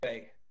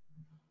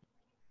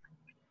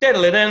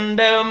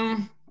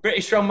Diddle-a-dum-dum,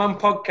 British Strongman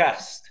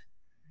Podcast.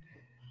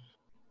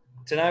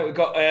 Tonight we've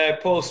got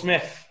Paul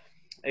Smith.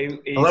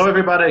 Hello,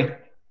 everybody.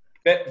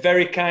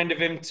 Very kind of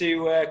him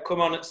to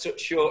come on at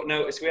such short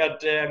notice. We had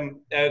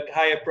a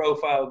higher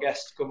profile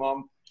guest come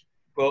on,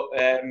 but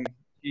I'm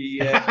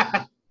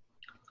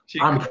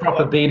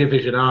proper B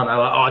division, aren't I?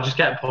 Like, I'll just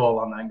get Paul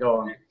on then. Go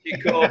on. She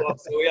called off,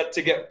 so we had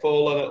to get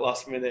Paul on at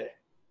last minute.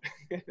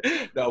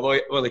 No,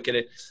 only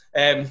kidding.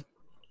 To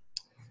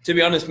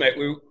be honest, mate,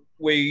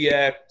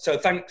 so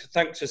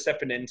thanks for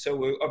stepping in. So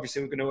we're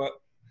going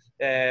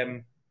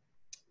to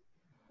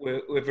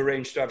we've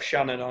arranged to have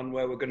Shannon on,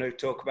 where we're going to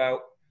talk about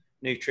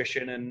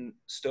nutrition and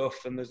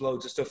stuff, and there's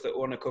loads of stuff that we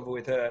want to cover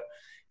with her.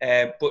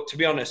 But to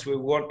be honest, we're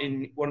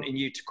wanting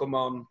you to come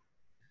on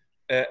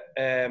at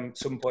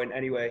some point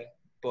anyway.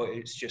 But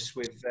it's just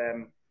we've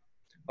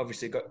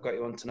obviously got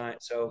you on tonight.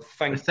 So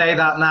thanks. Say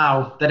that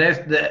now.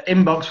 The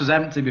inbox was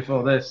empty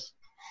before this.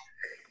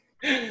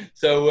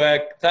 So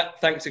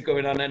thanks for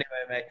coming on anyway,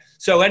 mate.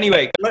 So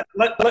anyway, let's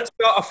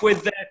start off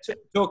with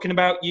talking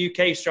about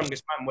UK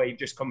Strongest Man, where you've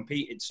just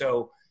competed.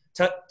 So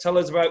tell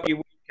us about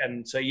your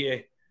weekend. So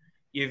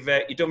you've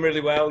done really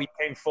well. You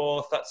came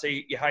fourth. That's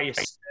your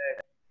highest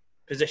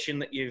position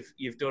that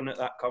you've done at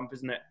that comp,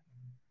 isn't it?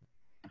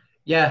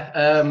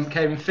 Yeah,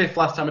 came fifth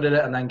last time I did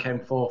it, and then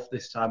came fourth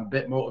this time. A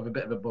bit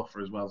of a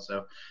buffer as well, so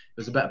it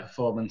was a better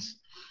performance.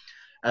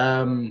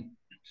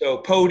 So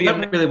podium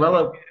went really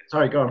well.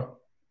 Sorry, go on.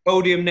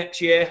 Podium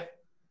next year.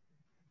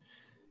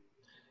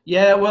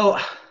 Yeah, well,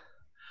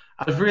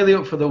 I was really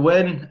up for the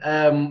win.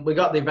 We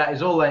got the event. It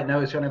was all late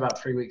notice, only about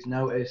 3 weeks'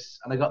 notice,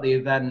 and I got the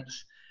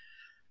events.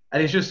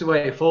 And it's just the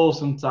way it falls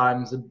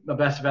sometimes. My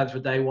best events were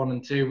day 1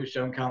 and 2, which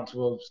don't count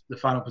towards the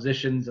final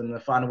positions, and the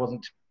final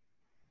wasn't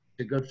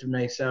too good for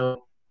me.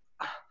 So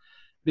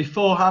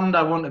beforehand,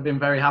 I wouldn't have been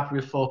very happy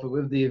with fourth, but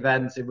with the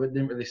events, it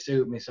didn't really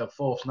suit me. So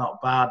fourth's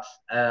not bad.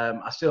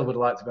 I still would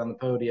have liked to be on the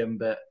podium,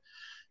 but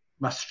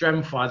my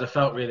strength-wise, I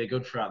felt really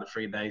good throughout the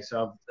 3 days.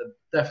 So I've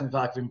definitely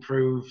felt like I've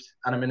improved,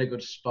 and I'm in a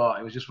good spot.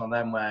 It was just one of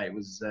them where it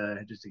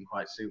just didn't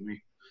quite suit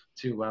me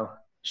too well.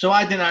 So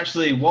I didn't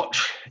actually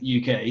watch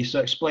UK.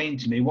 So explain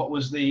to me what were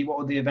the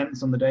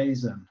events on the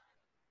days then?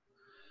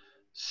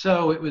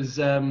 So it was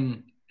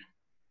 3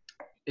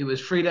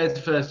 days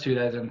the first 2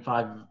 days, and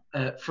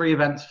 3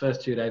 events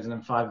first 2 days, and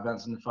then 5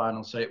 events in the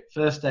final. So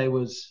first day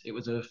was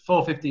a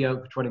 450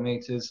 yoke for 20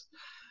 meters,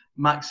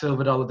 max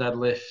silver dollar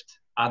deadlift,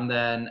 and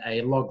then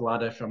a log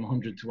ladder from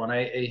 100 to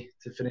 180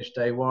 to finish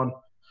day 1.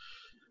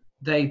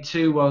 Day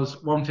 2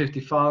 was 150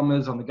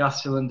 farmers on the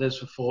gas cylinders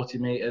for 40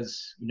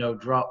 meters, no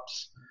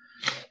drops.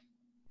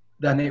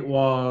 Then it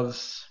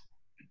was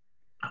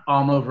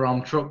arm over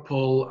arm truck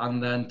pull,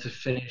 and then to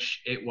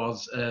finish it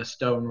was a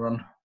stone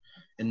run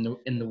in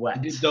the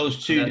wet. Did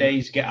those 2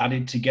 days get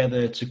added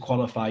together to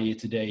qualify you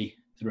to day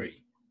 3?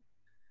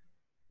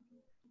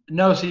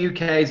 No, so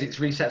UK's it's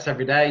resets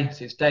every day.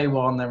 So it's day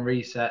 1, then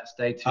resets,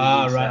 day 2.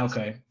 Resets. Right,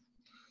 okay.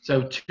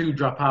 So 2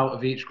 drop out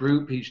of each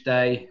group each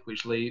day,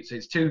 which leaves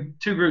it's two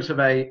groups of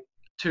 8,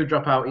 2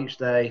 drop out each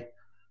day,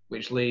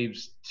 which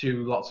leaves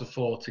 2 lots of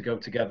 4 to go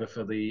together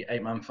for the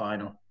 8-man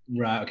final.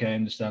 Right, okay, I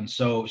understand.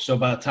 So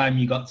by the time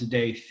you got to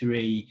day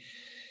 3,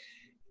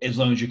 as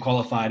long as you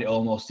qualified, it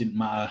almost didn't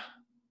matter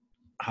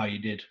how you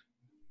did.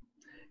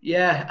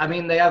 Yeah, I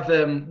mean they have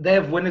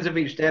winners of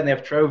each day, and they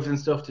have trophies and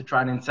stuff to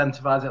try and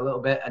incentivize it a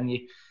little bit, and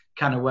you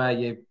kind of where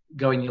you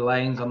go in your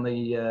lanes on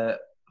the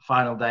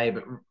final day.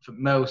 But for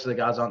most of the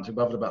guys aren't too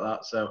bothered about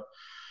that. So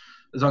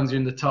as long as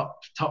you're in the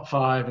top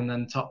 5 and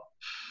then top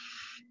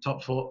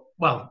 4,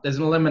 well, there's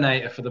an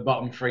eliminator for the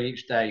bottom 3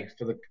 each day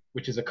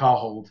which is a car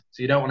hold.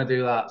 So you don't want to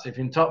do that. So if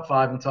you're in top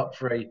 5 and top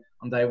 3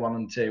 on day 1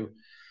 and 2,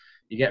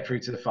 you get through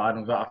to the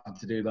final without having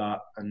to do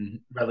that,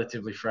 and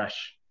relatively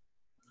fresh.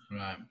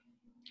 Right.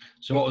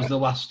 So what was the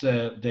last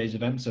day's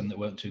events then that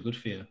weren't too good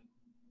for you?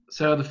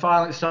 So the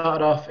final, it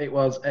started off, it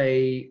was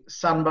a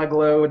sandbag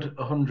load,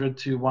 100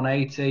 to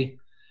 180.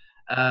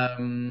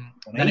 Then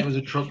it was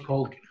a truck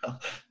pull.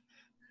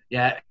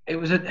 Yeah, it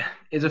was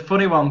a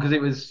funny one because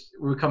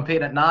we were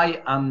competing at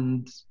night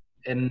and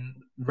in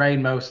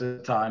rain most of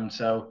the time.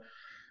 So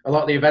a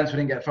lot of the events we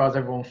didn't get as far as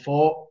everyone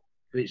thought,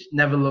 which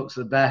never looks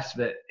the best,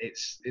 but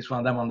it's one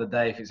of them on the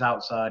day. If it's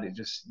outside, it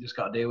just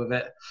got to deal with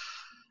it.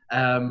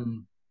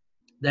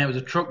 Then it was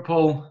a truck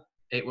pull.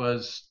 It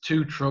was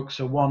 2 trucks.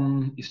 So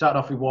one, you started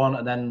off with 1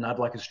 and then had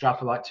like a strap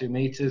of like 2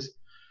 meters.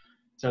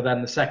 So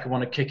then the second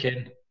one would kick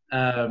in.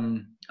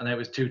 And then it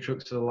was 2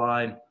 trucks to the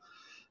line.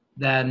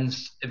 Then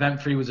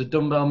event 3 was a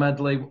dumbbell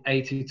medley,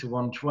 80 to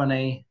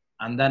 120.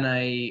 And then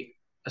a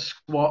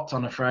squat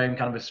on a frame,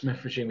 kind of a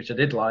Smith machine, which I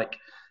did like.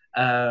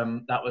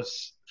 That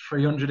was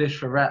 300-ish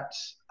for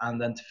reps. And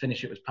then to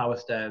finish it was power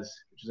stairs,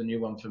 which is a new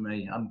one for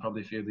me and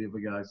probably a few of the other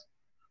guys.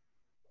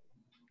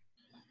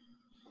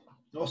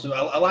 Also,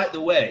 I like the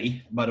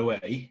way, by the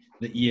way,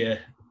 that you're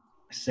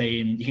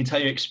saying, you can tell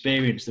your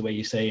experience the way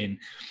you're saying,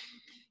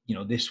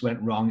 this went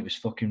wrong, it was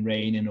fucking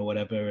raining or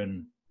whatever,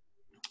 and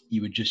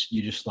you're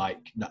just like,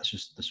 that's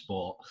just the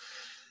sport.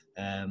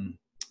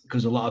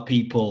 Because a lot of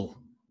people,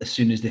 as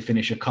soon as they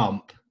finish a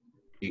comp,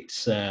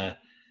 it's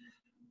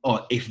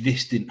or if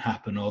this didn't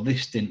happen or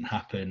this didn't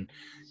happen,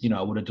 you know,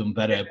 I would have done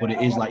better. But it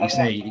is like you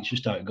say, it's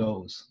just how it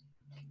goes.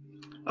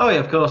 Oh yeah,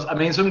 of course. I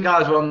mean, some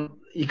guys were on.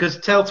 You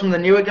could tell some of the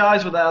newer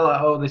guys were there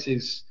like, oh, this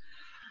is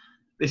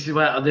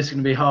where this is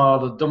going to be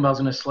hard, or dumbbell's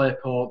going to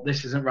slip, or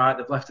this isn't right.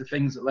 They've left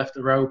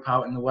the rope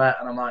out in the wet,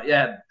 and I'm like,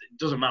 yeah, it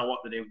doesn't matter what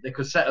they do. They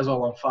could set us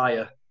all on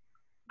fire,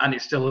 and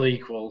it's still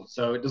equal.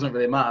 So it doesn't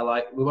really matter.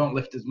 Like, we won't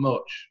lift as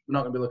much. We're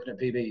not going to be looking at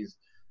PBs,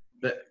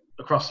 but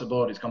across the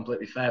board, it's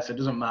completely fair. So it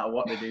doesn't matter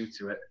what they do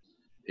to it.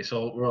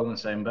 We're all in the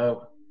same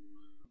boat.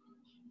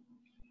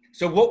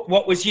 So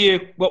what was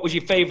your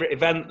favourite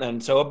event then?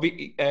 So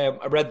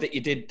I read that you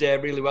did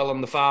really well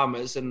on the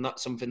farmers, and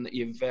that's something that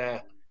you've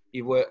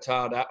worked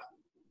hard at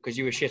because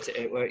you were shit at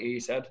it, weren't you? You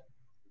said.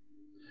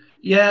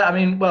 Yeah, I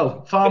mean,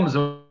 well, farmers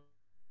have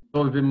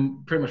always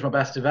been pretty much my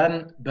best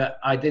event, but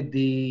I did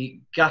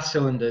the gas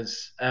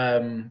cylinders,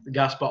 the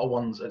gas bottle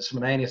ones at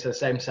Summermania, so the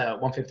same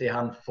setup, 150 a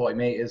hand for 40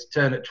 metres,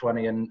 turn at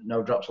 20 and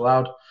no drops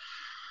allowed.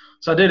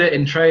 So I did it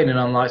in training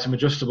on like some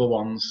adjustable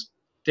ones,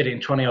 did it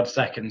in 20 odd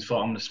seconds,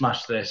 thought I'm going to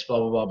smash this, blah,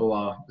 blah, blah,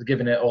 blah. Was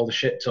giving it all the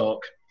shit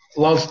talk.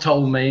 Loz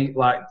told me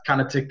like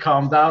kind of to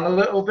calm down a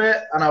little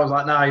bit, and I was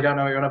like, no, you don't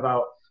know what you're on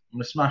about. I'm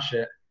going to smash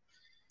it.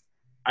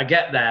 I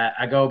get there,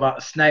 I go about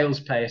a snail's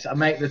pace, I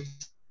make the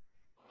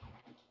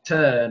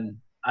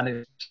turn, and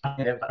it's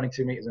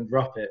 22 metres and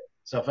drop it.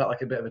 So I felt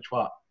like a bit of a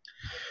twat.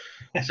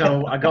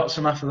 So I got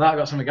some after that, I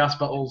got some of the gas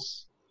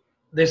bottles.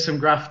 There's some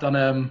graft on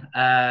them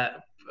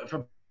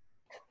for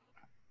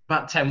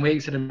about 10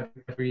 weeks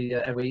every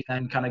week,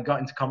 and kind of got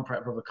into comp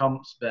prep for other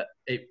comps, but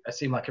it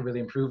seemed like I really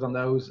improved on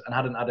those and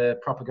hadn't had a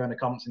proper go into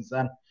comp since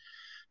then.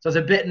 So I was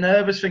a bit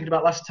nervous thinking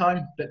about last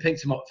time, but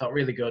picked him up, felt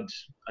really good.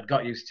 I'd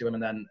got used to him,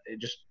 and then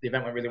the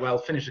event went really well.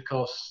 Finished the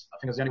course. I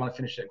think I was the only one to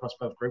finish it across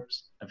both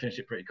groups and finished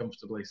it pretty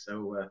comfortably.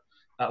 So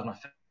that was my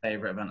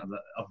favourite event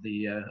of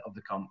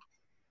the comp.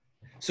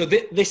 So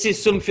this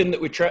is something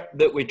that we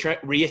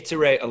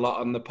reiterate a lot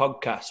on the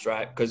podcast,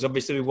 right? Because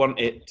obviously we want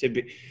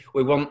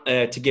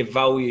to give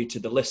value to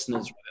the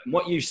listeners. And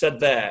what you said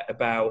there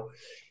about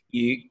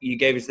you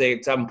gave us the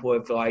example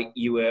of like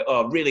you were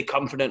really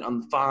confident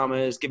on the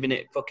farmers, giving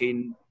it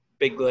fucking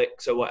big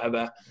licks or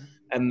whatever,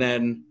 and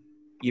then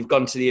you've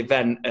gone to the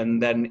event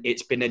and then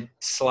it's been a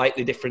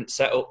slightly different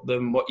setup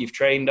than what you've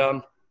trained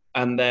on,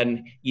 and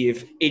then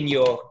you've in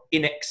your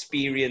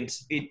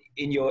inexperienced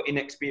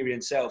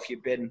self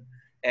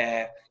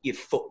you've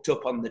fucked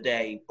up on the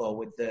day or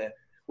with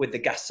the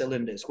gas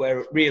cylinders,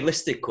 where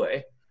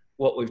realistically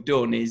what we've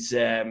done is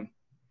can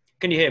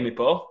you hear me,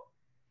 Paul?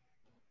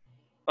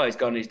 Oh, he's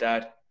gone, he's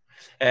died.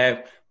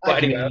 But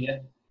anyway,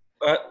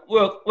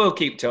 we'll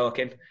keep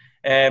talking.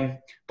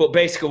 But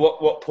basically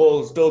what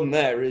Paul's done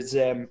there is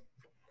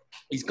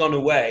he's gone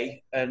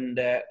away and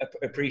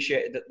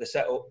appreciated that the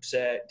setup's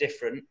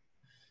different,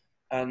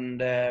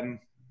 and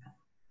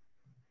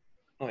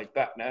he's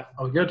back now.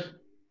 Oh, good.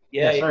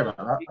 Yeah, sorry about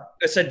that.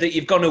 I said that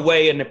you've gone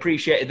away and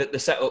appreciated that the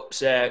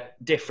setup's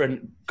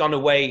different, gone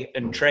away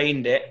and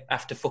trained it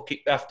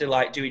after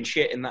like doing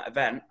shit in that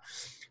event,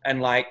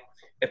 and like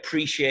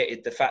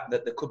appreciated the fact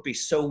that there could be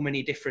so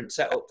many different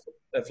setups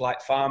of like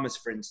farmers,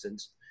 for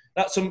instance.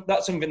 That's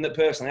something that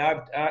personally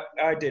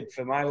I did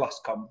for my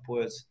last comp,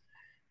 was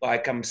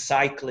like I'm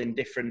cycling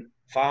different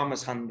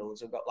farmers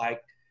handles. I've got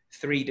like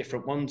 3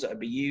 different ones that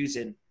I'd be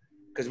using,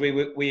 because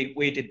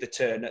we did the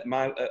turn at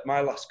my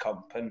last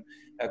comp, and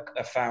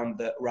I found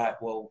that, right,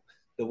 well,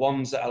 the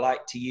ones that I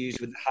like to use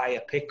with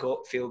higher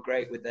pickup feel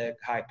great with their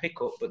high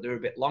pickup, but they're a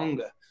bit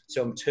longer.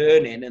 So I'm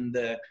turning and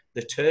the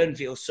turn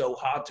feels so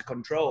hard to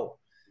control.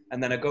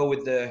 And then I go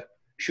with the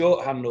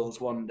short handles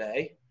one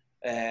day.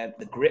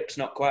 The grip's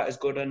not quite as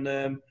good on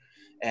them,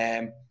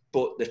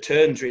 but the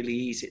turn's really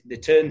easy. The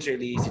turn's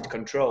really easy to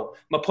control.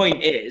 My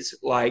point is,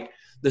 like,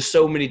 there's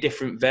so many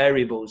different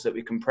variables that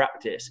we can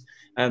practice,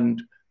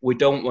 and we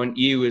don't want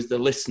you as the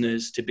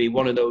listeners to be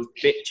one of those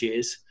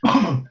bitches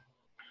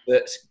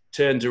that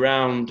turns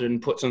around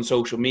and puts on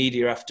social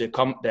media after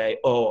comp day,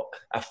 oh,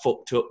 I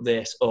fucked up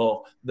this,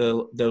 or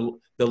the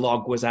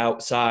log was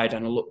outside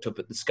and I looked up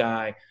at the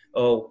sky,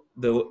 oh,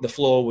 the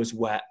floor was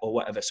wet or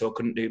whatever, so I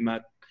couldn't do my...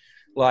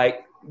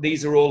 Like,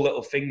 these are all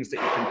little things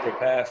that you can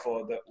prepare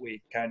for that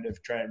we kind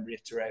of try and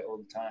reiterate all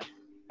the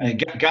time.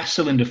 Gas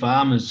cylinder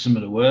farmers are some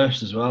of the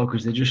worst as well,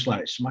 because they just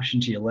like smash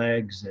into your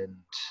legs, and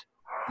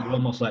you're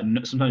almost like,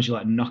 sometimes you're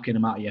like knocking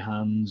them out of your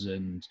hands,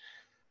 and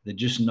they're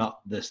just not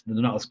they're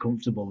not as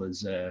comfortable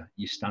as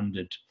your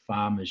standard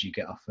farmers you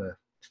get off a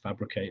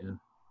fabricator.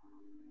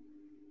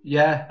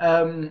 Yeah,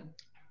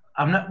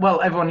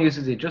 everyone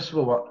uses the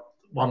adjustable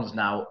ones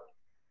now.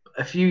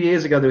 A few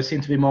years ago, there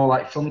seemed to be more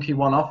like funky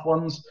one-off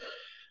ones.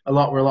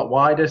 Were a lot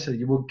wider, so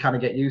you would kind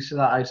of get used to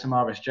that. I had some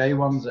RSJ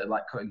ones that are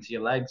like cut into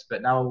your legs,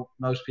 but now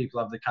most people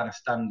have the kind of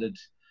standard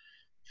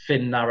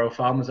thin, narrow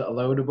farmers that are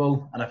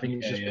loadable, and I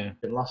think it's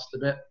been lost a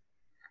bit.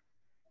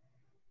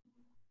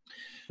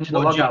 The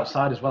log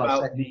outside as well.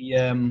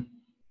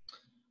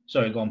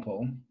 Sorry, go on,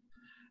 Paul.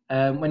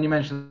 When you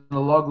mentioned the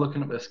log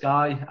looking up at the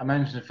sky, I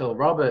mentioned Phil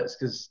Roberts,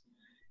 because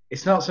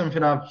It's not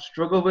something I've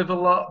struggled with a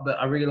lot, but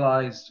I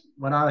realised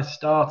when I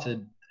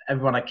started,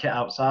 everyone had kit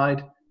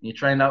outside. You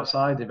trained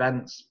outside,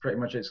 events pretty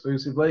much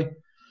exclusively.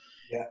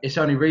 Yeah. It's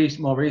only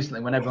more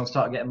recently when everyone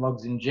started getting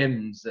logs in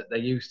gyms that they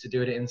used to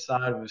do it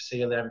inside with a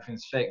seal,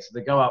 everything's fixed. So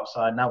they go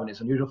outside now and it's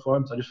unusual for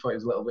them. So I just thought it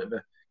was a little bit of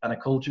a kind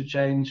of culture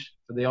change.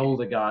 For the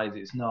older guys,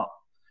 it's not,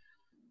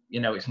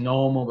 it's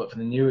normal, but for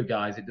the newer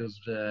guys, it does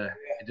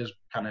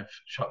kind of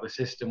shock the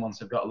system once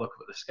they've got to look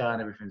up at the sky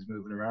and everything's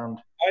moving around.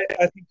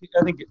 I think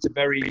it's a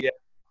very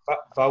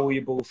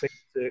valuable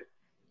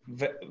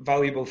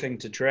thing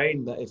to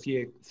train. That if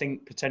you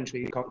think potentially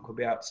your comp could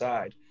be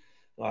outside,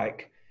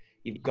 like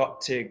you've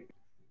got to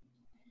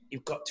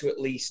at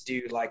least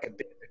do like a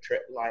bit of a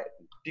trip, like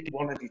do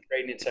one of your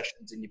training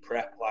sessions in your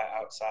prep, like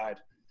outside.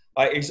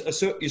 Like you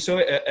saw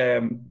it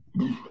at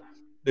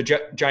the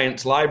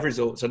Giants live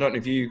results. I don't know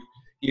if you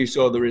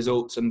saw the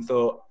results and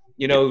thought,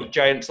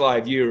 Giants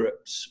Live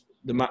Europe's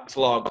the max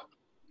log,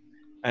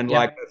 and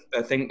like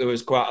I think there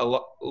was quite a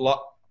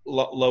lot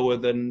lower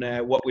than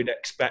what we'd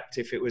expect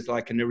if it was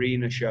like an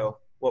arena show.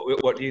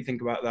 What do you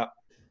think about that,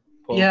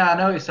 Paul? Yeah, I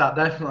noticed that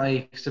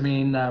definitely. Because I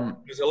mean,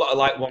 there's a lot of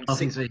like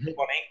 160s,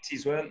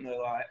 180s, weren't there?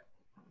 Like,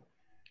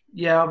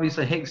 yeah,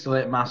 obviously Hicks still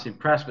hit massive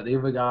press, but the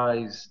other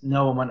guys,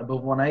 no one went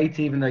above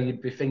 180, even though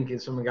you'd be thinking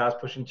some of the guys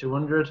pushing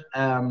 200.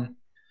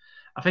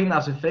 I think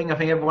that's the thing. I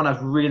think everyone has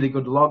really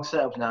good log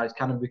setups now. It's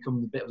kind of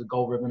become a bit of a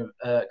gold ribbon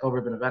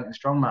event in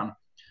strongman.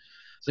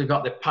 So they've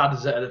got the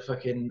pads that are the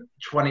fucking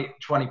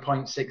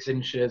 20.6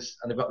 inches,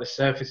 and they've got the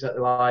surface that they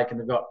like, and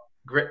they've got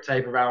grip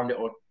tape around it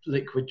or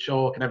liquid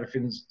chalk, and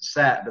everything's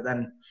set. But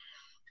then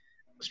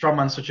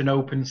strongman's such an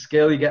open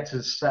skill, you get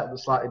to set up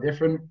slightly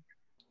different,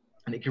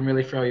 and it can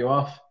really throw you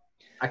off.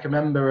 I can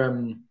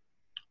remember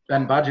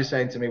Ben Badger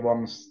saying to me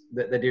once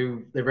that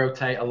they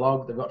rotate a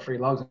log. They've got 3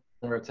 logs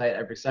and rotate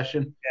every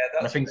session. Yeah,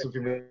 and I think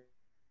something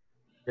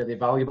really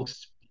valuable.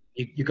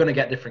 You're going to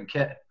get different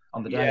kit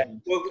on the day. Yeah.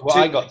 Well, what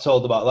I got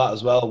told about that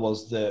as well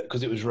was that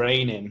because it was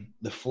raining,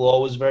 the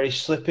floor was very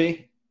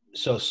slippy.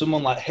 So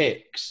someone like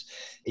Hicks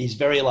is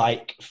very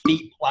like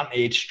feet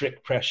planted,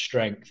 strict press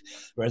strength,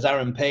 whereas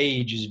Aaron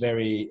Page is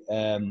very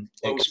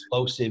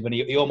explosive and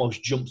he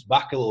almost jumps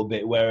back a little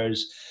bit.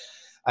 Whereas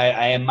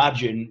I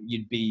imagine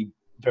you'd be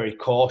very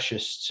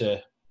cautious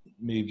to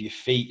move your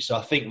feet. So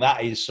I think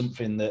that is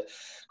something that,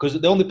 because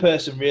the only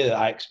person really that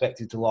I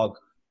expected to log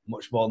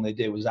much more than they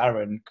did was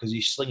Aaron, because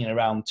he's slinging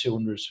around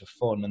 200s for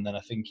fun, and then I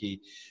think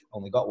he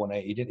only got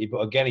 180, didn't he?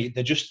 But again,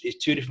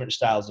 it's 2 different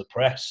styles of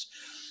press.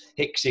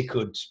 Hicks, he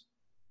could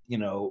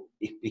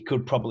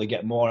probably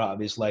get more out of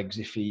his legs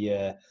if he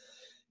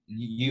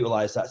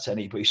utilised that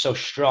technique, but he's so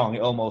strong,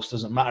 it almost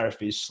doesn't matter if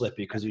he's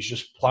slippy because he's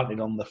just planted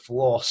on the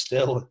floor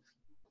still.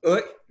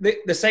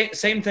 The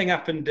same thing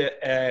happened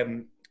at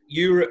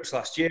Europe's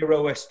last year,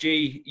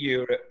 OSG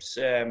Europe's,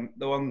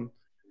 the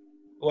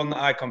one that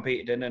I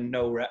competed in and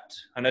no repped.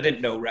 And I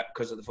didn't no rep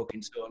because of the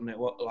fucking sun. It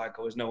was like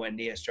I was nowhere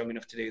near strong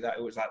enough to do that.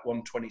 It was like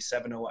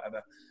 127 or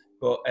whatever.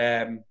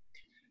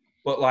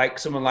 But like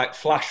someone like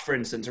Flash, for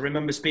instance, I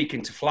remember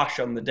speaking to Flash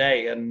on the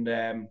day and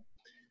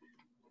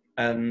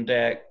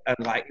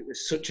like it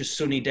was such a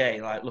sunny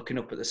day, like looking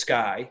up at the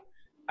sky,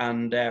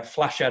 and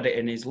Flash had it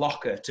in his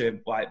locker to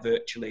like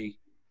virtually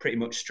pretty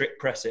much strict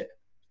press it.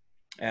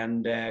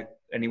 And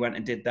he went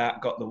and did that,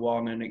 got the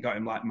one, and it got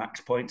him like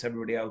max points.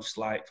 Everybody else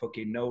like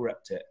fucking no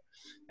repped it.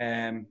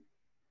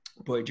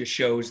 But it just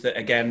shows that,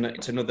 again,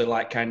 it's another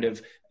like kind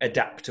of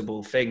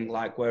adaptable thing.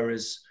 Like,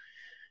 whereas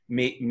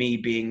me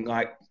being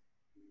like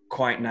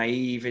quite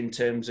naive in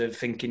terms of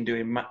thinking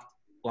doing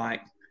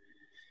like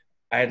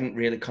I hadn't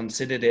really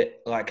considered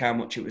it, like how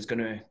much it was going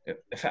to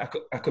affect.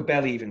 I could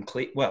barely even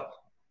clean. Well,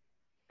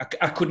 I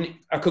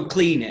could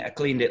clean it. I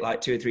cleaned it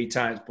like 2 or 3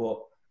 times, but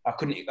I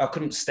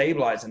couldn't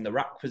stabilize in the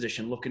rack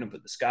position, looking up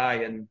at the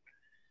sky and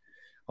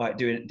like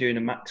doing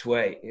a max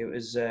weight.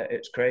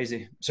 It's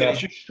crazy. So it's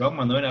just strong,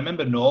 man. Though. I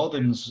remember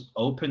Northern's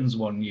Opens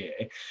one year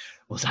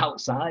was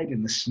outside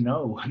in the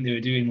snow, and they were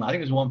doing, I think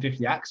it was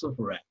 150 axle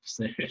for reps.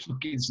 It was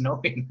fucking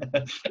snowing.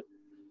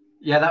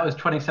 Yeah, that was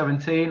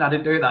 2017. I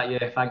didn't do it that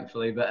year,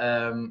 thankfully, but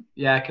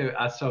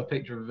I saw a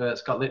picture of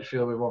Scott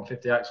Litchfield with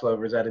 150 axle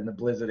over his head in the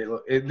blizzard.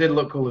 It did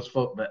look cool as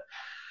fuck, but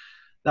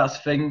that's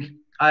the thing.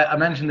 I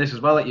mentioned this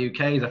as well at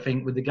UK's. I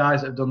think with the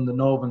guys that have done the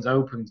Northern's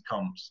Open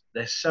comps,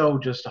 they're so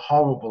just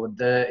horrible and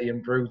dirty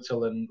and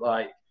brutal, and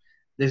like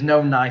there's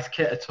no nice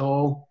kit at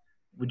all.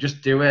 We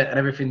just do it, and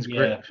everything's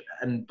grip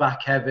and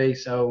back heavy.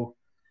 So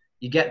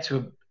you get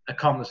to a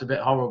comp that's a bit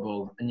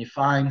horrible, and you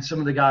find some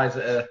of the guys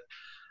that are.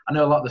 I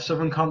know a lot of the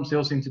Southern comps, they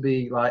all seem to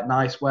be like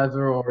nice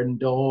weather or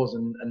indoors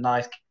and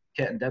nice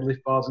kit and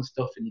deadlift bars and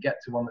stuff, and you get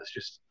to one that's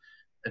just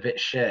a bit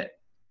shit.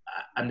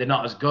 And they're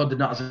not as good, they're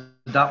not as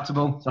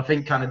adaptable. So I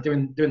think kind of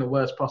doing the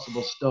worst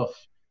possible stuff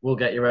will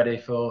get you ready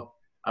for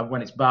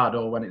when it's bad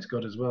or when it's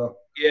good as well.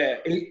 Yeah,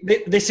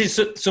 this is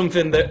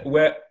something that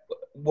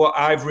what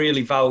I've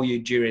really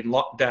valued during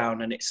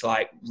lockdown, and it's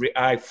like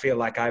I feel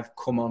like I've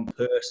come on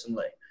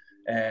personally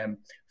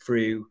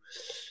through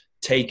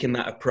taking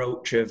that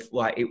approach of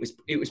like it was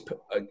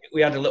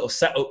we had a little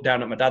setup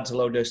down at my dad's, a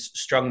load of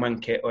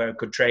strongman kit where I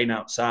could train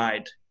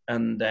outside,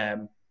 and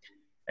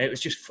it was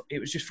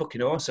just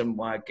fucking awesome.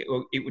 Like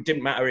it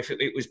didn't matter if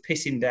it was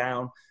pissing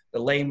down, the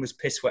lane was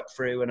piss wet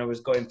through, and I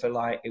was going for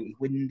like, it was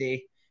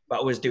windy,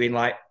 but I was doing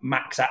like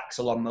max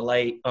axle on the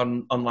lane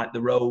on like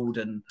the road,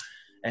 and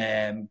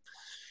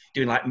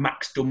doing like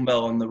max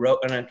dumbbell on the road,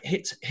 and I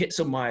hit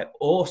some like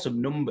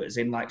awesome numbers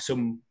in like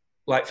some,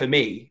 like for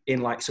me, in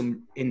like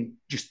some, in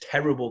just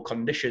terrible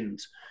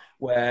conditions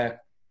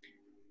where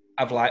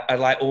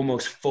I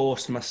almost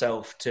forced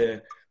myself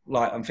to,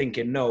 like, I'm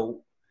thinking,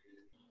 no,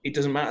 it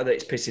doesn't matter that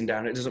it's pissing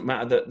down. It doesn't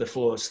matter that the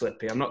floor is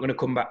slippy. I'm not going to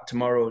come back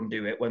tomorrow and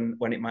do it when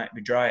it might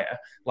be drier.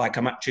 Like,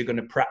 I'm actually going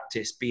to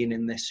practice being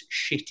in this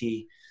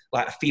shitty,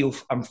 like, I feel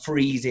I'm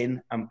freezing,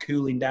 I'm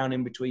cooling down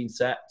in between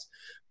sets,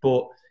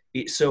 but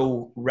it's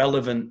so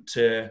relevant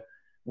to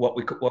what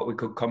we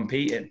could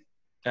compete in.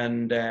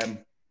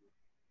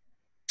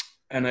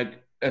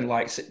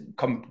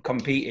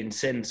 Competing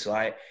since,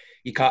 like,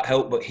 you can't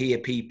help but hear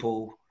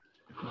people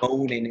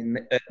moaning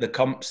at the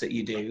comps that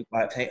you do,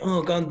 like saying,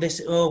 "Oh God,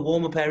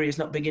 warm up area is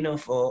not big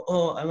enough," or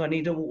 "Oh, I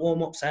need a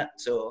warm up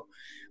sets," or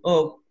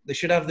 "Oh, they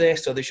should have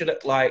this," or "They should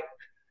have," like.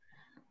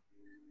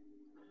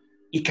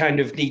 You kind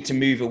of need to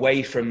move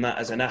away from that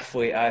as an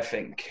athlete, I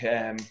think.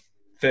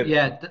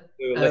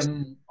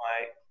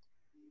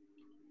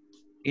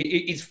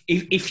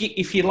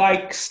 If you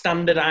like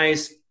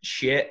standardized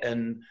shit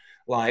and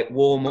like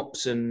warm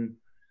ups and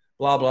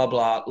blah blah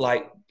blah,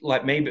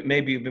 like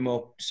maybe you'd be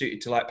more suited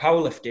to like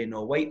powerlifting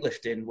or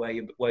weightlifting,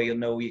 where you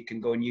know you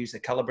can go and use the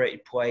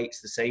calibrated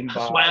plates, the same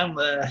bar.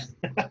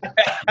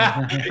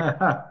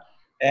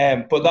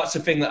 But that's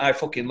the thing that I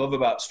fucking love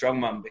about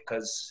strongman,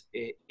 because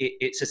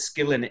it's a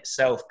skill in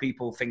itself.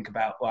 People think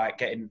about like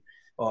get a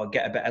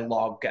better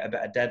log, get a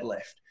better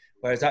deadlift.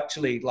 Whereas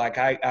actually, like,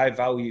 I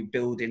value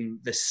building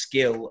the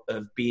skill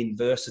of being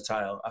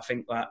versatile. I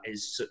think that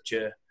is such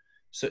a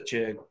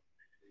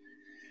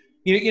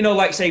you know,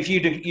 like, say if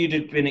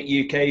you'd been at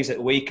UK's at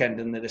the weekend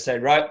and they'd have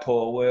said, right,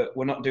 Paul,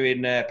 we're not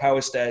doing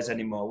power stairs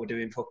anymore. We're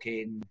doing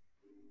fucking,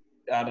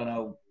 I don't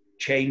know,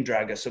 chain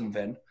drag or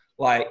something.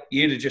 Like,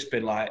 you'd have just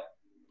been like,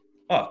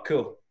 oh,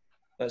 cool,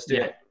 let's do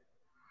it.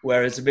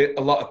 Whereas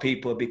a lot of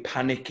people would be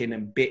panicking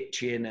and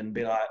bitching and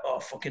be like, oh,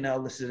 fucking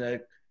hell, this is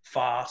a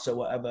farce or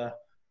whatever.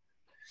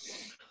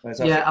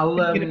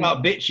 Thinking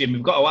about bitching,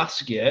 we've got to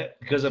ask you,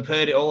 because I've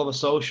heard it all over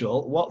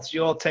social, what's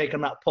your take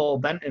on that Paul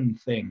Benton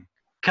thing?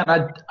 Can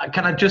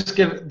I just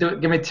give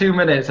me 2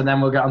 minutes and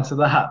then we'll get onto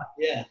that?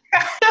 Yeah.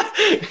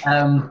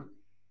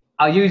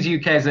 I'll use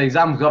UK as an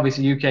example, because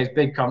obviously UK is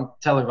big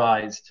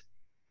televised.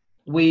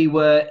 We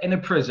were in a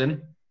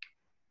prison.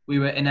 We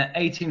were in an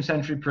 18th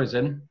century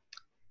prison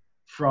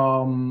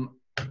from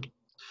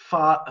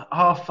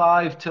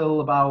 5:30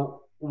 till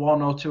about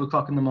 1 or 2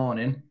 o'clock in the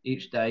morning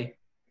each day.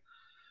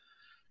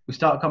 We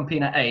started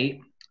competing at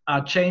 8.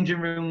 Our changing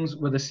rooms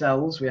were the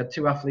cells. We had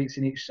 2 athletes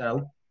in each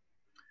cell.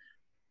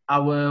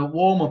 Our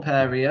warm-up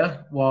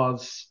area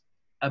was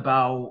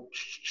about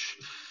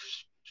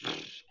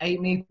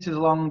 8 meters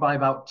long by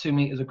about 2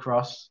 meters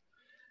across.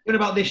 What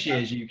about this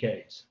year's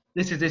UK's?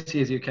 This is this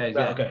year's UK's, right,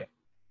 yeah. Okay.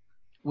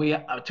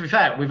 To be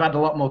fair, we've had a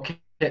lot more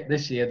kit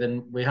this year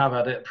than we have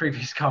had at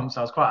previous comps.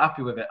 So I was quite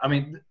happy with it. I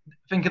mean,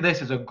 think of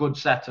this as a good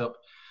setup.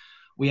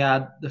 We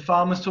had the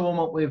farmers to warm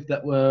up with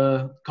that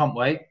were comp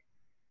weight.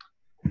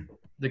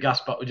 The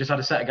gas bottle. We just had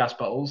a set of gas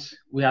bottles.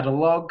 We had a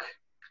log.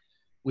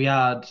 We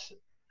had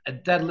a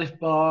deadlift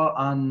bar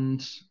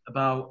and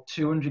about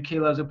 200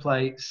 kilos of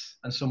plates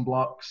and some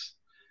blocks.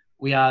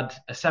 We had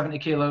a 70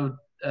 kilo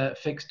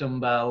fixed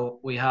dumbbell.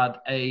 We had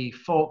a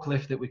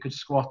forklift that we could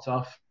squat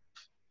off.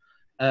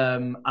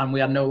 And we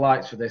had no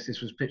lights for this.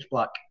 This was pitch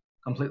black,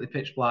 completely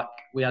pitch black.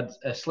 We had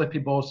slippy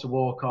boards to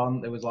walk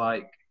on. There was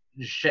like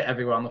just shit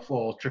everywhere on the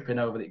floor, tripping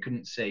over that you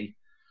couldn't see.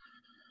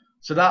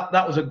 So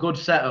that was a good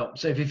setup.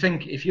 So if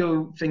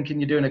you're thinking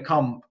you're doing a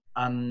comp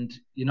and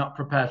you're not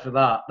prepared for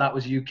that, that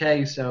was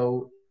UK.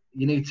 So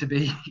you need to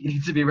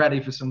be ready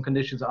for some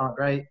conditions that aren't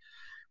great.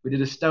 We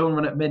did a stone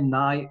run at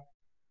midnight,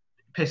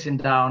 pissing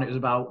down. It was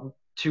about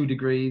 2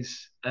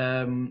 degrees.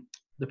 The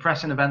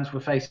pressing events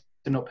were facing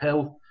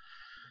uphill.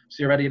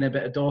 So you're already in a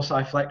bit of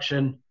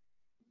dorsiflexion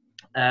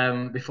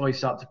before you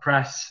start to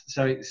press.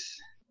 So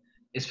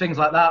it's things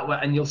like that,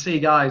 and you'll see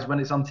guys when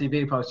it's on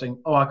TV posting,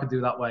 "Oh, I could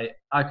do that weight.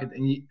 I could,"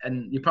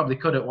 and you probably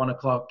could at 1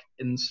 o'clock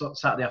in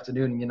Saturday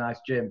afternoon in your nice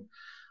gym.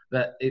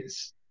 But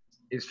it's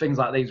things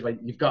like these where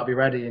you've got to be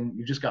ready and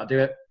you've just got to do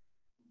it.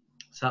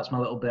 So that's my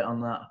little bit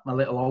on that, my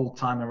little old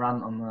timer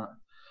rant on that.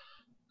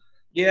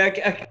 Yeah,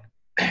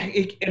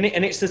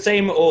 and it's the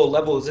same at all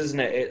levels, isn't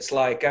it? It's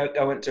like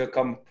I went to a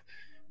comp.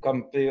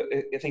 I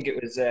think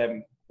it was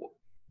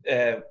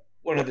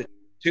one of the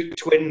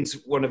twins,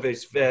 one of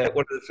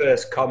the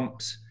first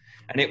comps,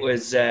 and it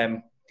was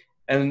and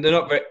they're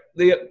not very,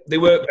 they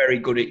weren't very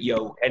good at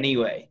yoke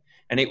anyway,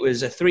 and it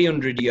was a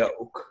 300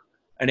 yoke,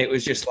 and it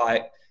was just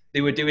like they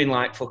were doing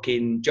like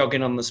fucking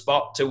jogging on the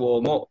spot to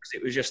warm up.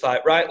 It was just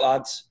like, right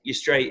lads, you're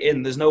straight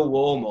in. There's no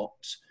warm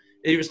ups.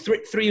 It was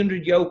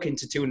 300 yoke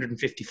into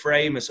 250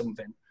 frame or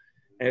something.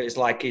 And it was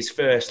like his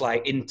first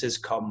like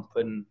Inters comp,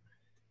 and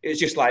it was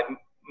just like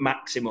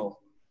maximal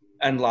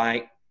and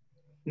like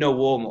no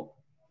warm up.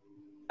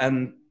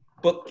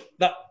 But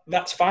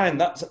that's fine.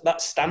 That's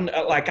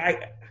standard. Like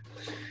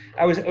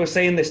I was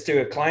saying this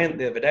to a client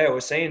the other day. I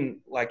was saying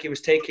like he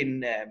was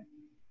taking.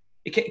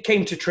 He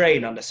came to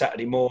train on a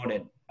Saturday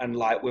morning, and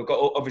like we've got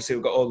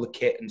all the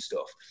kit and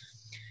stuff,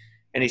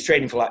 and he's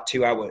training for like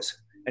 2 hours,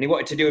 and he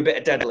wanted to do a bit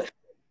of deadlift,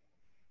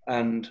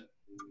 and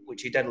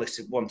which he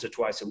deadlifted once or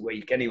twice a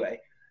week anyway,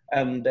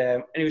 and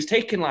he was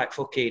taking like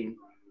fucking.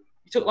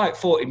 He took like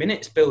 40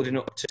 minutes building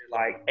up to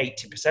like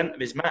 80% of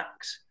his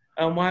max.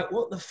 And I'm like,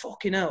 what the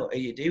fucking hell are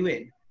you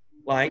doing?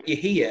 Like, you're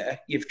here,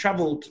 you've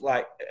travelled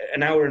like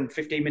an hour and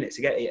 15 minutes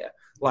to get here.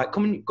 Like,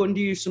 go and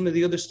do some of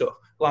the other stuff.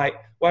 Like,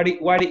 why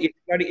don't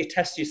you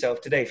test yourself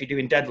today if you're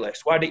doing deadlifts?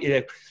 Why don't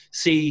you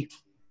see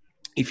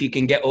if you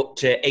can get up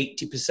to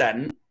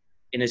 80%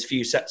 in as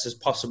few sets as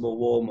possible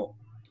warm up?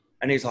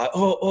 And he's like,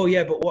 oh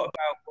yeah, but what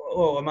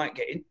about? I might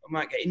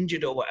get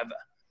injured or whatever.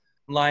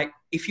 Like,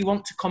 if you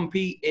want to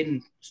compete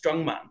in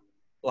strongman,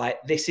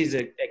 like this is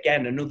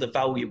again another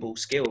valuable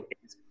skill.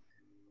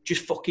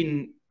 Just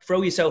fucking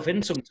throw yourself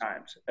in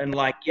sometimes, and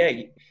like,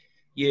 yeah,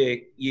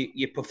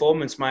 your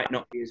performance might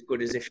not be as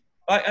good as if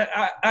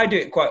I do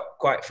it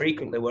quite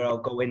frequently, where I'll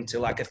go into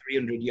like a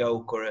 300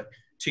 yoke or a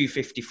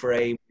 250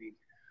 frame,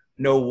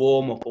 no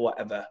warm up or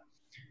whatever,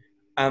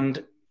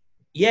 and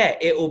yeah,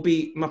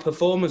 my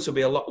performance will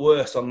be a lot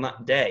worse on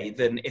that day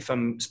than if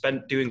I'm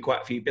spent doing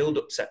quite a few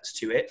build-up sets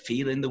to it,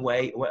 feeling the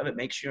weight or whatever, it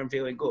makes sure I'm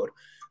feeling good.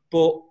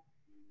 But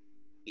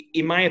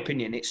in my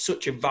opinion, it's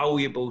such a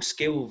valuable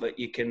skill that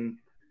you can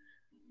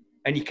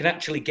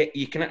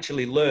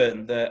actually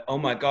learn that, oh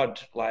my God,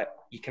 like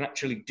you can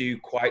actually do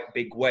quite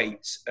big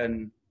weights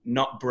and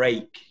not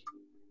break.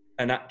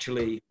 And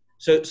actually,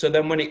 so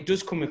then when it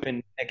does come up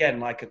in, again,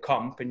 like a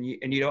comp and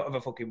you don't have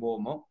a fucking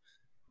warm-up,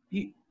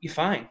 you're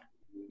fine.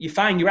 You're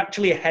fine. You're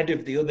actually ahead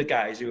of the other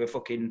guys who are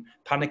fucking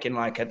panicking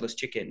like headless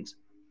chickens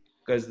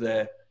because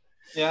they're.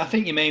 Yeah, I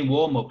think your main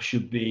warm up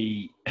should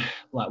be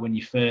like when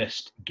you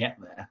first get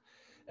there,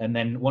 and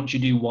then once you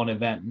do one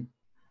event,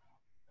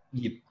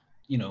 you're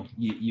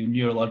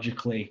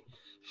neurologically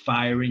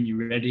firing.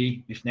 You're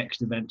ready. If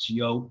next event's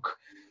yoke,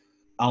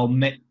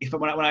 when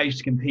I used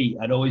to compete,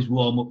 I'd always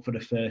warm up for the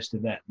first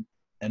event,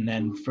 and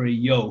then for a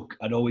yoke,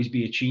 I'd always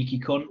be a cheeky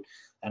cunt.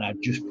 And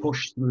I'd just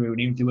push through, and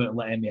even if they weren't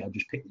letting me, I'd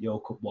just pick the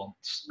yoke up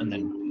once and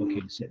then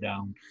fucking sit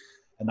down.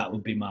 And that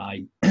would be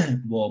my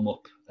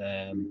warm-up.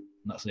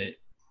 That's it.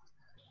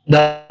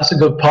 That's a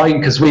good point,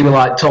 because we were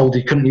like told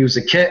you couldn't use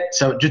the kit.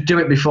 So just do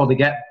it before they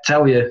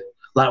tell you.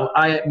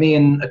 Like me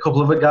and a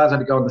couple of other guys had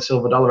to go on the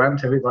silver dollar end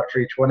heavy, like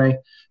 320.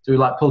 So we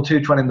like pulled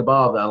 220 in the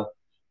barbell,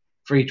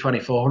 320,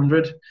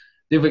 400.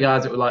 The other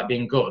guys that were like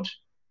being good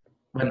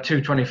went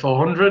 220,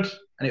 400,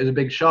 and it was a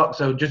big shock.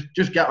 So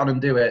just get on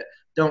and do it.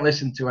 Don't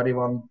listen to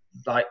anyone,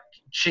 like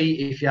cheat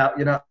if you have,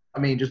 you know what I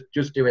mean?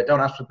 Just do it. Don't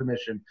ask for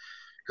permission.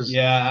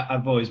 Yeah,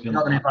 I've always been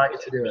not going to invite you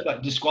to do it.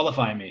 Like,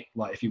 disqualify me,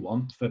 like if you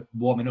want, for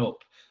warming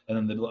up, and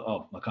then they're like,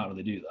 "Oh, I can't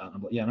really do that." And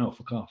I'm like, "Yeah, no,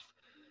 fuck off."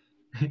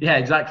 Yeah,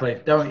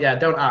 exactly. Don't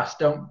ask.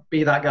 Don't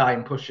be that guy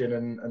and pushing,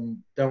 and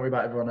don't worry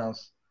about everyone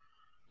else.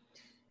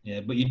 Yeah,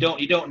 but you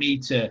don't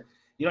need to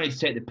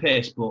take the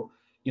piss, but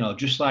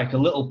just like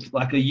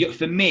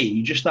for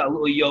me, just that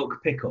little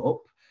yoke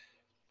pickup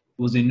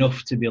was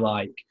enough to be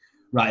like,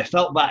 right, I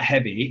felt that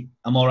heavy,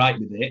 I'm all right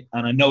with it,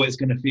 and I know it's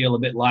going to feel a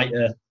bit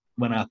lighter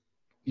when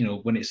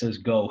when it says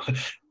go,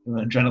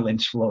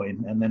 adrenaline's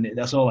flowing, and then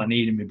that's all I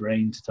need in my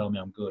brain to tell me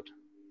I'm good.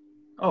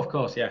 Oh, of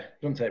course, yeah,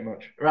 doesn't take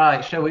much.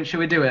 Right, shall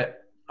we do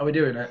it? Are we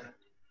doing it?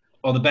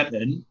 Oh, the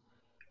Benton?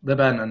 The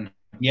Benton.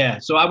 Yeah,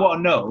 so I want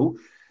to know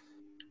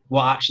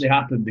what actually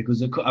happened,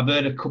 because I've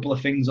heard a couple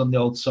of things on the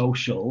old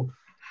social,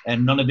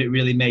 and none of it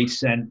really made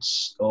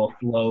sense or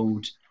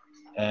flowed.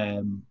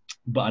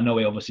 But I know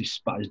he obviously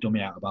spat his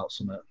dummy out about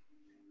something.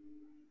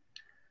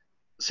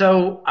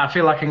 So I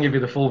feel like I can give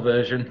you the full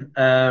version.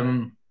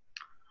 And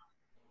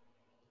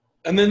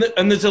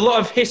there's a lot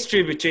of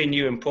history between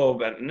you and Paul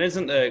Benton,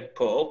 isn't there,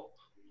 Paul?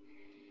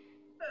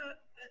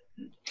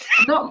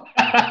 Not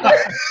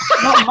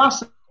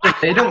massively.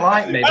 They don't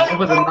like me, but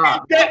other than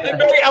that.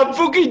 I'm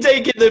fucking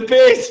taking the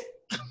piss.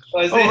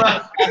 Oh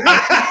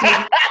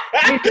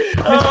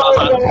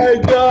my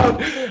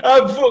God.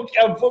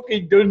 I'm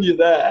fucking done you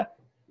there.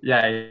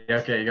 Yeah,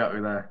 okay, you got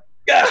me there.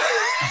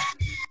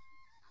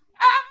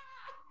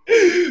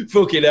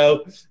 Fucking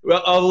hell.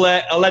 Well,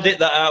 I'll edit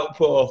that out,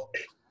 Paul.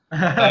 No,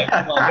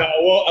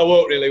 I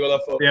won't really, will I?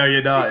 Yeah,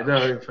 you're not.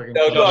 No,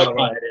 go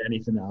on. Edit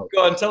anything out.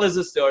 Go on, tell us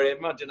the story.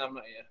 Imagine I'm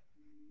not here.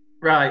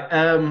 Right.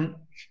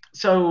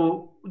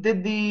 So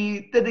did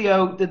the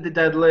yoke, did the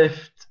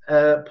deadlift.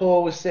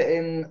 Paul was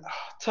sitting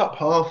top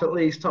half at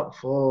least, top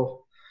 4.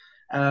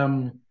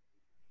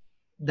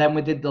 Then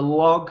we did the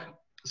log.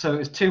 So it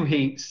was 2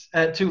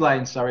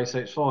 lanes, sorry. So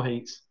it's 4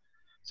 heats.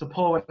 So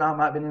Paul went out,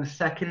 might have been in the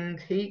second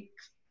heat.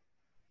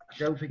 I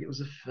don't think it was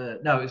the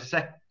third. No, it was the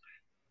second.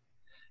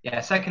 Yeah,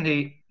 second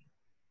heat.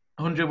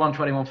 100,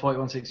 120, 140,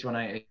 160,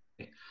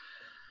 180.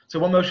 So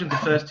one motion to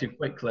first two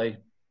quickly.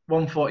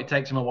 140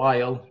 takes him a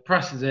while.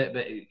 Presses it,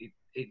 but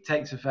it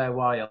takes a fair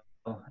while.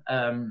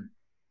 The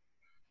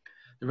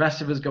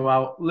rest of us go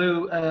out.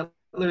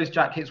 Lewis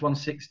Jack hits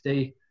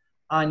 160.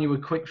 I knew a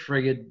quick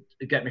three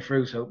would get me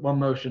through. So one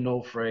motion,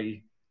 all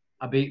three.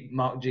 I beat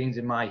Mark Jeans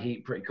in my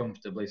heat pretty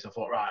comfortably. So I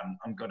thought, right,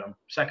 I'm good. I'm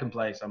second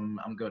place.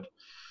 I'm good.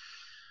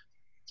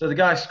 So the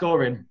guy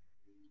scoring,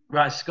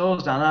 right,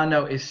 scores down. I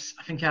noticed,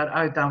 I think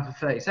I was down for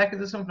 30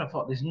 seconds or something. I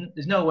thought,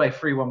 there's no way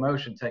 3-1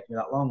 motion taking me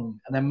that long.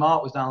 And then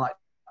Mark was down like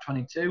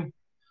 22.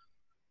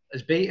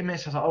 Has beaten me.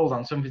 So I thought, hold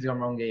on, something's gone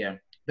wrong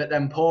here. But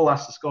then Paul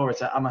asked the scorer,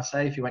 said, am I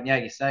safe? He went, yeah,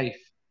 you're safe.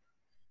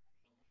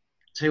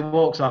 So he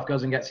walks off,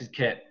 goes and gets his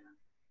kit.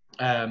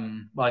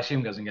 Well, I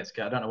assume goes and gets his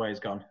kit. I don't know where he's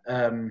gone.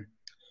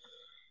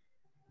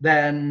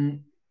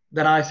 Then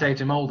I say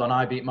to him, hold on,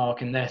 I beat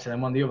Mark in this. And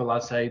then one of the other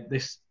lads say,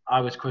 this,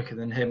 I was quicker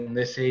than him in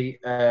this heat.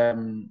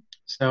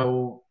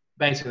 So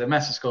basically, the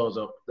Messer scores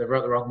up. They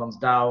wrote the wrong ones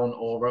down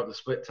or wrote the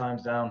split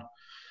times down.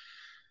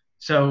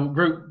 So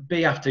Group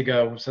B have to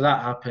go. So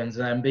that happens.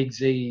 And then Big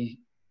Z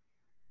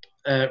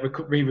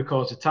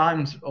re-records the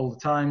times, all the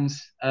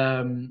times.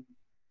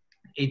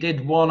 He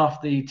did one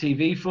off the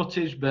TV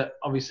footage, but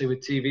obviously with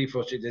TV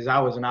footage, there's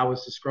hours and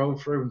hours to scroll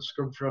through and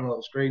scrub through on a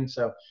little screen.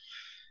 So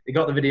he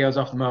got the videos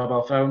off the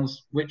mobile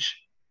phones, which,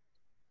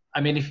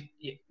 I mean,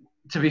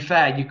 to be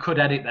fair, you could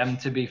edit them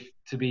to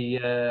be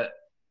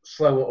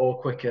slower or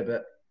quicker,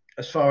 but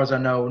as far as I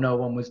know, no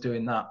one was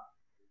doing that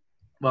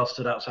while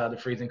stood outside the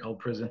freezing cold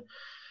prison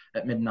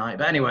at midnight.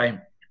 But anyway,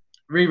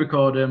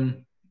 re-record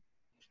them,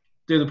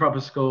 do the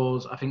proper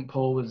scores. I think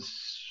Paul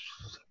was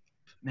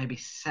maybe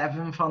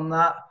 7th on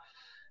that,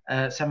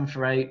 7th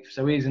or 8th.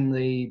 So he's in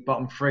the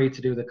bottom 3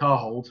 to do the car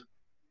hold.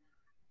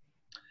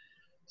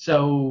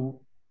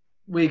 So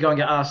we go and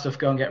get our stuff,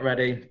 go and get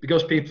ready.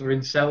 Because people are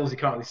in cells, you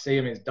can't really see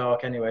him. It's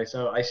dark anyway.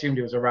 So I assumed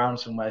he was around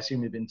somewhere. I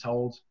assumed he'd been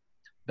told.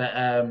 But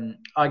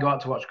I go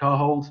out to watch car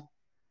hold,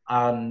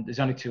 and there's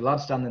only 2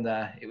 lads standing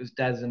there. It was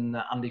Des and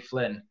Andy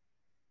Flynn.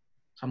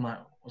 So I'm like,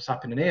 what's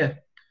happening here?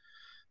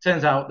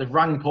 Turns out they've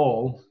rang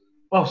Paul.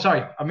 Oh,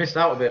 sorry, I missed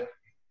out a bit.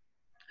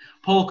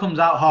 Paul comes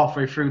out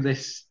halfway through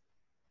this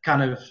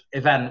kind of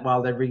event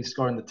while they're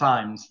rescoring the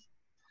times.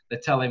 They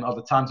tell him, oh,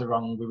 the times are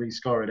wrong, we're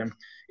rescoring him.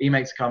 He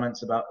makes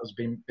comments about us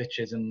being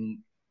bitches and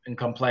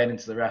complaining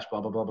to the rest,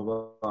 blah, blah, blah,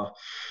 blah, blah.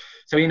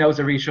 So he knows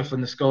they're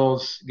reshuffling the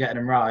scores, getting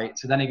them right.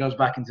 So then he goes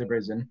back into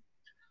prison.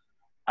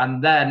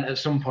 And then at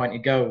some point he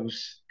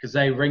goes, because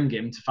they ring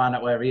him to find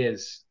out where he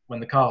is when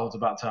the car hold's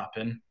about to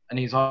happen. And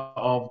he's like,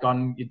 oh, I've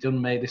gone, you've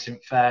done me, this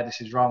isn't fair, this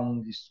is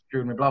wrong, you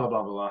screwed me, blah, blah,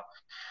 blah, blah, blah.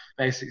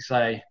 Basically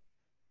say,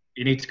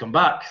 you need to come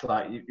back,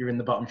 like, you're in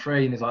the bottom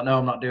 3. And he's like, no,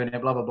 I'm not doing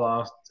it, blah, blah,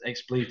 blah,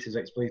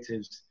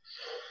 expletives.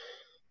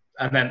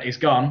 And then he's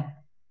gone.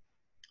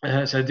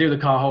 So do the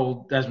car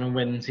hold, Desmond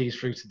wins, he's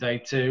through to day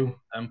 2,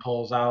 and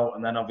Paul's out.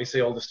 And then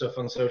obviously all the stuff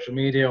on social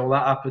media, all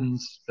that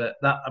happens. But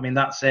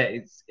that's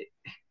it.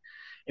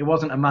 It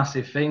wasn't a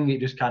massive thing, it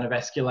just kind of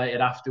escalated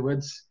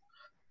afterwards.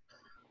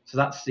 So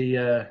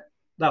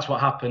that's what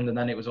happened, and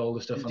then it was all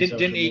the stuff on social media.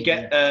 Didn't he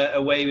get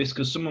away with,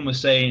 because someone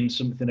was saying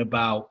something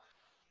about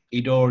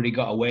he'd already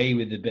got away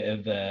with a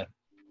bit of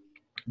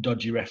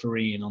dodgy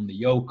refereeing on the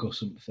yoke or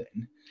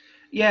something.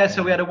 Yeah,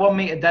 so we had a 1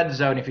 meter dead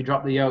zone. If you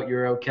drop the yoke,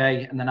 you're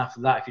okay. And then after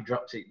that, if you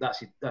dropped it,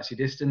 that's your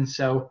distance.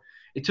 So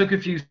it took a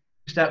few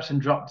steps and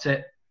dropped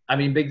it. I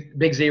mean,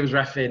 Big Z was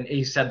reffing.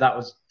 He said that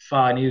was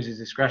fine. He used his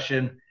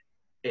discretion.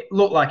 It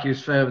looked like he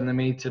was further than the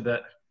meter,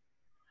 but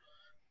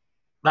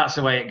that's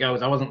the way it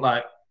goes. I wasn't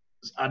like,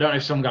 I don't know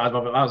if some guys,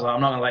 but I was like,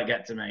 I'm not going to let it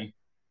get to me.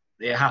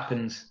 It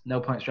happens.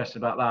 No point stressing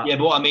about that. Yeah,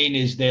 but what I mean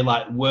is they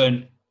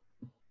weren't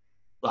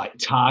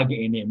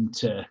targeting him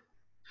to,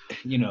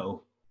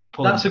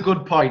 pull That's him. a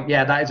good point.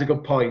 Yeah, that is a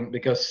good point,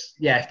 because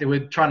if they were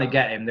trying to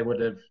get him, he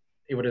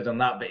would have done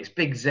that. But it's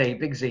Big Z.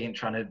 Big Z ain't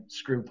trying to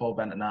screw Paul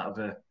Benton out of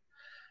the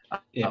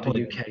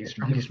UK's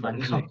strongest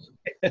man.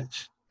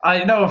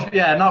 I know.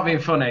 Yeah, not being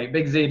funny.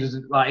 Big Z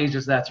doesn't he's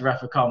just there to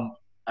ref a comp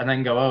and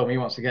then go home. He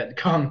wants to get the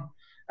con.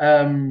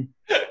 And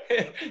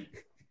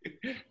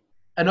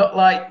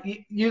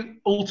you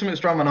Ultimate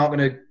Strongman aren't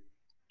going to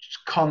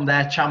con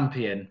their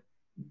champion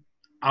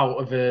out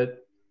of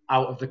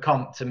the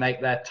comp to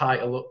make their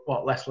title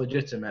look less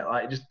legitimate.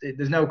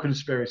 There's no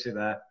conspiracy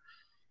there.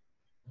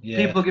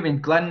 Yeah. People are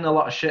giving Glenn a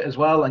lot of shit as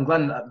well, and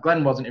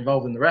Glenn wasn't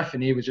involved in the ref,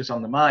 and he was just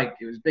on the mic.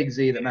 It was Big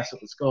Z that messed up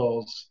the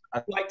scores,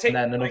 and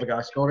then another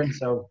guy scoring.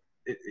 So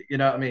you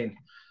know what I mean.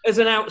 As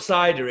an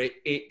outsider,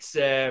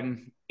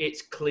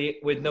 it's clear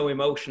with no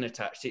emotion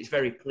attached. It's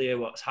very clear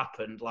what's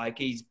happened.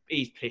 He's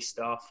pissed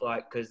off,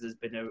 because there's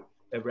been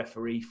a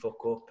referee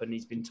fuck up, and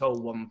he's been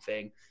told one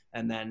thing,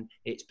 and then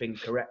it's been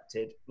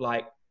corrected,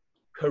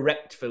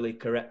 correctly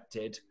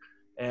corrected.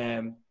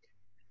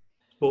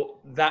 But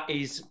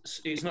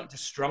it's not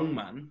just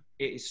strongman,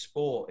 it is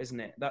sport, isn't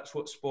it? That's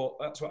what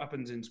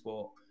happens in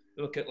sport.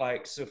 Look at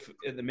stuff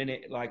at the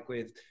minute,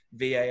 with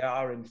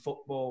VAR in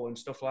football and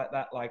stuff like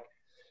that.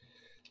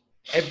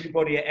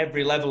 Everybody at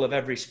every level of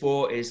every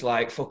sport is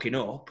fucking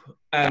up,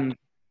 and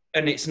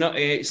and it's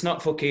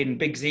not fucking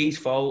Big Z's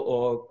fault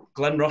or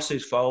Glenn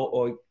Ross's fault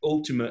or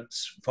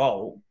Ultimate's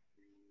fault.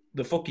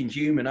 They're fucking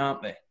human,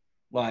 aren't they?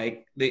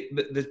 Like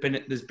there's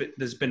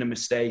been a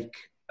mistake,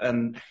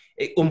 and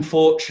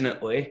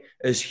unfortunately,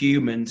 as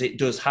humans, it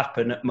does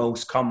happen at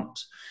most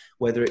comps,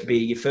 whether it be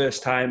your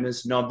first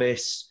timers,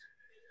 novice,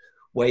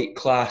 weight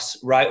class,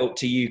 right up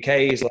to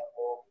UK's like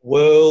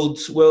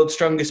world's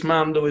strongest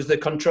man. There was the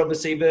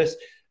controversy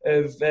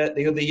of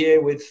the other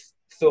year with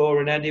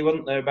Thor and Eddie,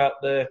 wasn't there,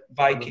 about the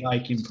Viking? The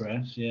Viking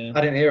press, yeah.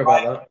 I didn't hear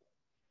about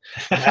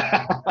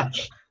that.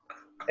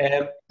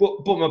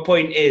 But my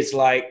point is,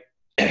 like,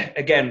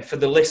 again, for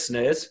the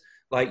listeners,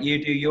 like,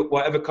 you do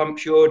whatever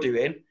comps you're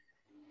doing,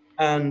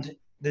 and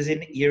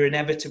you're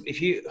inevitable.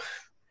 If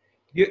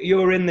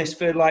you're in this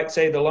for, like,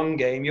 say, the long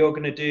game, you're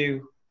going to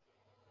do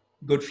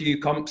good few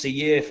comps a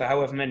year for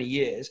however many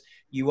years.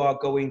 You are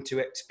going to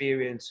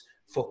experience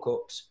fuck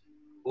ups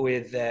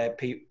with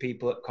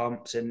people at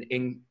comps and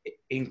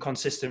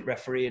inconsistent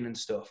refereeing and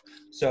stuff.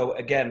 So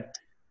again,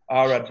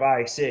 our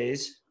advice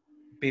is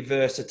be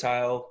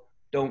versatile.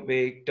 Don't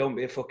be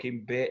a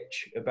fucking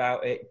bitch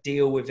about it.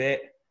 Deal with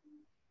it.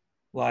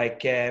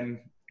 Like, don't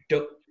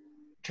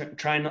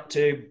try not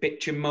to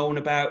bitch and moan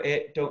about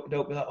it. Don't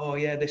be like, oh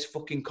yeah, this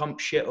fucking comp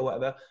shit or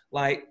whatever.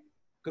 Like,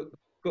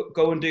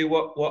 go and do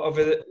what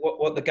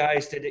the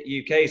guys did at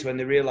UK's when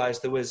they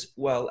realised there was,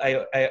 well,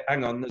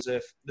 hang on, there's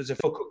a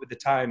fuck up with the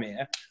time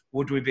here.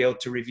 Would we be able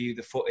to review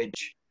the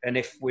footage? And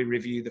if we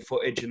review the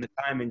footage and the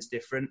timing's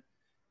different,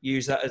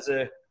 use that as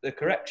the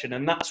correction.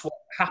 And that's what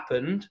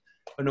happened.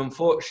 And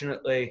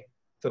unfortunately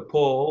for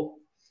Paul,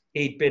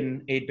 he'd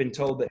been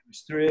told that he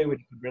was through and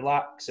he could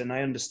relax. And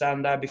I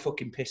understand, I'd be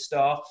fucking pissed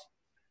off,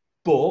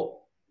 but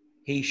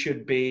he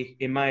should be,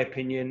 in my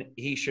opinion,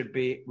 he should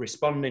be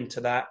responding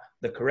to that,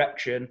 the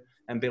correction,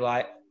 and be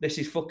like, this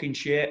is fucking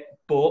shit,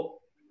 but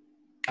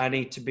I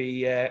need to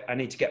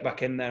get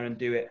back in there and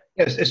do it.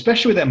 Yes,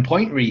 especially with them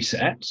point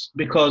resets,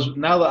 because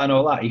now that I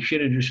know that, he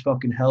should have just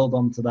fucking held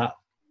on to that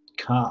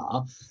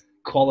car,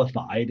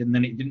 qualified, and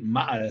then it didn't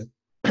matter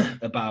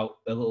about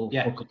a little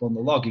fuck up on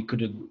the log. He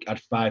could have had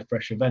 5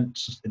 fresh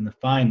events in the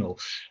final,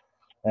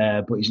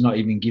 but he's not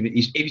even giving.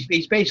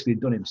 He's basically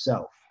done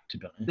himself, to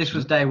be honest. This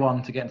was day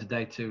 1 to get into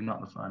day 2, not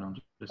the final.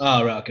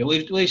 Oh, right, okay. Well,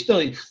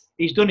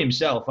 he's done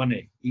himself, hasn't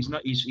he?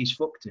 He's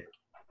fucked it.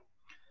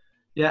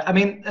 Yeah, I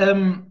mean,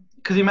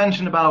 because he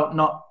mentioned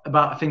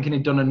about thinking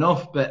he'd done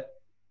enough, but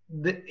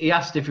he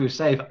asked if he was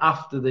safe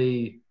after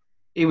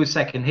he was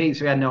second heat,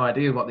 so he had no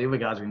idea what the other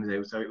guys were going to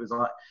do. So it was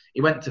like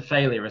he went to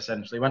failure,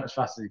 essentially. He went as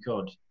fast as he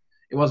could.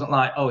 It wasn't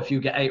like, oh, if you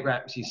get 8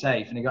 reps, you're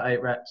safe. And he got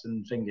 8 reps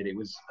and fingered. It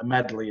was a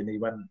medley, and he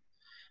went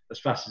as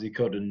fast as he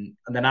could. And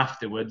then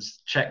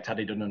afterwards, checked had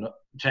he done enough.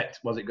 Checked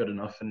was it good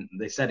enough, and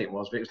they said it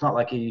was. But it's not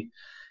like he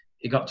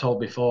got told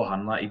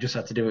beforehand. Like, he just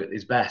had to do it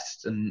his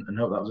best and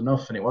hope that was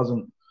enough, and it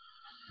wasn't.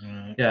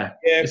 Yeah.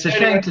 It's a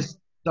shame to.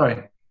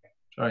 Sorry.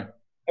 I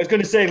was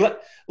going to say,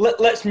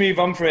 let's move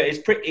on for it.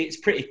 It's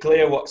pretty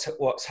clear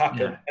what's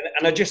happened,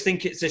 and I just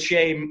think it's a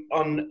shame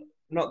on,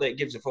 not that it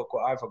gives a fuck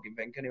what I fucking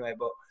think anyway,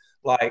 but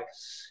like,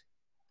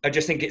 I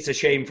just think it's a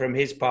shame from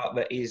his part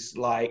that he's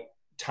like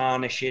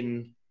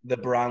tarnishing the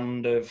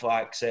brand of,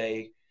 like,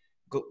 say,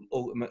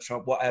 Ultimate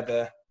Strong,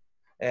 whatever,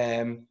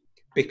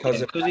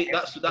 because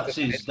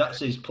that's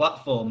his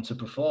platform to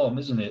perform,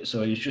 isn't it?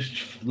 So he's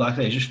just like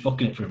he's just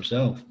fucking it for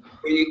himself.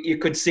 You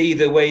could see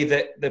the way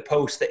that the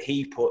post that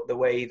he put, the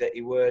way that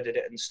he worded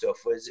it and stuff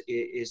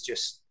is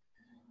just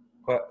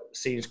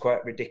seems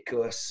quite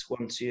ridiculous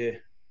once you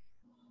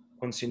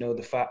know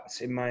the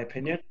facts, in my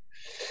opinion.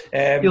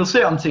 You'll see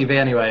it on TV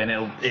anyway, and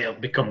it'll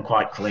become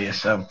quite clear.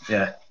 So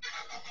yeah.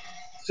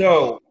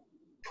 So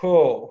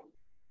Paul,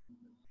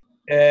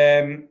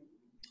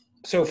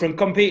 so from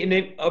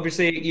competing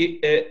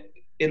obviously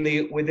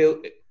with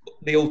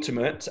the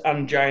Ultimate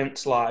and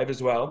Giants Live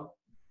as well,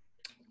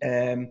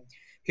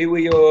 who are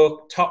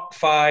your top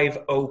 5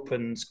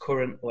 opens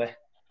currently?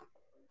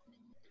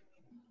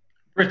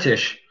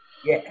 British.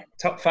 Yeah,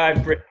 top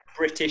 5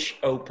 British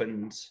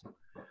opens.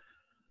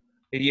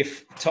 Who are your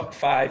top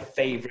 5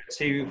 favourites?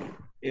 Who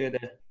are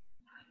the?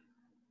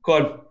 Go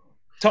on,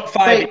 top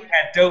 5.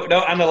 Don't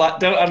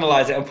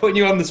analyse it. I'm putting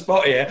you on the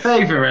spot here.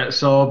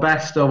 Favourites or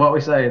best or what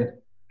we're saying?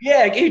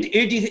 Yeah, who do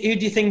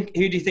you think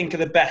are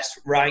the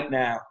best right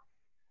now?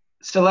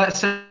 So let's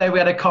say we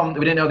had a comp.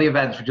 We didn't know the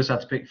events. We just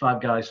had to pick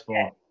 5 guys for.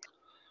 Yeah.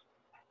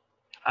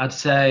 I'd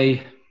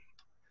say.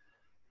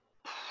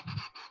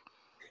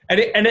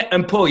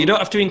 And Paul, you don't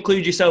have to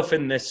include yourself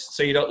in this,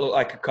 so you don't look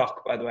like a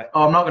cock, by the way.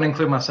 Oh, I'm not going to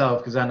include myself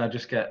because then I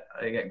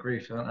get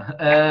grief, don't I?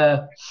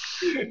 I'd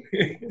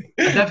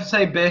definitely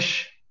say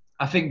Bish.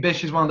 I think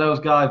Bish is one of those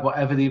guys.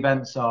 Whatever the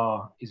events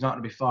are, he's not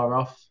going to be far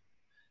off.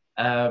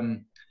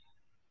 I'd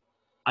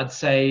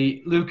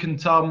say Luke and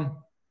Tom.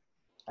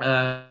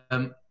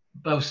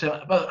 Both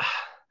similar, but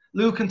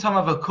Luke and Tom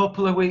have a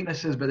couple of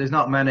weaknesses, but there's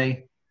not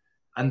many,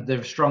 and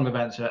their strong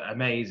events are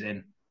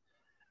amazing.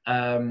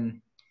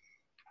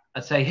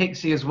 I'd say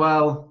Hicksy as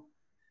well.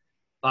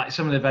 like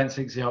some of the events,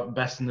 he's the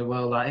best in the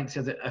world. I think he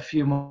has a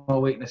few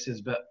more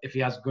weaknesses, but if he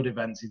has good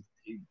events,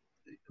 he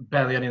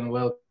barely any in the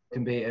world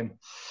can beat him.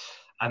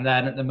 And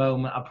then at the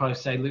moment, I'd probably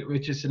say Luke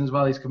Richardson as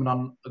well. He's coming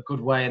on a good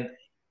way, and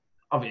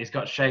obviously he's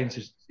got Shane,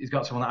 so he's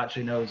got someone that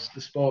actually knows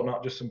the sport,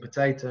 not just some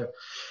potato.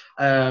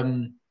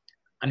 And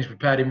he's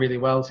prepared him really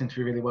well, seems to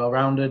be really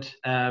well-rounded.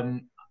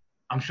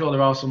 I'm sure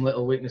there are some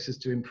little weaknesses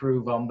to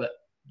improve on, but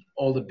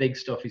all the big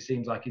stuff, he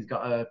seems like he's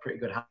got a pretty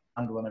good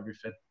handle on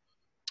everything.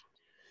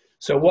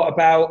 So what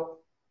about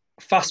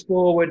fast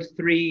forward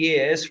 3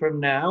 years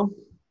from now?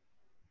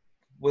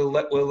 Will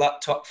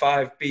that top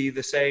 5 be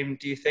the same,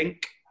 do you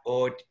think?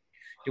 Or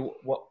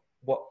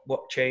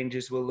what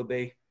changes will there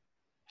be?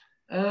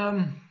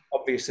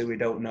 Obviously, we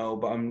don't know,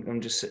 but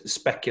I'm just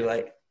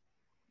speculating.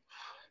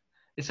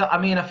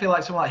 I feel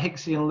like someone like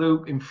Hicksy and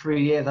Luke in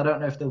 3 years, I don't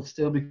know if they'll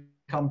still be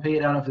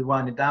competing. I don't know if they're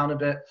winding down a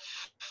bit.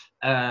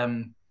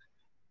 I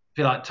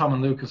feel like Tom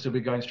and Luke will still be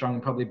going strong,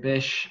 and probably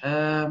Bish.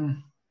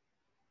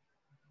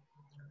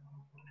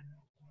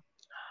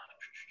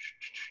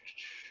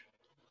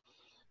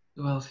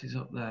 Who else is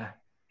up there?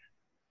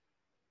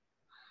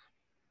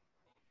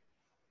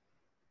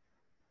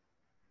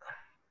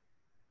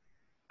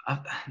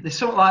 There's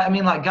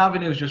something like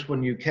Gavin, who's just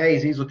won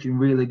UKs. He's looking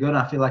really good.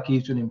 I feel like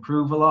he's going to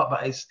improve a lot,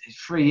 but it's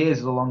 3 years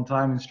is a long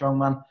time in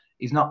strongman.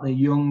 He's not the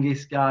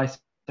youngest guy. So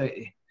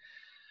I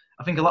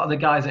think a lot of the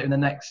guys that are in the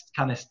next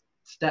kind of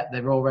step,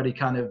 they're already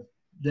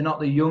they're not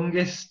the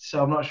youngest.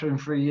 So I'm not sure in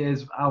 3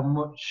 years how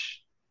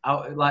much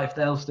if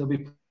they'll still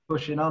be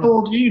pushing on. How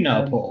old are you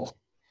now, Paul?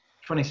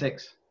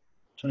 26.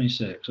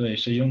 26. So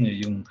you're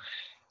young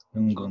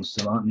gun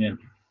still, aren't you?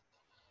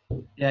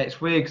 Yeah, it's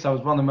weird because I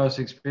was one of the most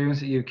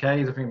experienced at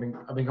UKs. I think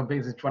I've been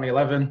competing since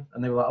 2011,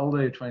 and they were like,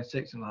 "Older, you're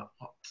 26," and I'm like,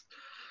 "What?"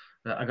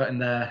 But I got in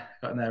there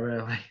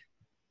early.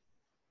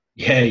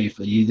 Yeah, you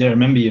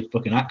remember your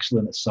fucking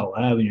accident at Salt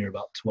Air when you were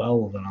about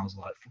 12, and I was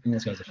like, "Fucking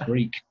this guy's a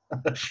freak."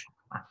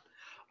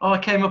 I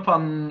came up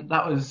on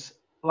that was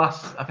I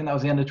think that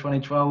was the end of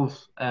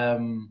 2012.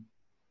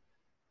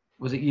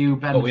 Was it you,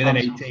 Ben? Oh, we then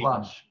 18.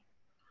 Flash?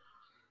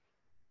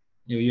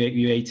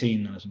 You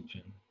 18 or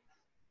something.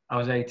 I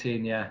was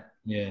 18, yeah.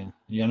 Yeah,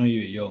 I know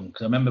you were young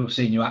because I remember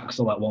seeing you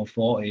axle at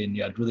 140 and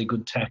you had really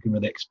good tech and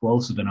really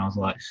explosive, and I was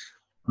like,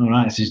 all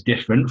right, this is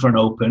different for an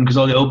open, because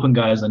all the open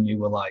guys I knew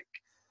were like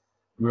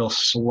real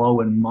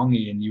slow and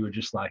mongy, and you were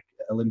just like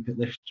Olympic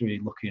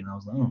liftery looking. I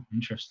was like, oh,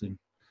 interesting.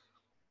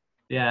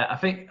 Yeah, I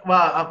think,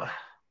 well,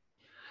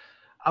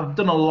 I've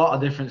done a lot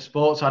of different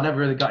sports, so I never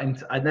really got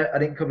into, I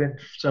didn't come in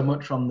so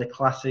much from the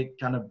classic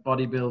kind of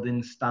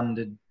bodybuilding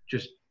standard,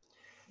 just.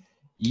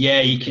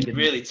 Yeah, you can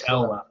really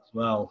tell that as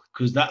well,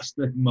 because that's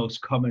the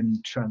most common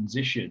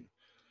transition,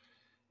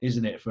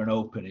 isn't it, for an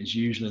open? Is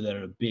usually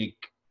they're a big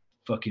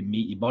fucking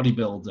meaty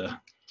bodybuilder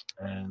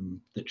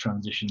that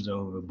transitions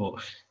over.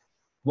 But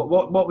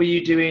what were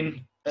you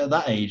doing at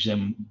that age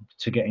then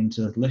to get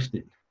into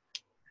lifting?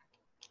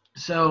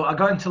 So I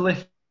got into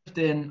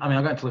lifting.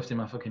 I got into lifting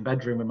in my fucking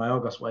bedroom with my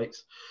August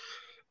weights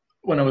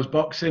when I was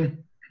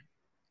boxing.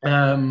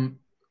 Then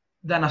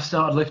I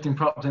started lifting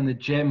properly in the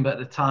gym, but at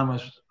the time I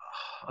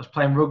was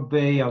playing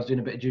rugby. I was doing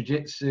a bit of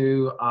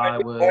jiu-jitsu. Why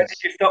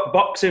did you stop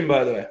boxing,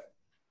 by the way?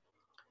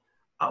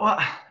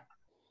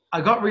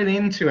 I got really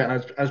into it.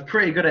 And I was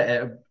pretty good at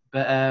it,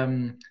 but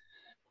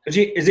is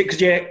it because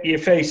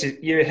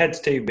your head's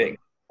too big,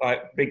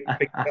 like big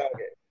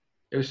target?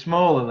 It was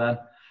smaller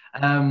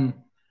then.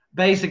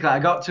 Basically, I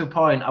got to a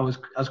point. I was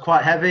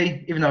quite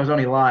heavy, even though I was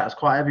only light. I was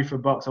quite heavy for a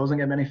box. I wasn't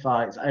getting many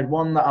fights. I had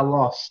one that I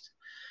lost.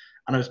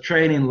 And I was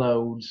training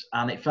loads,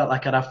 and it felt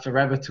like I'd have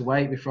forever to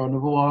wait before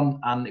another one.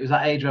 And it was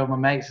that age where my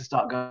mates would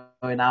start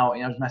going out,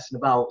 and I was messing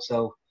about.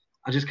 So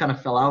I just kind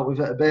of fell out with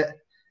it a bit.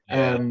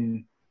 Yeah.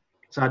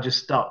 So I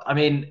just stopped.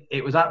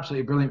 It was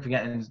absolutely brilliant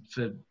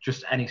for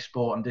just any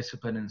sport and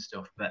discipline and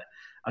stuff. But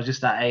I was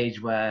just that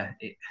age where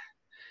you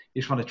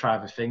just want to try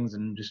other things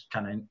and just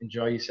kind of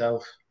enjoy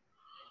yourself.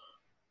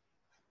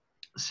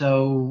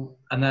 So,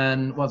 and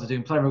then what was I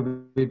doing? Playing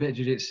rugby, a bit of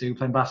jiu-jitsu,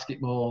 playing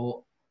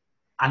basketball.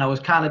 And I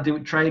was kind of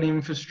doing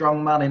training for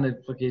strongman in a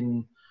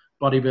fucking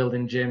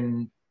bodybuilding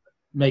gym,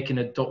 making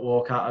a duck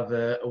walk out of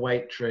a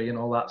weight tree and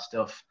all that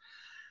stuff.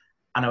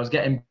 And I was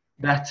getting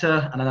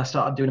better. And then I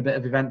started doing a bit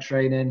of event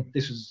training.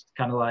 This was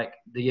kind of like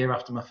the year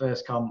after my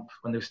first comp,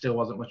 when there still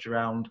wasn't much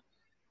around.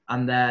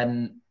 And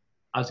then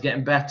I was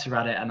getting better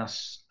at it. And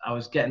I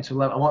was getting to a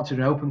level. I wanted to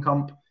do an open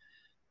comp.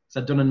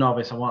 So I'd done a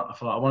novice. I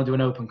thought I want to do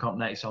an open comp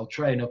next. So I'll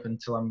train up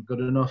until I'm good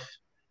enough.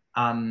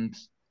 And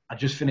I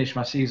just finished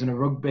my season of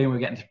rugby, and we were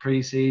getting to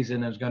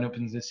pre-season. I was going up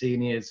into the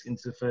seniors,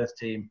 into the first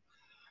team.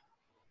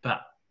 But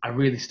I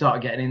really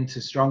started getting into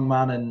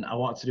strongman, and I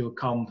wanted to do a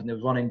comp. And there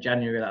was one in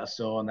January that I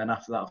saw, and then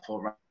after that I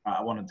thought, right,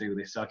 I want to do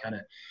this. So I kind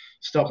of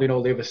stopped doing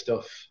all the other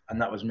stuff,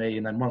 and that was me.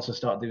 And then once I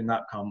started doing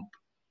that comp,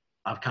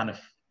 I've kind of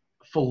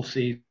full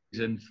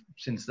season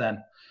since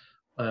then,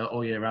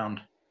 all year round.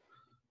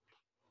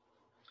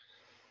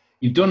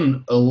 You've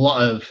done a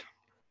lot of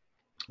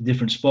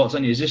different sports,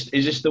 haven't you? Is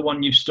this the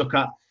one you've stuck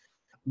at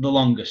the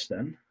longest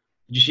then?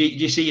 Do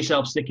you see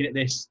yourself sticking at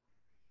this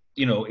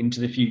into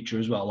the future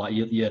as well, like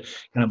your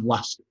kind of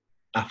last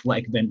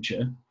athletic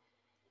venture?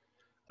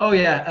 Oh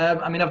yeah,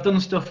 I mean I've done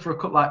stuff for a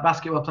couple, like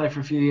basketball, played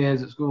for a few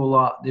years at school a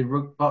lot. Did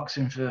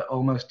boxing for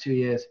almost 2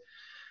 years.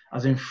 I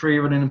was in free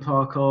running and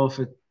parkour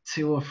for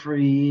 2 or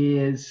 3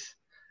 years.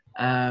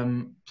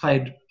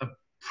 Played a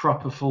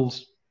proper full,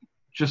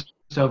 just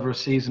over a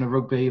season of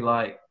rugby,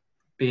 like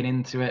being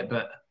into it.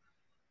 But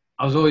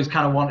I was always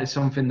kind of wanted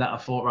something that I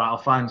thought, right, I'll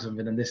find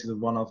something, and this is the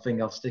one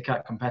thing I'll stick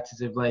at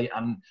competitively.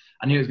 And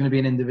I knew it was going to be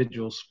an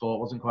individual sport.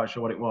 Wasn't quite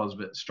sure what it was,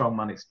 but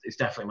strongman, it's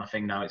definitely my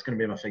thing now. It's going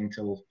to be my thing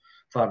till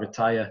I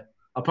retire.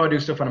 I'll probably do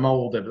stuff when I'm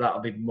older, but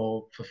that'll be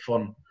more for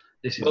fun.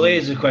 Well,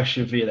 here's a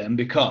question for you then,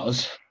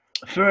 because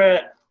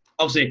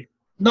obviously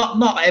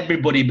not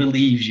everybody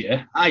believes you.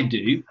 I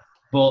do,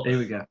 but here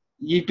we go.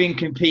 You've been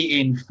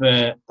competing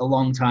for a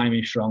long time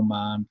in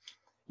strongman.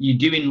 You're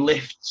doing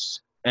lifts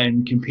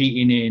and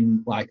competing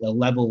in like a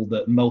level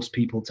that most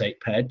people take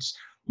PEDs.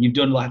 You've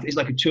done it's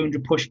like a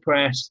 200 push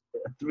press,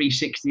 a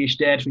 360-ish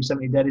dead,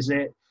 370 dead, is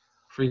it?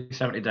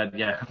 370 dead,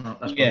 yeah.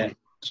 That's yeah. Probably...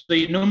 So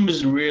your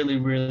numbers are really,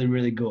 really,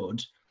 really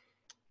good,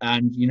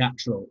 and you're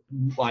natural.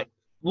 Like,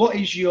 what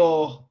is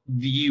your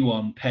view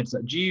on PEDs?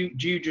 Like, do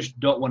you just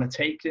don't want to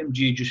take them?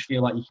 Do you just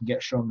feel like you can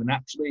get stronger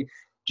naturally?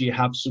 Do you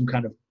have some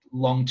kind of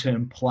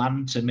long-term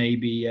plan to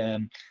maybe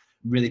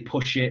really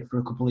push it for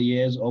a couple of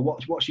years? Or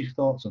what's your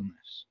thoughts on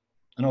this?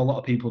 I know a lot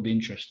of people will be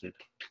interested.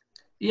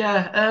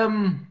 Yeah,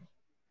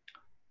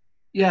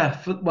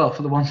 for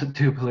the ones that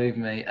do believe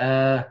me,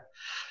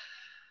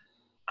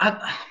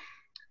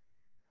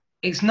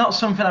 it's not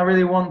something I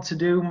really want to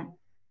do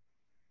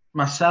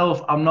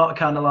myself. I'm not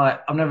kind of like,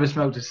 I've never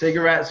smoked a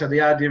cigarette, so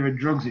the idea of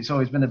drugs, it's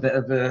always been a bit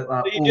of a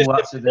like,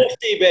 that's a bit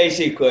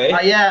basically.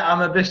 Yeah, I'm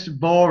a bit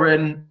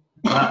boring.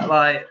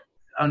 Like,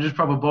 I'm just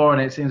proper boring.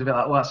 It seems a bit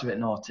like, well, that's a bit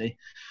naughty.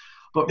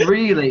 But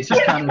really, it's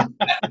just kind of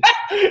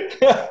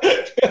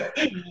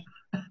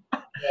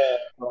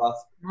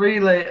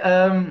really.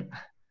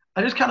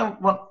 I just kind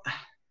of want.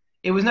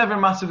 It was never a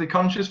massively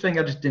conscious thing.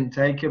 I just didn't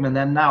take him, and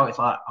then now it's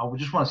like I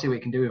just want to see what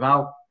you can do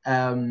without.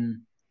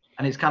 And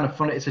it's kind of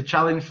fun. It's a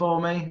challenge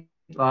for me.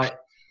 Like,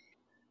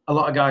 a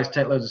lot of guys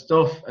take loads of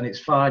stuff, and it's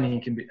fine. And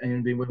you can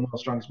be winning the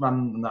strongest man,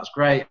 and that's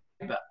great.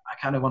 But I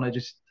kind of want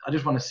to I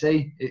just want to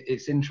see.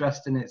 It's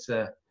interesting. It's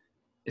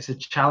a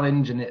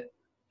challenge,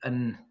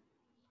 and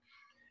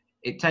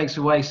it takes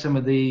away some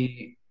of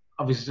the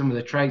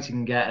traits you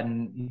can get,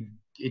 and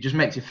it just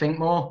makes you think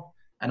more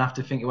and have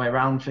to think your way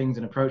around things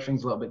and approach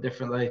things a little bit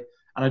differently.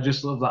 And I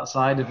just love that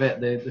side of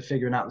it, the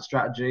figuring out the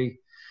strategy.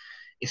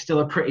 It's still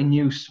a pretty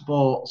new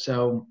sport,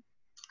 so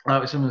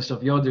like with some of the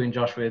stuff you're doing,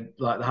 Josh, with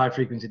like the high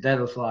frequency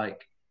deadlift,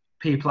 like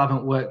people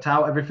haven't worked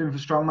out everything for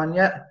strongman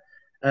yet.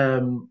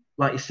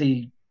 Like you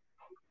see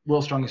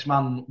World's Strongest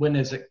Man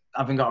winners that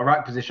haven't got a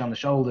rack position on the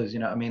shoulders, you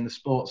know what I mean? The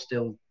sport's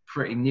still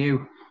pretty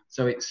new,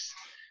 so it's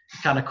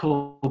kind of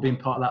cool being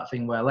part of that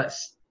thing where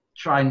let's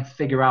try and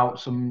figure out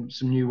some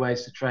new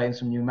ways to train,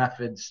 some new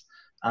methods.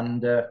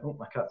 And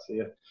my cat's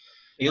here.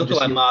 You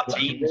look like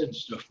Martins and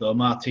stuff, though.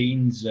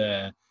 Martins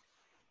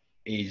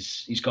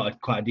he's got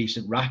quite a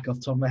decent rack off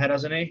the top of my head,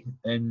 hasn't he?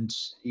 And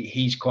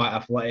he's quite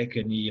athletic,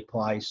 and he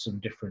applies some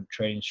different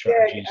training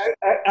strategies.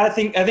 Yeah, I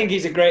think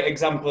he's a great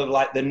example of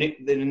like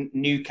the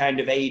new kind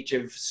of age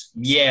of.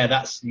 Yeah,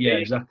 that's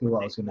exactly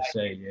what I was going to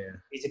say. Yeah,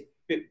 he's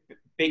a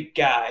big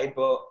guy,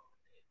 but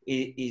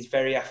he's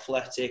very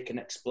athletic and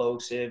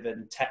explosive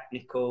and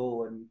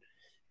technical,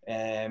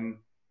 and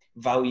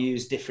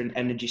values different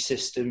energy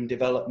system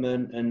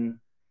development. And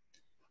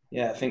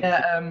yeah, I think.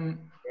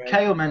 Yeah,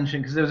 Kale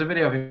mentioned, because there was a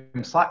video of him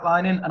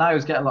slacklining, and I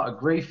always get a lot of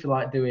grief for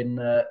like doing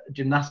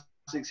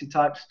gymnastics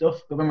type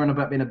stuff. But when we were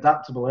about being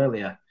adaptable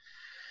earlier,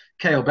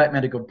 Kale Beck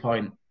made a good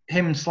point.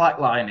 Him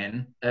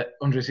slacklining at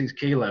 106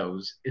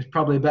 kilos is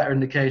probably a better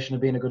indication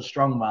of being a good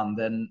strongman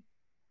than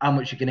how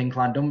much you can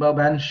incline dumbbell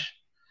bench,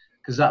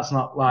 because that's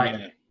not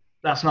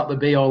that's not the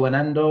be all and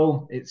end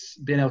all. It's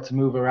being able to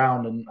move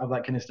around and have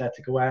that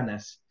kinesthetic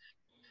awareness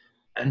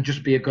and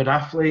just be a good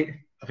athlete.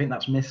 I think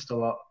that's missed a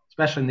lot,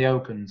 especially in the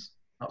opens.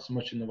 Not so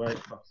much in the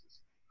weight classes.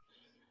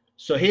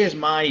 So here's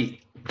my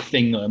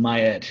thing though in my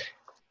head,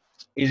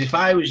 is if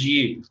I was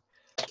you,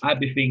 I'd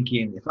be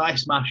thinking, if I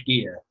smash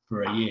gear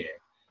for a year,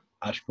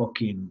 I'd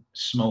fucking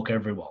smoke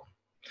everyone.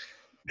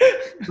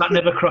 Does that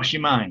never cross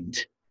your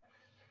mind?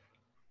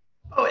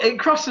 Oh, it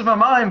crosses my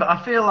mind, but I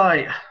feel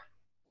like,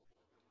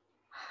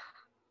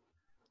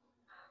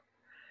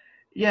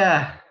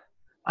 yeah,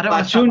 I don't.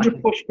 Like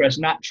 200 push press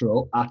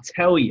natural, I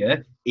tell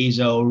you, is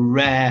a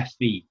rare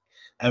feat.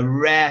 A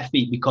rare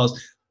feat,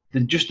 because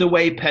just the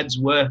way PEDs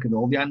work and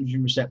all the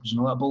androgen receptors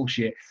and all that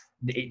bullshit,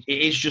 it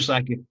is just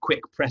like a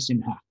quick pressing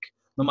hack.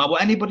 No matter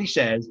what anybody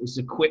says, it's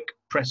a quick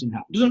pressing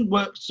hack. It doesn't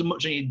work so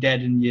much on your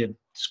dead and your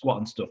squat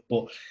and stuff,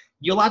 but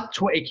you'll add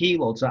 20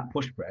 kilos to that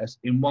push press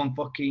in one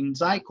fucking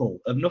cycle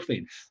of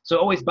nothing. So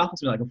it always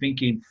baffles me. Like, I'm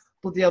thinking,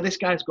 bloody hell, this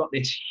guy's got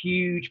this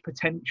huge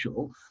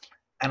potential.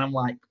 And I'm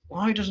like,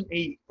 why doesn't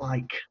he,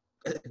 like,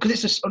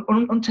 because it's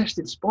an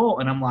untested sport.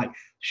 And I'm like,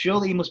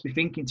 surely you must be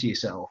thinking to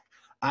yourself,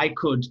 I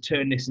could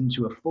turn this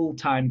into a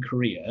full-time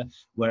career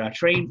where I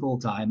train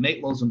full-time,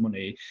 make loads of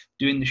money,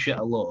 doing the shit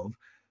I love,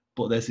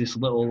 but there's this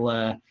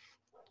little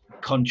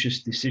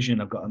conscious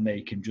decision I've got to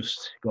make and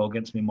just go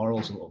against my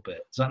morals a little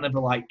bit. Does that never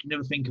you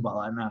never think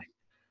about that at night?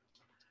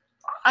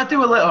 I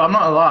do a little. I'm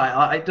not gonna lie.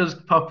 Like, it does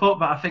pop up,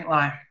 but I think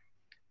like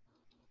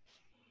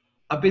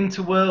I've been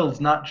to Worlds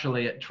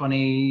naturally at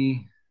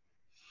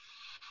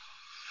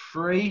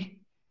 23,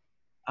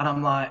 and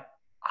I'm like,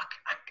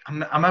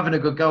 I'm having a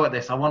good go at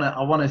this. I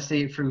wanna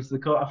see it through to the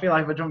core. I feel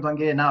like if I jumped on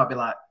gear now, I'd be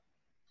like,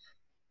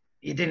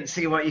 you didn't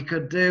see what you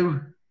could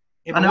do.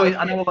 Yeah,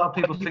 I know a lot of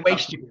people think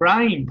waste your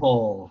prime,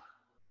 Paul.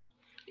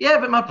 Yeah,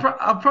 but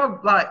I'll probably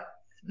like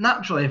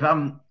naturally if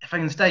I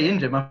can stay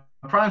injured, my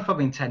prime's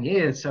probably in 10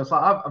 years. So it's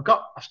like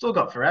I've still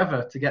got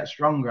forever to get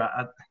stronger.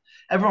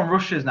 Everyone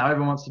rushes now.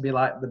 Everyone wants to be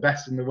like the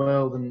best in the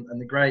world and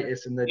the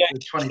greatest and the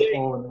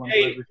 24 and the one.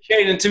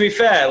 Shane, and to be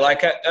fair,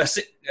 like I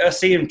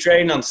see him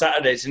train on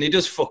Saturdays and he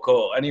does fuck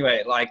all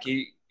anyway. Like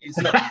he's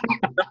not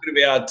going to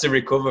be hard to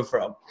recover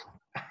from.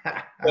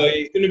 So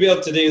he's going to be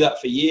able to do that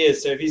for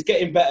years. So if he's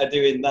getting better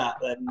doing that,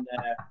 then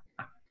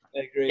I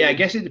agree. Yeah, I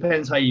guess it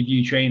depends how you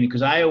view training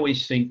because I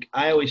always think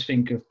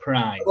of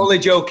prime. I'm only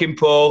joking,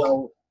 Paul.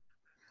 So,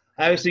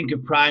 I always think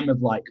of prime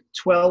of like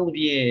 12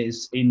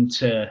 years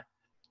into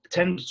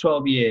 10 to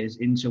 12 years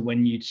into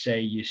when you'd say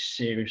you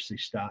seriously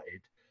started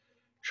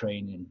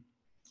training.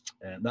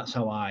 That's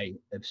how I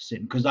have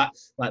seen, because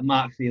that's like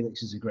Mark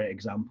Felix is a great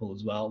example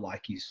as well.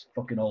 Like he's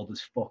fucking old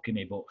as fuck,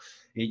 innit? But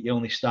he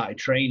only started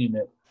training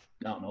at,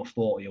 I don't know,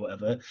 40 or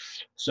whatever.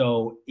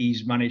 So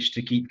he's managed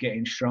to keep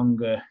getting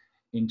stronger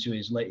into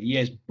his later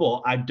years.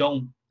 But I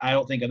don't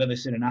think I've ever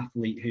seen an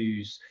athlete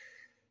who's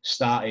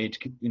started,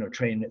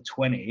 training at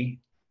 20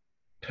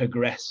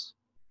 progress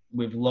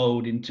with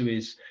load into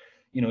his,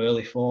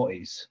 early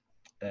 40s.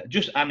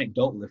 Just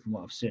anecdotally from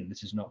what I've seen,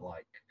 this is not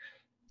like.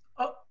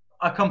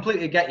 I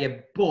completely get you,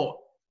 but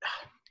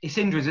it's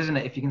injuries, isn't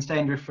it? If you can stay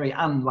injury free,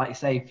 and like you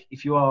say,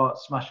 if you are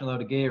smashing a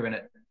load of gear in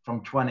it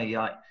from 20,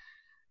 like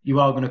you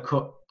are going to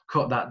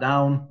cut that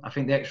down. I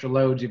think the extra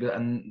loads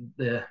and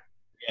the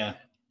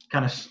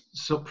kind of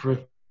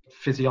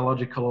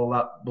physiological, all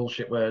that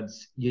bullshit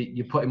words,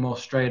 you're putting more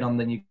strain on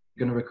than you're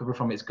going to recover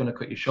from. It's going to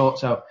cut you short.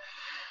 So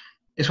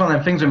it's one of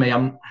them things with me.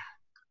 I'm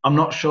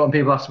not sure. And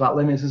people ask about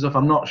limits and stuff.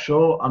 I'm not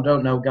sure. I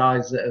don't know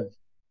guys that have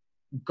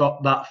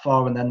got that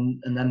far and then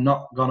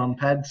not gone on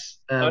peds.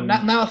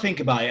 Now I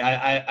think about it,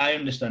 I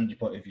understand your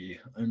point of view.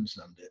 I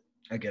understand it.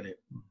 I get it.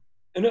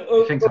 And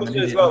also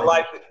as well,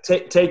 like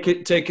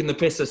taking the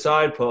piss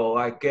aside, Paul.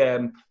 Like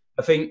I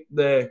think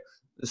the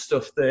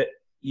stuff that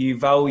you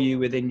value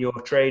within your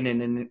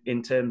training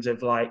in terms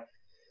of like,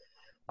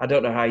 I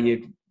don't know how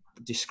you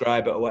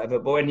describe it or whatever,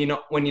 but when you're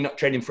not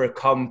training for a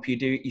comp,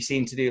 you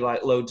seem to do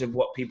like loads of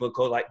what people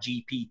call like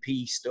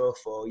GPP stuff,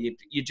 or you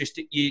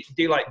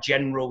do like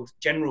general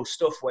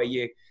stuff where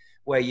you're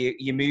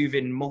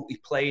moving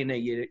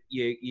multiplanar,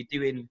 you're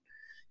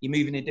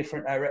moving in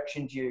different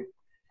directions, you're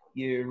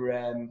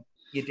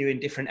doing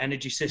different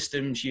energy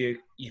systems, you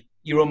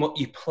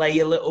play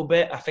a little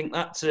bit. I think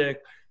that's a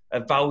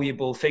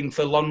valuable thing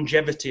for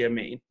longevity. I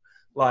mean,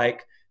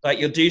 like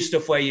you'll do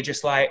stuff where you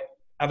just like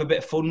have a bit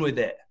of fun with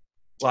it.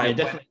 Like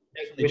definitely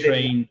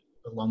train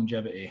for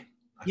longevity.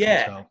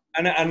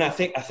 And I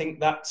think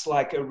that's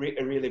like a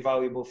really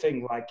valuable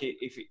thing. Like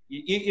if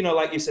you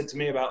like you said to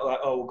me about like,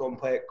 oh, we'll go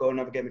and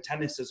have a game of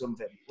tennis or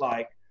something.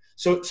 Like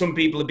so some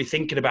people would be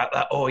thinking about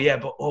that. Oh yeah,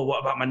 but what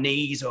about my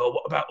knees? Or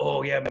what about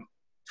my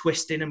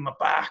twisting in my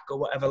back or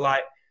whatever.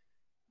 Like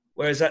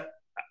whereas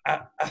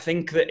I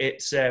think that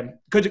it's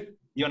good.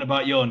 You on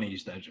about your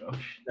knees though,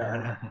 Josh?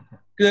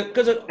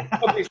 Because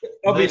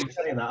obviously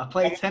I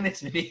play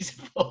tennis and knees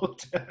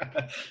fault.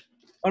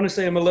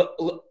 Honestly, I'm a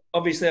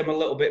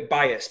little bit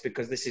biased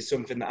because this is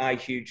something that I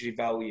hugely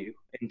value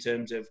in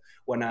terms of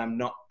when I'm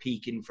not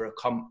peaking for a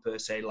comp per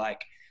se.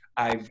 Like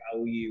I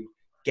value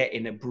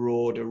getting a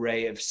broad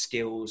array of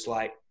skills,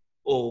 like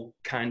all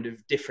kind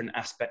of different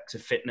aspects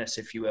of fitness,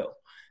 if you will.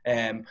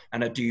 And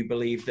I do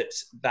believe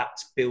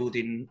that's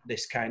building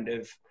this kind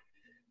of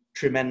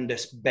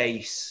tremendous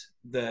base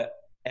that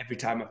every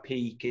time I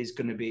peak is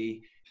going to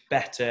be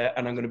better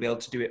and I'm going to be able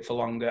to do it for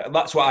longer. And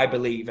that's what I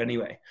believe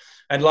anyway.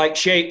 And like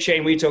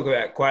Shane, we talk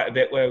about it quite a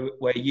bit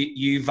where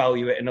you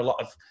value it in a lot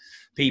of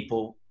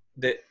people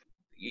that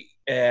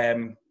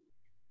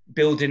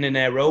building an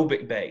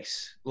aerobic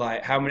base.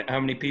 Like how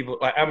many people,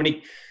 like how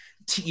many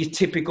your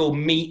typical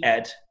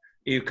meathead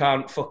who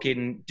can't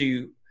fucking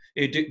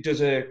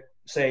does a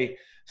say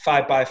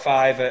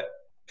 5x5 at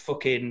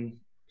fucking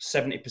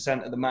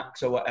 70% of the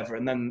max or whatever,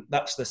 and then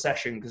that's the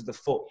session because they're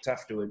fucked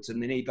afterwards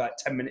and they need like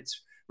 10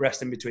 minutes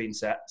rest in between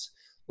sets.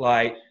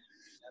 Like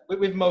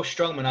with most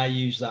strongmen, I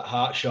use that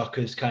heart shock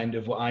as kind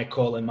of what I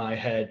call in my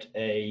head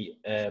a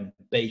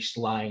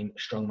baseline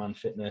strongman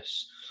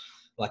fitness.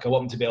 Like I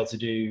want them to be able to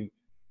do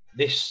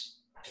this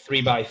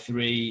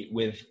 3x3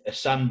 with a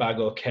sandbag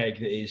or keg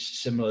that is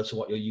similar to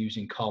what you're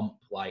using comp,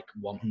 like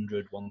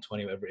 100,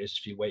 120, whatever it is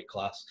for your weight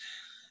class.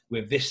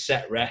 With this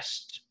set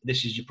rest,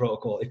 this is your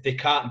protocol. If they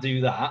can't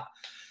do that,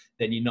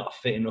 then you're not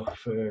fit enough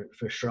for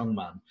a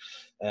strongman.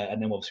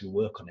 And then obviously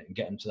work on it and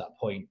get them to that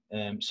point.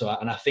 And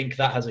I think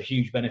that has a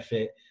huge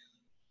benefit,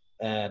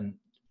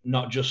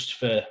 not just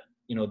for,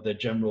 you know, the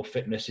general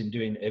fitness in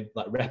doing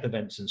like rep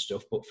events and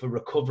stuff, but for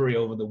recovery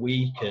over the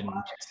week and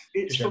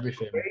it's just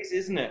everything. Crazy,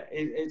 isn't it?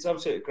 It's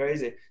absolutely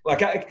crazy.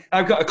 Like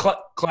I've got a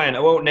client,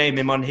 I won't name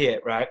him on here,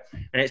 right?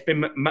 And it's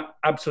been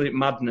absolute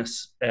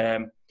madness.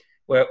 When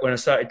I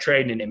started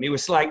training him, he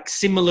was like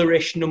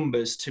similar-ish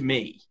numbers to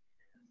me,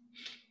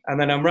 and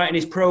then I'm writing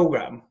his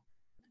program,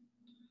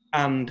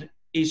 and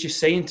he's just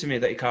saying to me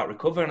that he can't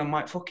recover, and I'm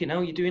like, fucking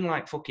hell, you're doing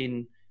like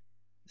fucking.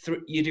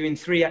 You're doing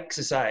 3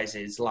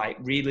 exercises, like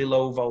really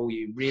low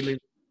volume, really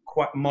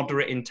quite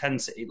moderate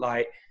intensity.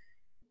 Like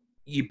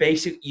you're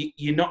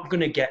not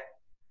going to get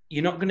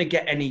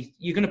any.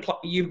 You're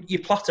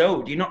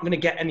plateaued. You're not going to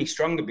get any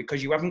stronger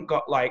because you haven't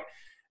got like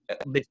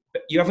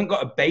you haven't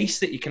got a base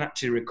that you can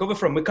actually recover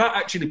from. We can't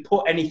actually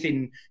put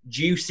anything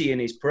juicy in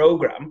his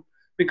program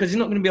because he's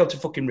not going to be able to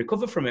fucking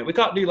recover from it. We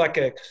can't do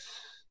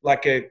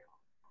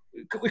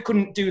we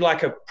couldn't do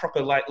like a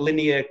proper like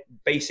linear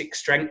basic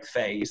strength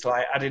phase,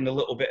 like adding a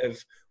little bit of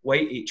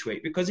weight each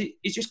week because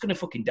he's just going to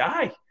fucking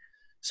die.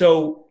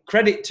 So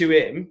credit to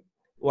him,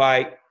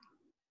 like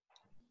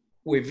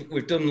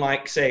we've done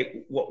like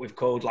say what we've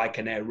called like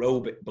an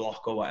aerobic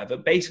block or whatever.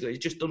 Basically, he's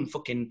just done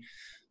fucking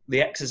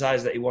the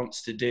exercise that he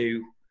wants to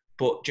do,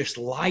 but just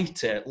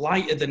lighter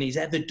than he's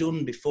ever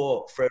done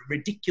before for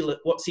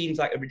what seems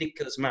like a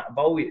ridiculous amount of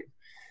volume.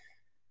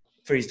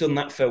 He's done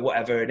that for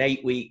whatever, an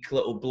 8-week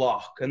little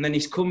block. And then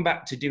he's come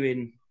back to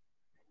doing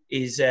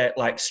his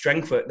like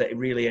strength work that he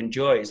really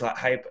enjoys, like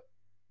hyper.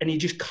 And he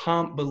just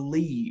can't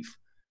believe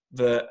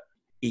that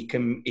he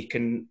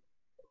can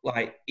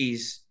like,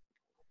 he's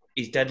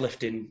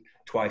deadlifting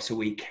twice a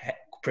week,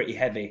 pretty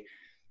heavy.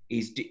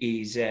 He's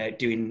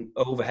doing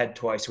overhead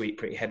twice a week,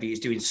 pretty heavy. He's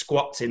doing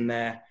squats in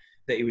there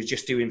that he was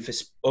just doing for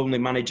only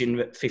managing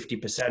at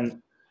 50%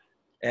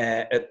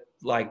 at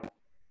like,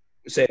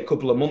 say a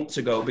couple of months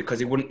ago because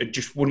he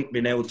wouldn't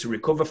been able to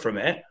recover from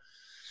it.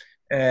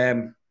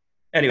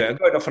 Anyway, I'm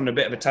going off on a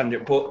bit of a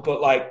tangent,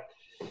 but like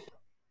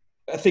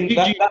I think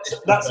that's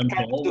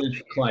kind of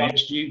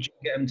clients. Do you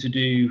get them to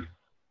do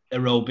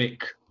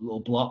aerobic little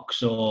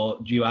blocks, or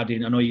do you add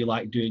in? I know you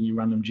like doing your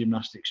random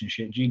gymnastics and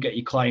shit. Do you get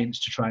your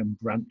clients to try and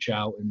branch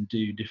out and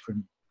do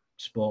different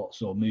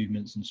sports or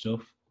movements and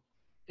stuff?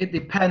 It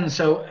depends.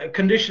 So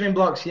conditioning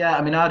blocks, yeah.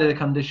 I mean, I did a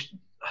condition.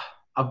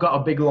 I've got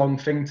a big long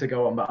thing to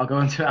go on, but I'll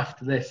go into it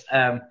after this.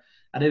 I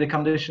did a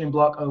conditioning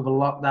block over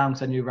lockdown,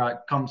 so I knew, right,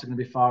 comps are going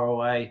to be far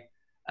away.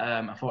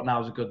 I thought now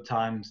was a good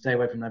time. Stay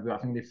away from them. I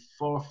think I did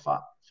 4,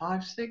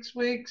 5, 6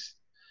 weeks.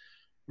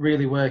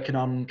 Really working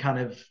on kind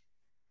of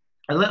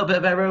a little bit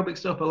of aerobic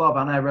stuff, a lot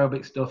of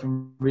anaerobic stuff,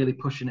 and really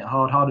pushing it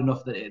hard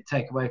enough that it'd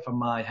take away from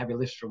my heavy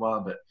lifts for a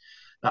while, but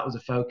that was a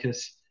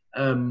focus.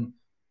 So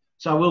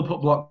I will put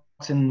blocks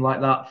in like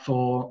that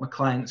for my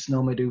clients.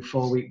 Normally do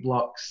 4-week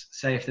blocks,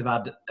 say if they've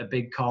had a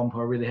big comp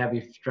or a really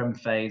heavy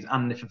strength phase,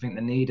 and if I think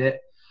they need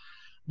it.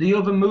 The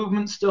other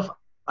movement stuff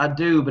I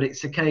do, but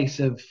it's a case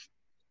of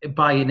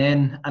buying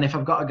in. And if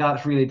I've got a guy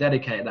that's really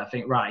dedicated, I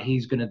think, right,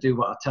 he's going to do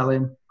what I tell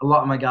him. A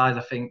lot of my guys,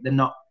 I think they're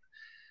not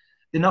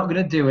going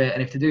to do it.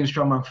 And if they're doing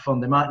strongman for fun,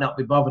 they might not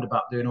be bothered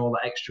about doing all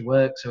that extra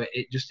work. So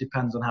it just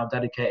depends on how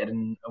dedicated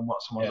and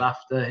what someone's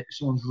after. If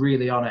someone's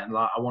really on it and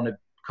like, I want to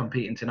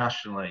compete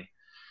internationally,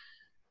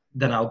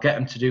 then I'll get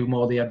them to do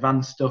more the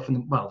advanced stuff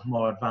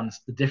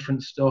the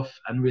different stuff,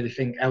 and really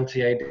think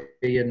LTAD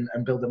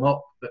and build them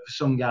up. But for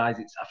some guys,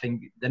 I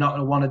think they're not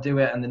going to want to do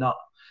it, and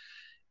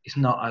it's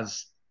not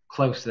as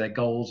close to their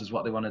goals as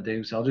what they want to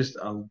do. So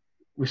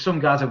with some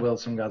guys I will,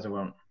 some guys I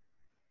won't.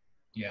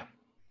 Yeah.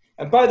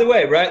 And by the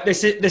way, right,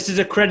 this is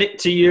a credit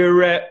to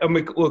your, and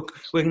we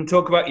can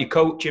talk about your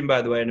coaching,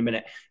 by the way, in a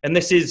minute. And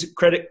this is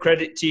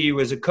credit to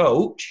you as a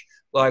coach,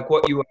 like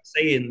what you were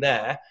saying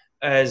there,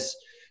 as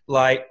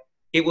like,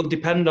 it will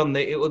depend on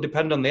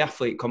the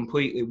athlete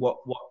completely what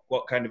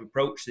kind of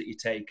approach that you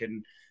take,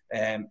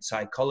 and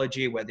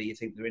psychology, whether you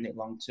think they're in it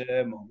long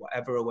term or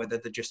whatever, or whether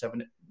they're just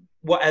having it,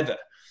 whatever.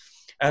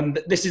 And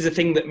this is a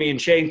thing that me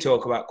and Shane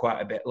talk about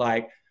quite a bit.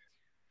 Like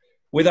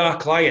with our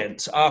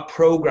clients, our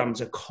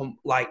programs are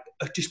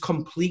just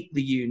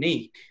completely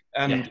unique,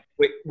 and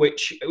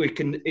which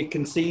it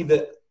can see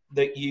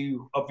that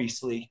you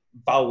obviously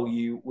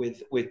value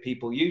with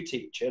people you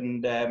teach,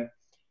 and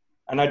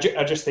I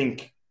just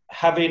think,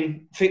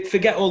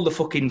 forget all the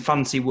fucking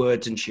fancy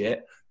words and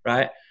shit,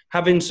 right?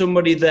 Having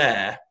somebody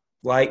there,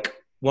 like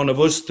one of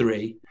us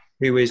three,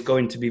 who is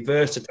going to be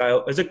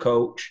versatile as a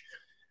coach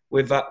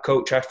with that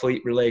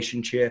coach-athlete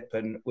relationship,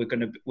 and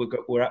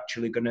we're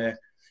actually gonna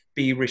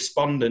be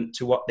respondent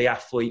to what the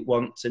athlete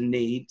wants and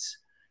needs,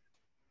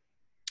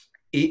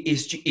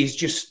 is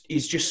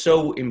just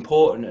so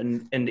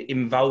important and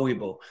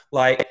invaluable.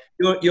 Like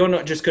you're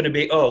not just going to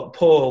be,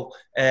 Paul,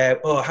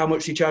 how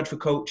much do you charge for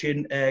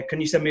coaching? Can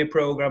you send me a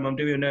program? I'm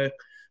doing a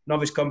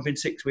novice comp in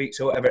 6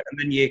 weeks or whatever. And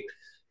then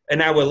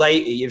an hour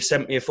later, you've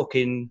sent me a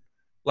fucking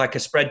like a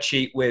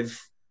spreadsheet with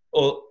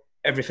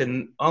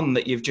everything on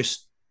that you've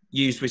just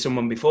used with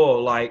someone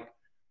before, like,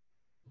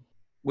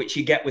 which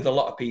you get with a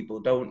lot of people,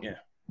 don't you?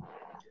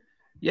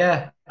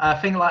 Yeah, I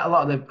think like a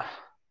lot of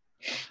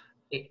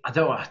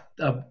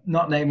I'm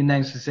not naming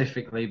names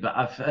specifically, but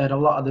I've heard a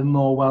lot of the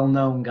more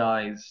well-known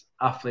guys,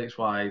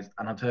 athletes-wise,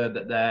 and I've heard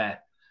that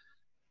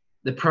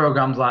the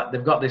program's like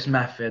they've got this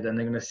method and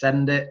they're going to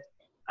send it,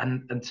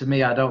 and to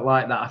me, I don't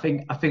like that. I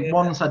think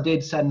once I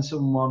did send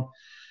someone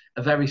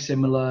a very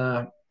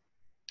similar,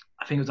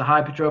 I think it was a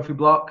hypertrophy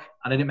block,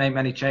 and I didn't make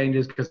many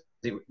changes because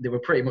they were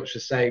pretty much the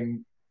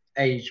same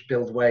age,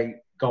 build, weight,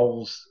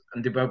 goals,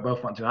 and they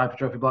both went to a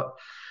hypertrophy block.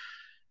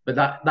 But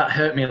that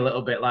hurt me a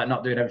little bit, like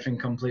not doing everything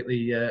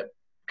completely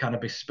kind of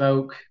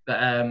bespoke. But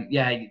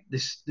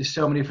there's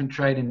so many different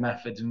training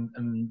methods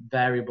and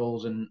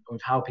variables, and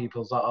with how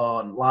people's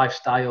are and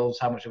lifestyles,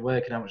 how much they're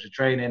working, how much they're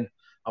training,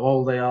 how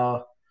old they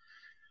are.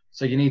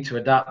 So you need to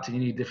adapt, and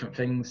you need different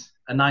things.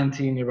 A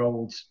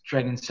 19-year-old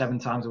training 7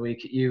 times a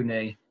week at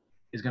uni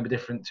is going to be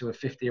different to a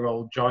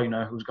 50-year-old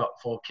joiner who's got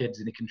 4 kids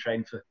and he can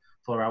train for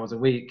 4 hours a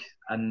week.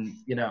 And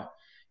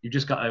you've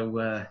just got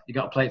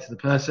to play it to the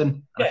person.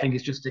 And Yeah. I think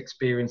it's just the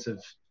experience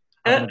of.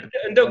 And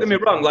don't get me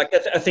wrong, like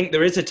I think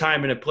there is a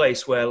time and a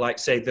place where, like,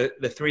 say the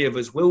 3 of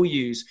us will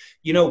use.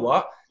 You know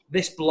what?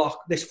 This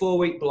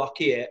 4-week block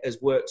here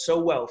has worked so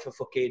well for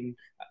fucking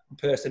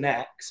person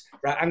X.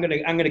 Right? I'm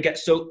gonna get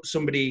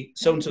somebody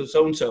so and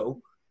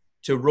so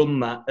to run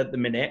that at the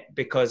minute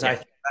because I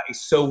think that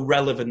is so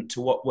relevant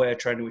to what we're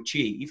trying to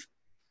achieve.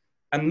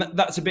 And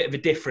that's a bit of a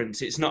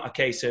difference. It's not a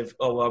case of,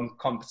 I'm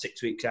comp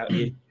 6 weeks out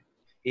here.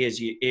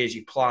 Here's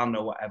your plan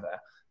or whatever.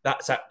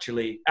 That's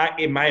actually,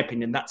 in my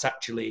opinion, that's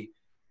actually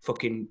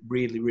fucking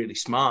really, really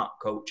smart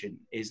coaching.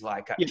 Is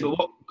like actually,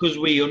 but because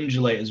we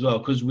undulate as well,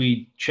 because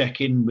we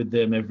check in with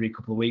them every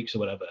couple of weeks or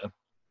whatever.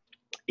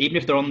 Even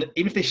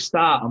if they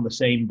start on the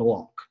same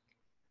block,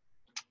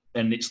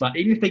 and it's like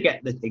even if they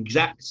get the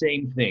exact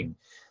same thing,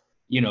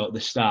 at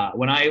the start,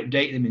 when I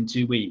update them in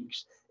 2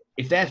 weeks,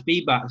 if their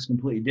feedback is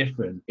completely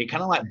different, it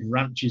kind of like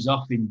branches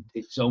off in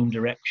its own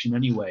direction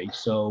anyway.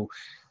 So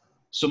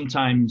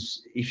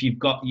sometimes if you've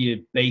got your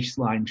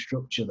baseline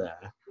structure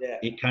there,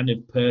 it kind of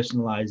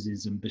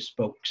personalizes and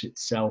bespokes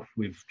itself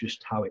with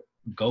just how it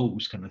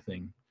goes, kind of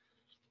thing.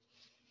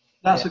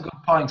 That's a good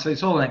point. So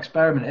it's all an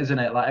experiment, isn't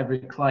it? Like every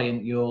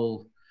client,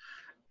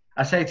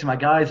 I say to my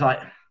guys, like,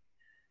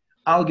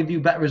 I'll give you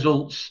better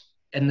results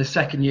in the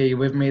second year you're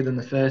with me than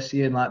the first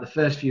year. And like the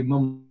first few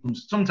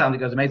months, sometimes it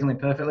goes amazingly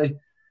perfectly,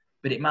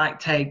 but it might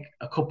take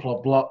a couple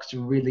of blocks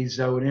to really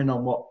zone in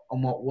on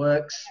what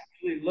works.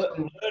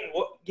 Learn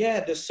what?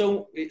 Yeah, it's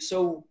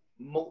so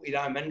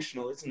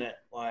multi-dimensional, isn't it?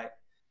 Like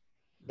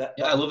that.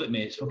 Yeah, I love it,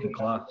 mate. It's fucking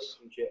class.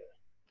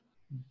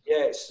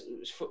 Yeah, it's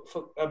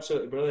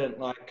absolutely brilliant.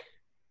 Like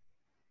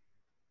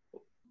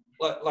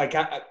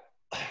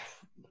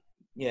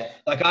yeah.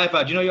 Like I've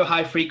had, your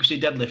high frequency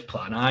deadlift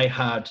plan. I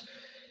had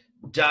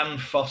Dan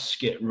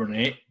Foskett run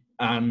it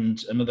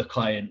and another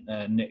client,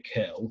 Nick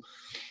Hill,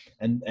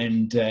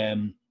 and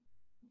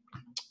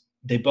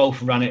they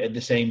both ran it at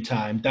the same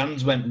time.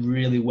 Dan's went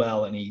really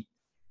well, and he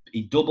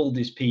doubled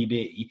his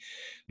PB,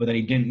 but then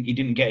he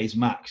didn't get his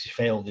max. He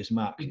failed his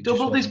max. He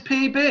doubled his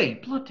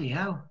PB. Bloody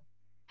hell!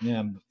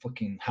 Yeah,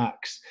 fucking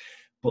hacks.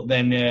 But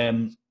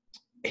then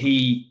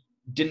he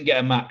didn't get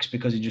a max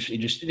because he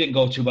didn't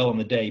go too well on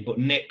the day. But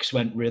Nick's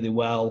went really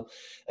well,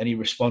 and he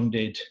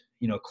responded,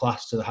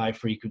 class to the high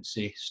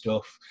frequency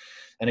stuff.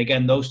 And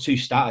again, those two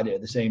started it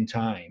at the same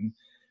time,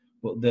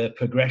 but the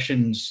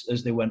progressions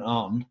as they went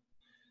on,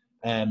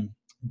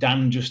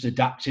 Dan just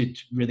adapted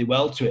really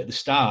well to it at the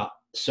start.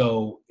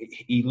 So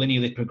he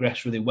linearly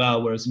progressed really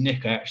well, whereas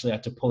Nick, I actually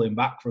had to pull him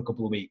back for a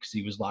couple of weeks.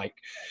 He was like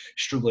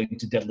struggling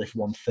to deadlift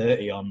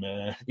 130 on,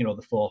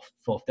 the fourth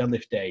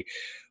deadlift day.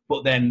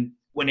 But then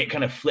when it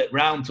kind of flipped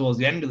round towards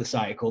the end of the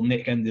cycle,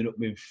 Nick ended up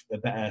with a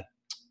better,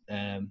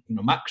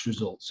 max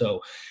result.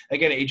 So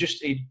again,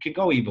 it could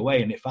go either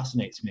way, and it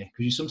fascinates me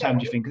because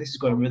sometimes you think this is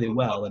going really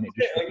well, and it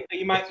just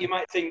you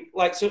might think,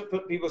 like, some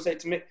people say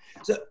to me.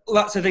 So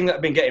that's the thing that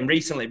I've been getting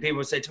recently.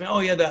 People say to me, "Oh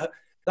yeah, that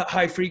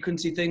high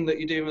frequency thing that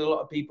you're doing with a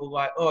lot of people,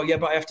 like, oh yeah,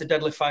 but I have to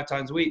deadlift 5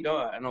 times a week,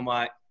 don't I?" And I'm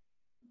like,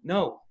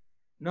 no.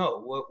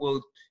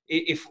 Well,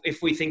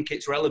 if we think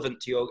it's relevant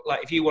to you,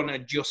 like, if you want to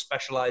just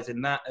specialize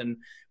in that and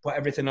put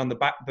everything on the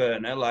back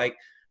burner, like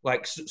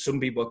some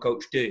people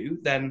coach do,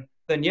 then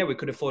yeah, we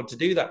could afford to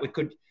do that.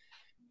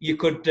 You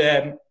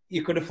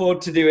could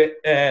afford to do it.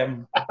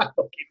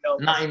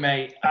 90,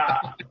 mate.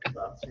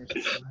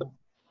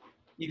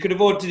 You could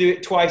afford to do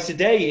it twice a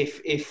day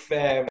if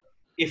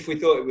we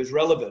thought it was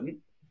relevant.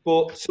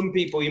 But some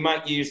people, you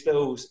might use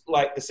those,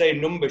 like, the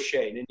same numbers,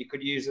 Shane, and you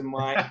could use them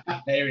like...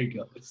 There he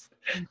goes.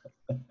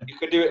 You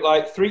could do it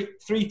like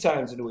three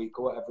times in a week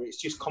or whatever.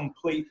 It's just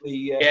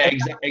completely...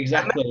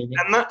 exactly.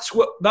 And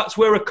that's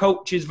where a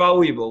coach is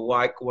valuable,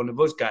 like one of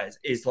us guys,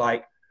 is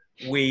like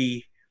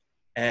we...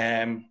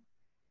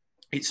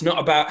 it's not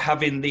about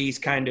having these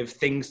kind of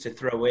things to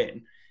throw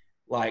in.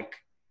 Like,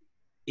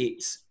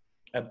 it's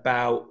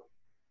about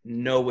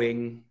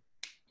knowing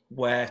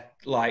where,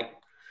 like...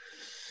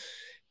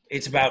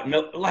 it's about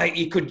no, like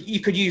you could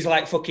use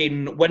like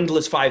fucking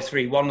Wendler's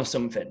 5-3-1 or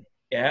something,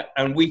 yeah.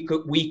 And we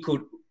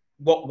could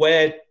what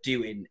we're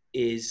doing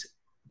is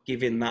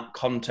giving that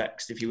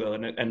context, if you will,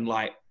 and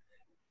like,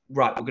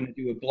 right, we're going to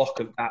do a block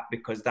of that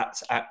because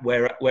that's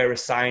we're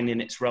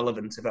assigning its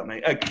relevance. If that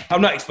makes,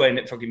 I'm not explaining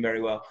it fucking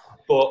very well,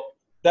 but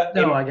that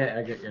No, I get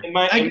you.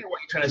 I get what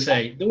you're trying to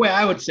say. The way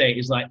I would say it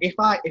is like if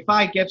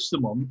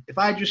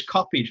I just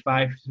copied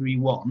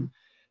 5-3-1,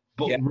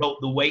 but wrote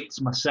the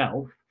weights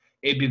myself,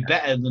 it'd be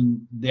better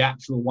than the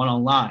actual one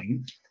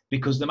online,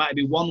 because there might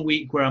be one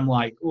week where I'm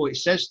like, oh, it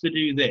says to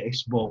do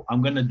this, but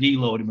I'm going to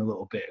deload him a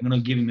little bit. I'm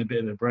going to give him a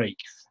bit of a break.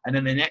 And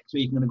then the next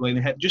week I'm going to go in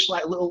ahead. Just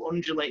like little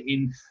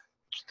undulating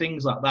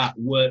things like that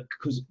work.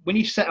 Because when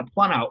you set a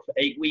plan out for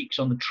 8 weeks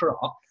on the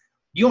trot,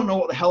 you don't know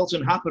what the hell's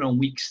going to happen on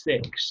week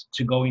 6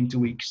 to go into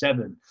week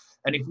 7.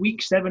 And if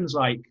week 7's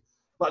like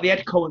the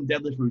Ed Cohen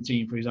deadlift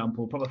routine, for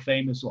example, probably a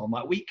famous one,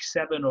 like week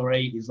 7 or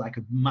 8 is like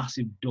a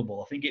massive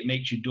double. I think it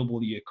makes you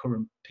double your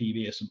current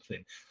PB or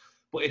something.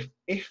 But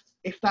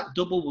if that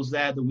double was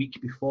there the week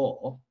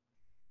before,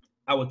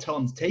 I would tell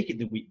them to take it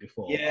the week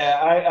before.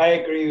 Yeah, I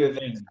agree with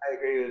this. I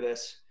agree with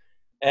this.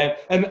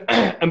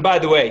 And by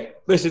the way,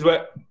 this is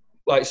where,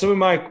 like, some of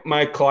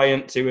my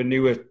clients who are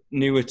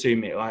newer to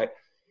me, like,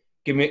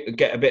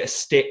 get a bit of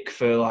stick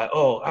for like,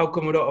 oh, how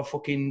come we don't have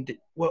fucking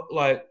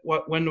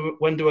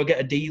when do I get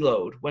a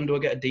deload? When do I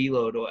get a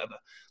deload or whatever?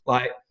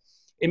 Like,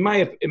 in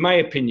my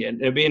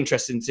opinion, it'd be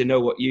interesting to know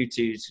what you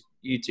two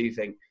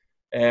think.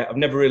 I've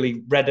never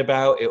really read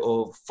about it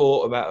or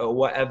thought about it or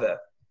whatever,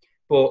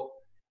 but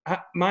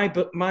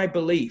my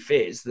belief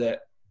is that,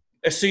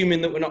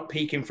 assuming that we're not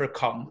peaking for a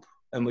comp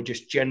and we're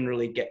just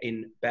generally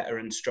getting better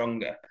and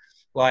stronger,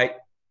 like,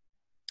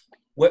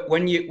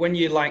 when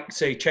you like,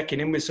 say,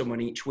 checking in with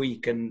someone each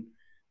week and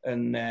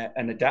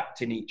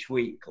adapting each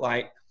week,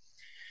 like,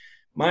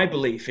 my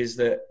belief is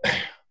that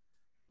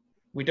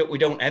we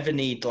don't ever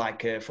need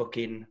like a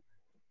fucking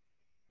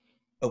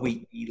a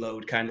week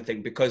deload kind of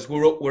thing, because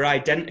we're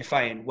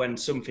identifying when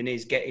something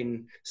is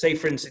getting, say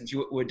for instance,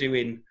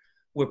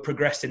 we're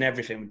progressing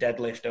everything,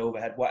 deadlift,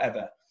 overhead,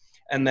 whatever,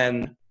 and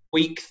then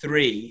week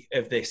 3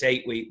 of this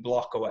 8-week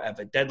block or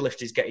whatever,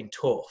 deadlift is getting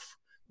tough.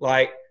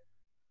 Like,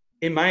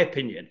 in my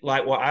opinion,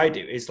 like, what I do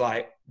is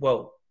like,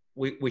 well,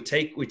 we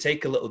take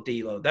a little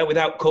deload there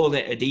without calling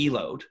it a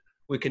deload.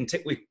 We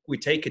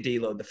take a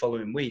deload the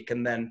following week,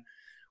 and then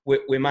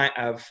we might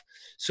have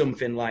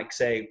something like,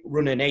 say,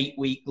 run an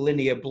 8-week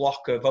linear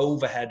block of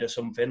overhead or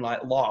something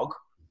like log,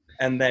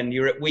 and then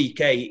you're at week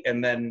 8,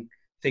 and then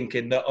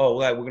thinking that, oh,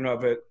 well, we're going to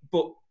have a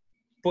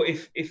but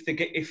if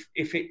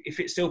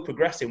it's still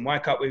progressing, why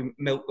can't we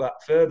milk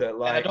that further?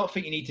 Like, I don't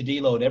think you need to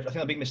deload everything. I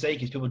think the big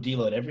mistake is people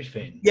deload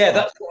everything. Yeah,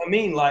 that's what I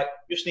mean. Like,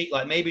 just need,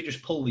 like, maybe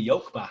just pull the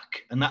yoke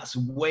back, and that's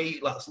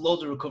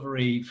loads of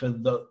recovery for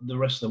the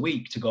rest of the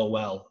week to go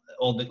well.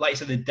 Or like I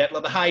said,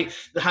 the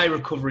high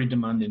recovery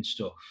demanding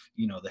stuff,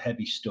 you know, the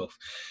heavy stuff.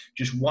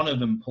 Just one of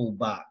them pull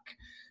back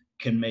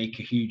can make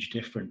a huge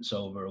difference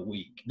over a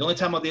week. The only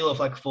time I deal with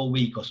like a full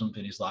week or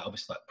something is like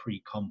obviously like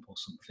pre-comp or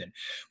something.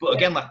 But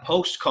again, like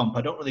post-comp,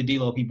 I don't really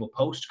deal with people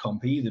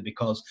post-comp either,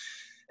 because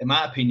in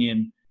my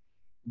opinion,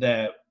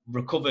 they're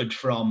recovered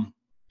from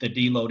the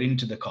deload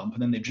into the comp,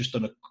 and then they've just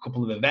done a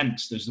couple of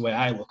events. There's the way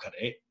I look at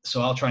it.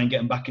 So I'll try and get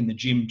them back in the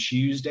gym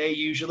Tuesday,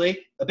 usually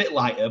a bit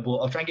lighter, but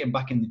I'll try and get them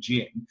back in the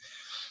gym.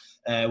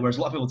 Whereas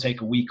a lot of people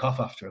take a week off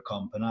after a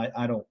comp, and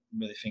I don't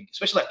really think,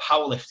 especially like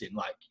powerlifting,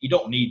 like, you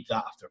don't need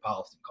that after a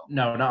powerlifting comp.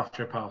 No, not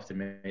after a powerlifting,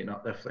 mate.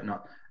 Not, definitely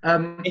not.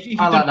 If you've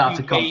done a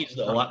few days,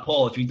 though, like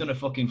Paul, if you've done a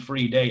fucking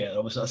 3 day,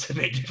 obviously that's a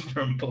bit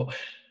different. But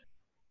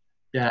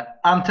yeah,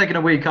 I'm taking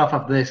a week off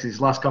after this.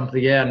 It's last comp of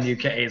the year, and the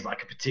UK is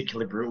like a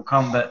particularly brutal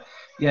comp. But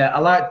yeah, I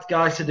like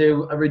guys to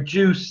do a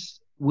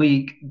reduced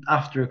week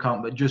after a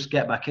comp, but just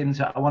get back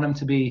into it. I want them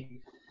to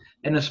be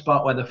in a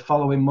spot where the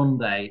following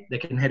Monday they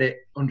can hit it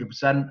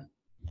 100%.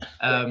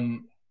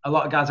 A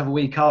lot of guys have a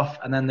week off,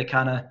 and then they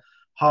kind of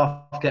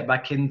half get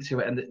back into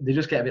it, and they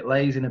just get a bit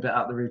lazy and a bit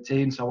out of the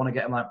routine. So I want to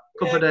get them like a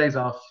couple of days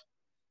off,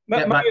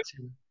 get back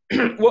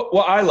to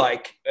what I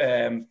like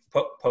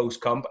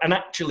post comp, and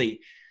actually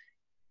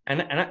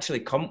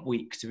comp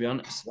week, to be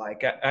honest.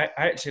 Like, I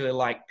actually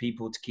like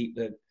people to keep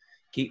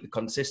the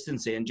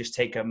consistency and just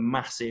take a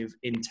massive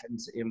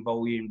intensity and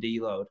volume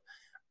deload.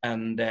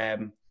 And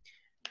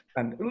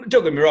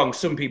don't get me wrong,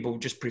 some people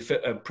just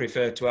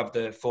prefer to have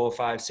the 4,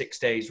 5, 6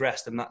 days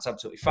rest, and that's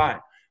absolutely fine.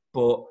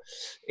 But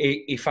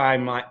if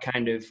I'm like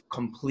kind of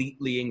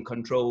completely in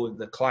control of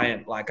the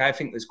client, like, I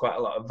think there's quite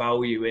a lot of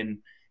value in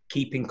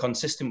keeping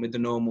consistent with the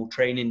normal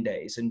training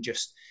days, and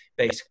just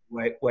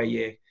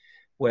basically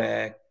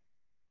where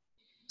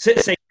say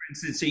for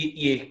instance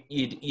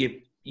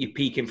you're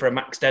peaking for a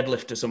max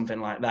deadlift or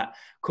something like that,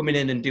 coming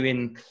in and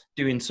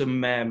doing some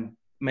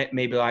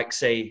maybe like,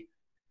 say,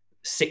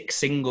 6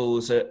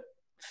 singles at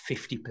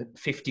 50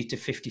 to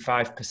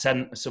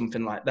 55% or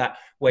something like that,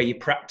 where you're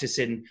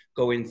practicing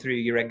going through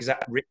your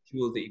exact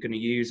ritual that you're going to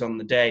use on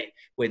the day,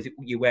 where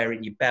you're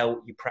wearing your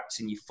belt, you're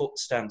practicing your foot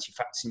stance, you're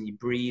practicing your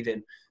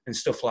breathing and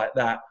stuff like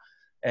that.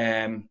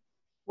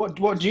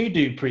 What do you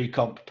do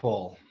pre-comp,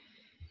 Paul?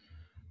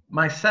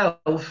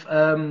 Myself,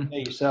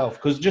 Yourself,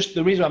 because just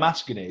the reason I'm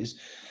asking is,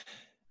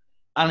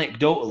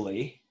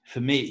 anecdotally, for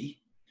me,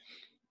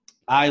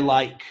 I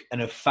like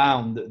and have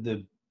found that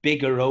the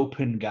bigger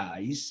open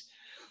guys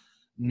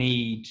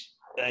need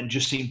and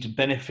just seem to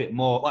benefit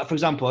more. Like, for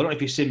example, I don't know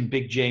if you've seen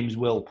Big James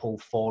Will pull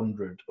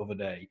 400 the other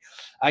day.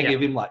 I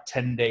give him like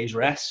 10 days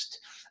rest.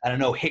 And I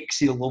know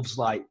Hicksy loves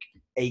like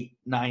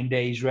 8-9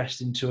 days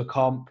rest into a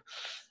comp.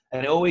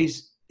 And it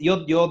always,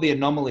 you're the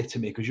anomaly to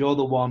me, because you're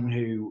the one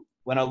who,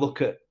 when I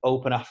look at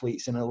open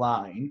athletes in a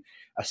line,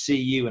 I see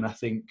you and I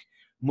think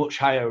much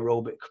higher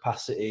aerobic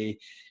capacity,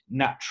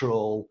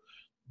 natural,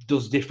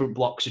 does different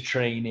blocks of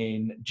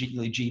training,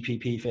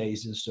 GPP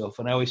phase and stuff.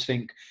 And I always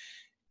think,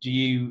 do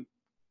you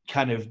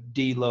kind of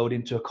deload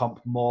into a comp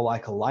more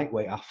like a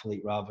lightweight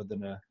athlete rather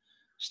than a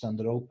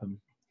standard open?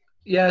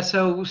 Yeah,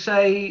 so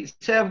say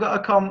I've got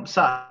a comp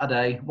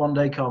Saturday,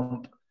 1-day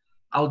comp.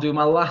 I'll do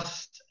my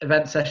last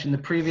event session the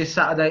previous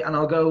Saturday, and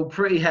I'll go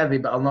pretty heavy,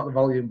 but I'll knock the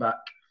volume back.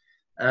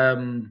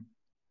 And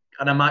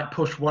I might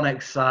push one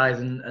exercise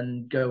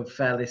and go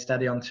fairly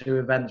steady on 2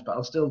 events, but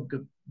I'll still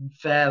go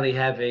fairly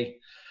heavy.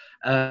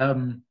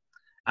 And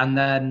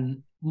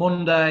then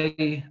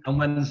Monday and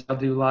Wednesday, I'll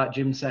do like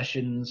gym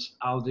sessions.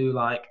 I'll do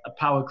like a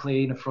power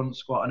clean, a front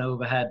squat, and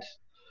overhead.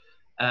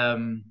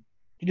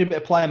 You did a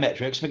bit of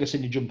plyometrics. I think I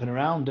seen you jumping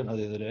around, didn't I,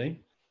 the other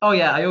day? Oh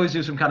yeah, I always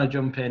do some kind of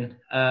jumping.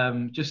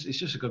 It's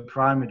just a good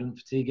primer, doesn't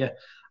fatigue you.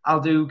 I'll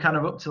do kind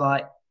of up to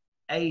like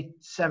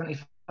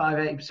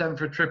 75-80%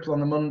 for a triple on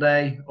the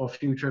Monday, or a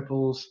few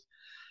triples,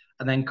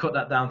 and then cut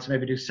that down to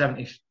maybe do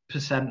 70%,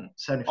 75%.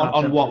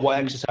 On what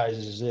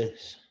exercises is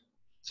this?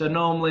 So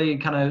normally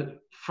kind of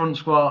front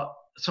squat,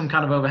 some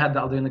kind of overhead that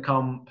I'll do in the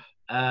comp.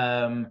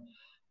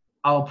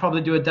 I'll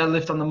probably do a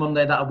deadlift on the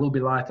Monday that will be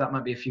light. That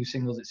might be a few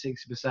singles at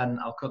 60%.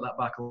 I'll cut that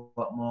back a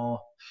lot more.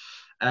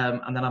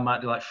 And then I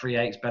might do like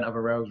 3/8 bent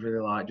over rows, really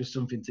light, just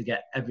something to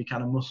get every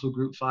kind of muscle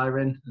group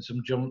firing, and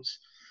some jumps.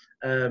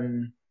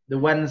 The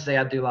Wednesday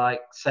I do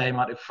like, say I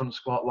might do front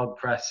squat, log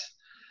press.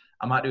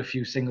 I might do a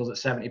few singles at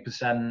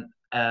 70%.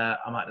 I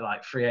might do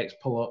like 3/8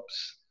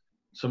 pull-ups,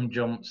 some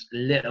jumps, a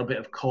little bit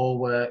of core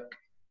work,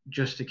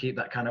 just to keep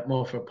that kind of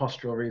more for a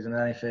postural reason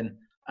than anything.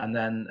 And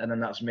then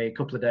that's me. A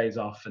couple of days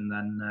off, and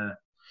then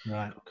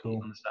right,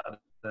 cool. On the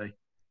Saturday.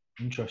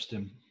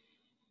 Interesting.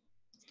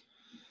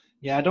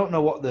 Yeah, I don't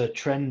know what the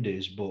trend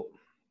is, but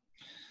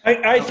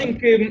I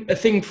think a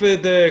thing for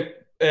the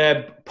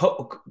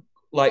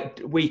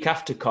like week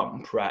after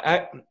comp,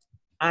 right?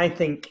 I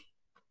think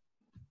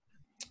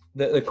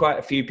that there are quite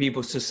a few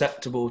people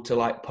susceptible to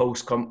like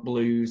post comp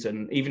blues,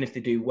 and even if they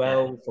do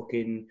well,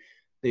 fucking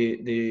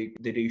they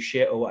do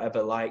shit or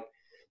whatever. Like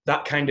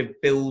that kind of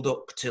build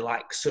up to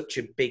like such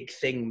a big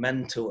thing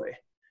mentally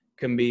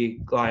can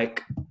be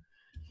like,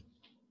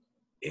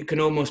 it can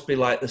almost be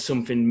like there's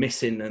something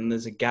missing and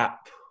there's a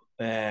gap.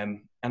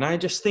 And I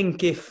just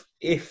think if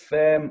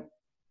you're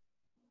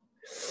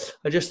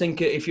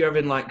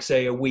having like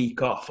say a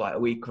week off, like a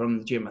week from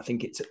the gym, I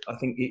think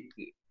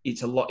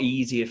it's a lot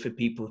easier for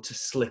people to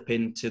slip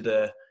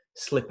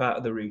out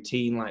of the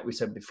routine, like we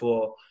said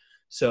before.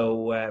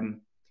 So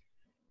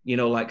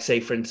like say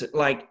for instance,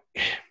 like,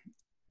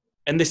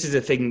 and this is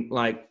a thing,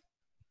 like,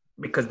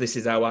 because this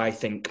is how I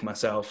think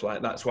myself,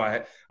 like that's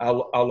why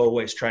I'll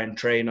always try and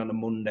train on a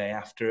Monday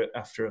after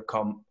a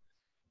comp.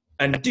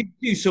 And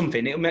do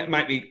something. It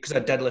might be, because I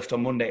deadlift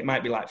on Monday, it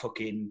might be like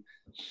fucking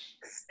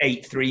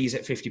 8 threes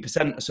at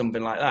 50% or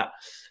something like that.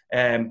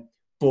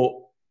 But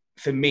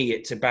for me,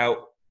 it's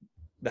about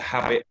the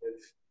habit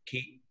of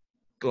keep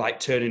like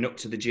turning up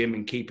to the gym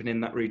and keeping in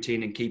that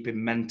routine and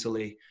keeping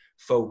mentally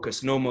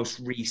focused and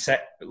almost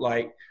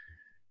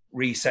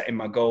resetting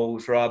my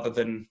goals rather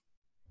than,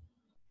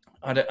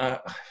 I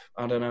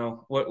don't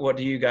know. What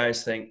do you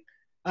guys think?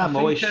 I'm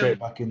always straight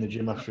back in the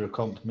gym after a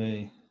comp,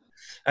 me.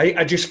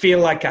 I just feel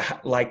like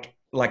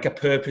I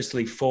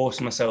purposely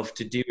force myself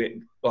to do it,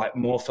 like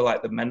more for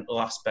like the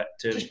mental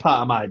aspect of. It's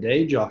part of my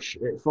day, Josh.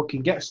 It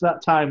fucking gets to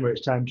that time where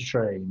it's time to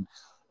train,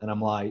 and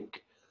I'm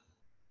like,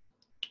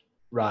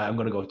 right, I'm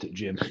gonna go to the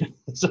gym.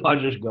 So I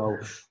just go,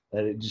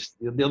 and it just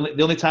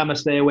the only time I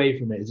stay away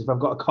from it is if I've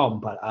got a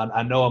comp.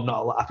 I know I'm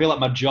not. I feel like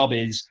my job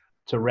is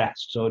to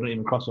rest, so I don't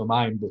even cross my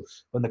mind. But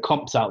when the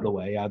comp's out of the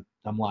way,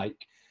 I'm like,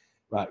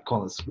 right,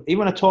 come on. Even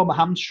when I tore my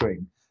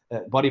hamstring.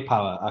 Body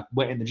power, I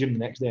went in the gym the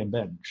next day and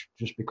bench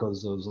just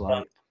because I was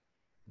like,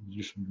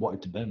 just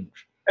wanted to bench.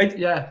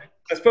 Yeah,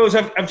 I suppose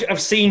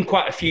I've seen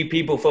quite a few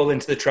people fall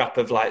into the trap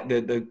of like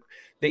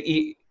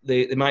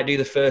they might do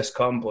the first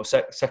comp or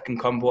second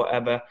comp or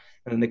whatever,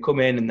 and then they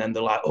come in and then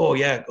they're like,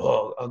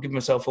 I'll give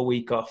myself a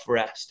week off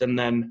rest, and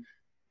then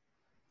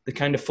they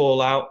kind of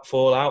fall out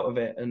of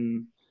it.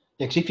 And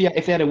yeah, because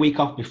if they had a week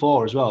off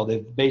before as well,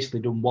 they've basically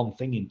done one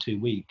thing in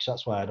 2 weeks.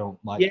 That's why I don't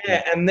like.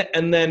 Yeah, and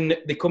then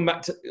they come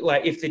back to,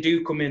 like, if they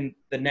do come in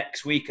the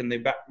next week and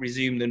they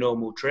resume the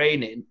normal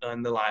training,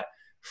 and they're like,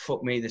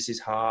 "Fuck me, this is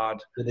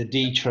hard." They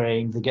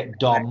detrain, they get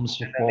DOMs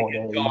for 4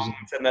 days,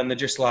 and then they're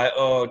just like,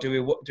 "Oh, do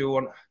we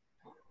want?"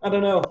 I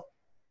don't know.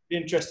 Be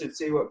interested to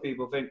see what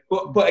people think.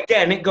 But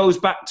again, it goes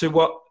back to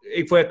what,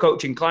 if we're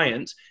coaching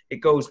clients,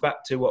 it goes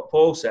back to what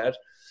Paul said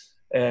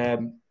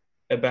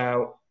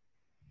about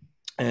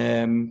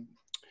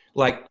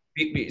like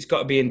it's got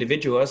to be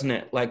individual, hasn't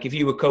it? Like if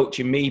you were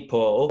coaching me,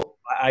 Paul,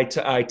 I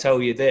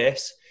tell you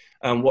this,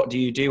 and what do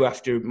you do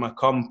after my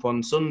comp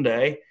on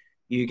Sunday?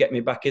 You get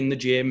me back in the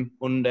gym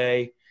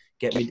Monday,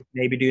 get me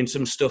maybe doing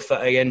some stuff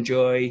that I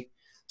enjoy,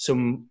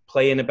 some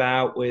playing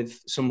about with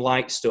some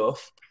light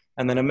stuff.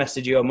 And then I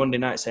message you on Monday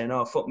night saying,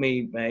 oh, fuck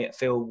me, mate, I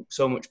feel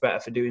so much better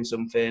for doing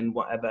something,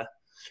 whatever.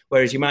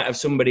 Whereas you might have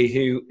somebody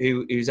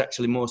who's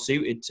actually more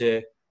suited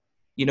to,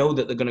 you know,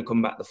 that they're going to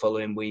come back the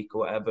following week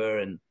or whatever.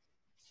 And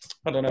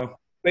I don't know.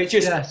 But it's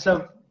just,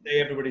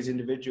 everybody's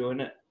individual,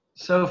 isn't it?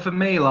 So for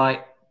me,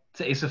 like,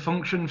 it's a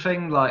function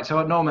thing. Like,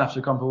 so normally after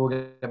a comp, we'll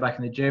get back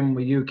in the gym.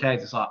 With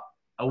UK, it's like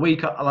a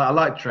week. I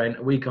like to train.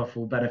 A week off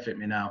will benefit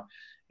me now.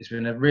 It's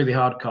been a really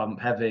hard comp,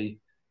 heavy.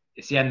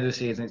 It's the end of the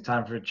season. It's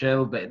time for a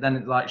chill. But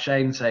then, like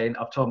Shane saying,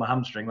 I've torn my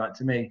hamstring. Like,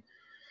 to me,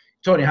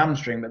 torn your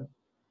hamstring, but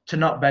to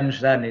not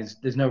bench then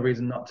there's no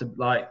reason not to,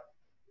 like,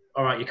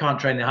 all right, you can't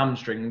train the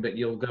hamstring, but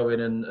you'll go in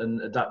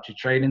and adapt your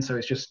training. So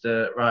it's just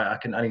right.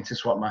 I need to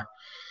swap my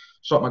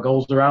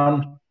goals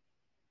around.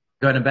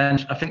 Going to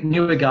bench. I think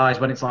newer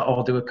guys, when it's like, oh,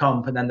 I'll do a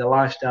comp, and then the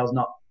lifestyle's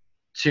not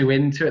too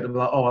into it, they'll be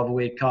like, oh, I'll have a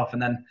week off,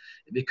 and then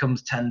it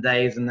becomes 10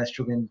 days and they're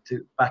struggling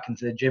to back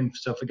into the gym.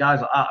 So for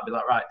guys like that, I'd be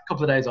like, right, a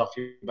couple of days off,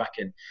 you're back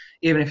in.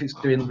 Even if it's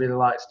doing really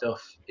light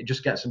stuff, it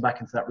just gets them back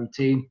into that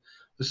routine.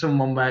 For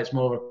someone where it's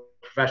more of a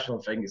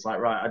professional thing, it's like,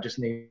 right, I just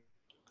need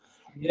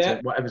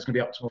whatever's going to be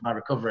optimal for my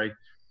recovery.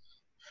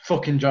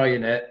 Fuck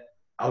enjoying it.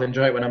 I'll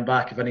enjoy it when I'm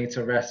back. If I need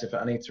to rest, if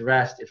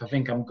I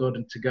think I'm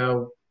good to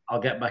go,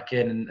 I'll get back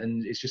in.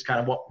 And it's just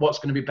kind of what's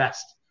going to be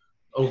best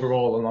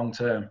overall and long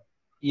term.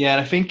 Yeah,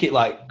 and I think it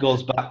like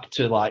goes back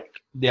to like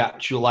the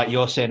actual, like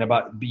you're saying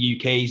about the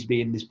UK's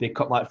being this big,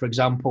 like for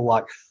example,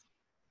 like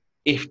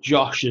if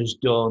Josh has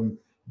done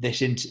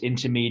this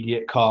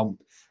intermediate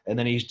comp and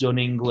then he's done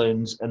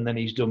England's and then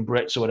he's done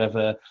Brits or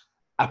whatever,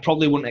 I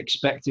probably wouldn't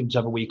expect him to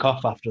have a week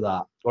off after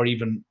that or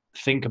even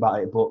think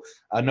about it. But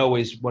I know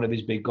one of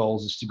his big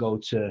goals is to go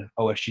to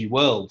OSU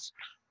Worlds.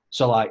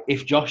 So like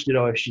if Josh did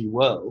OSU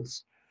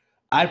Worlds,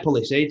 I'd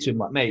probably say to him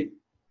like, mate,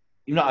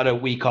 you've not had a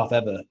week off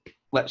ever.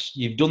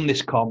 You've done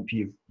this comp,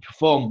 you've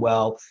performed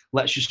well,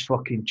 let's just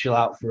fucking chill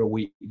out for a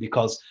week,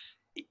 because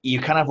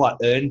you kind of like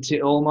earned it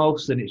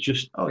almost, and it's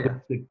just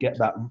to get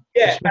that.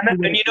 Yeah,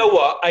 and you know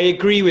what? I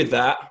agree with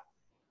that,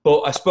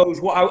 but I suppose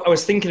what I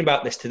was thinking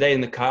about this today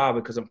in the car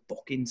because I'm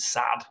fucking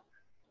sad,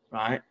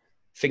 right?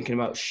 Thinking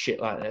about shit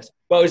like this.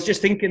 But I was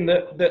just thinking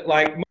that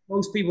like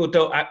most people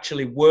don't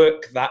actually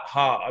work that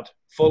hard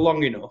for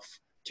long enough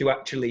to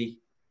actually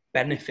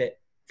benefit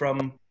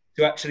from,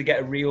 to actually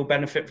get a real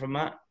benefit from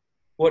that.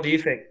 What do you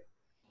think?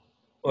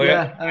 Or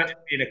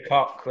being a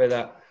cock with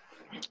that?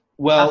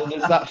 Well,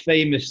 there's that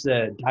famous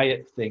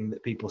diet thing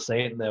that people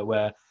say, isn't there,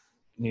 where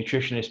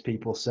nutritionist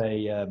people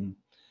say,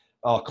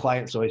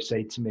 clients always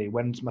say to me,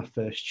 when's my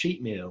first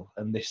cheat meal?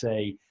 And they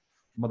say,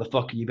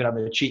 motherfucker, you've been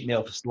having a cheat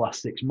meal for the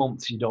last 6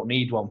 months. You don't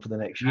need one for the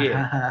next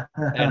year.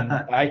 And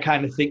I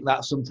kind of think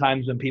that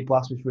sometimes when people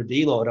ask me for a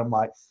deload, I'm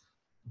like,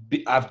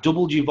 I've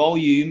doubled your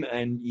volume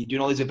and you're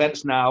doing all these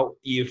events now.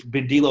 You've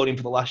been deloading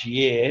for the last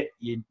year.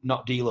 You're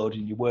not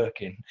deloading, you're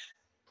working.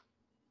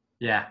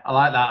 Yeah, I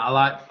like that. I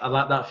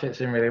like that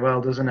fits in really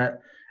well, doesn't it?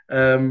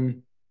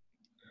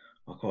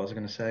 What was I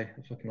going to say?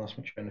 I fucking lost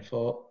my train of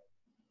thought.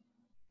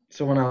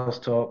 Someone else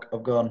talk.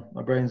 I've gone.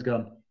 My brain's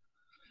gone.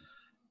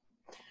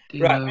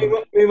 Right,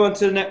 move on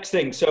to the next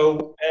thing.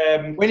 So,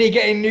 when are you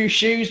getting new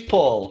shoes,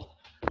 Paul?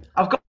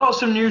 I've got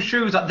some new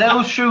shoes.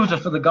 Those shoes are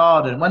for the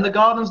garden. When the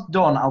garden's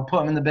done, I'll put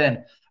them in the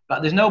bin.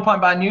 But there's no point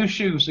buying new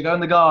shoes to go in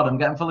the garden,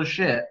 get them full of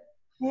shit.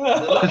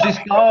 Because this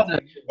garden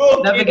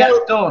never gets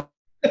done.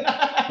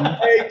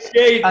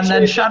 And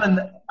then Shannon,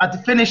 I had to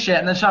finish it,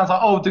 and then Shannon's like,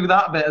 "Oh, do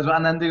that bit as well,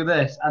 and then do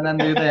this, and then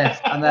do this,"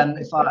 and then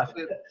it's like,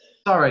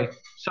 "Sorry."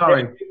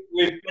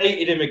 We've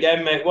baited him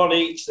again, mate. One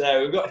each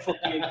there. We've got a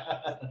fucking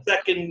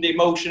second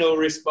emotional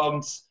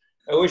response.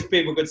 I wish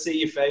people could see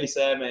your face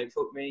there, mate.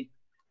 Fuck me.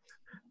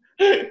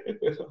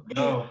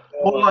 No.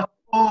 All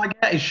I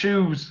get is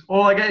shoes.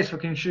 All I get is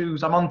fucking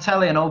shoes. I'm on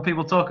telly and all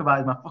people talk about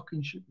is my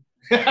fucking shoes.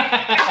 You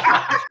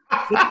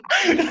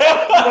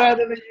wear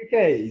them at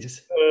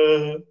UK's?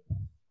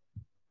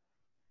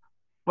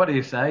 What do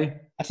you say?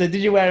 I said,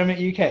 did you wear them at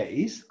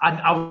UK's?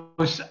 I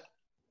was.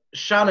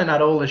 Shannon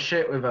had all the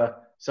shit with her,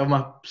 so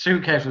my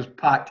suitcase was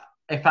packed.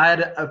 If I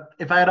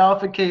had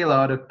half a kilo,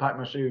 I'd have packed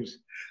my shoes.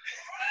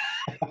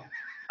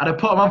 I'd have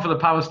put them on for the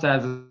power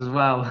stairs as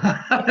well.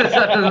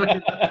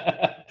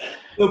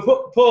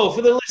 Well, Paul,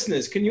 for the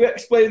listeners, can you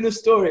explain the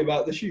story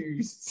about the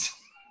shoes?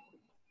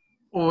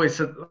 Oh, it's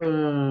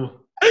I'm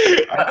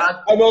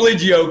only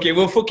joking.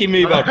 We'll fucking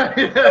move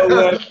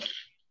on.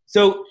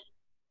 So,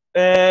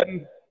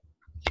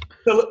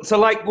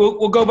 like,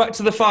 we'll go back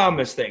to the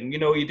farmers thing. You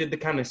know, you did the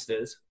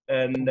canisters,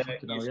 and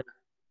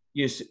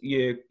you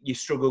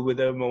struggled with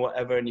them or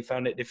whatever, and you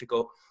found it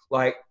difficult.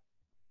 Like,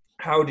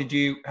 how did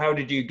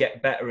you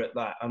get better at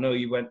that? I know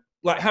you went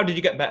like, how did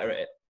you get better at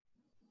it?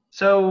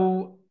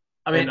 So,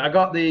 I mean, I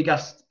got the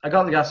gas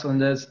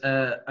cylinders.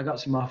 I got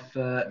some off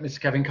Mr.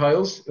 Kevin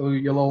Coyles, who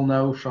you'll all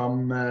know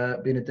from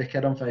being a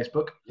dickhead on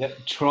Facebook.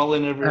 Yep,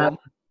 trolling everyone.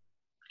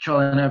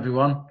 Trolling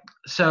everyone.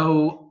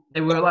 So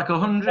they were like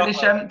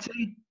 100-ish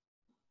empty.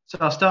 So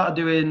I started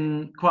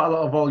doing quite a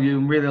lot of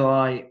volume, really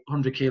light,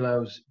 100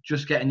 kilos,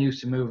 just getting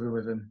used to moving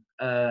with them.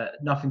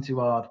 Nothing too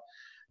hard.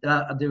 Then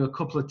I do a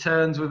couple of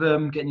turns with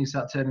them, getting used to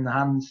that turning the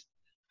hands.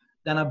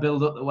 Then I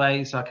build up the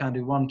weight, so I can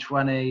do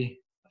 120,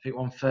 I think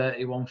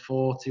 130,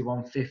 140,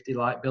 150,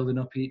 like building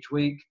up each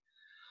week.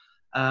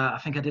 I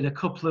think I did a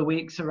couple of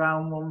weeks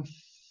around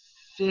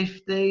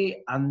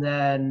 150, and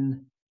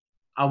then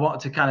I wanted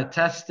to kind of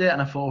test it,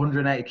 and I thought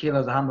 180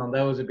 kilos a hand on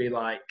those would be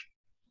like,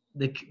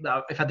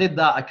 if I did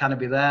that, I'd kind of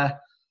be there.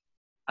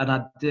 And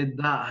I did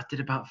that. I did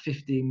about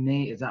 15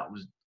 meters. That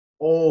was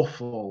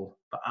awful,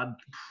 but I'd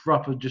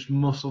proper just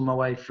muscle my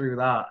way through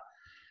that.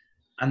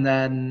 And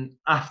then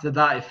after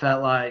that, it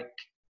felt like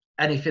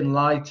anything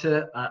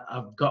lighter,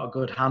 I've got a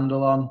good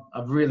handle on.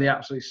 I've really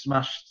absolutely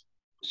smashed.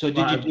 So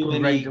did you do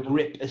any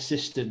grip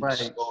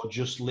assistance or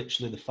just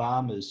literally the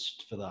farmers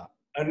for that?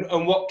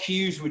 And what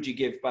cues would you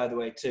give, by the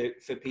way,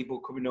 for people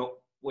coming up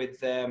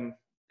with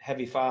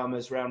heavy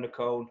farmers round a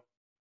cone?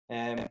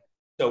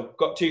 So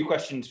got 2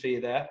 questions for you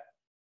there.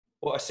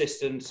 What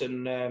assistance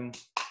and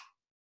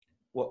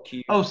what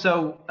cues? Oh,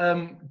 so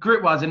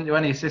grip-wise, I didn't do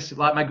any assistance.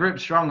 Like my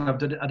grip's strong. I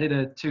did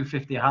a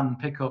 250 hand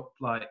pickup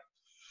like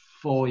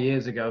 4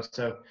 years ago.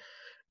 So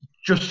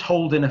just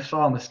holding a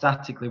farmer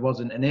statically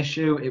wasn't an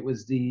issue. It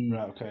was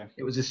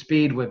it was the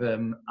speed with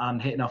them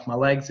and hitting off my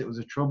legs. It was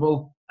a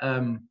trouble.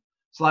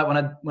 It's like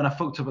when I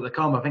fucked up at the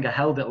comb, I think I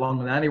held it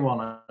longer than anyone.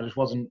 I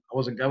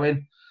wasn't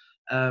going.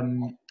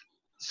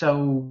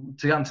 So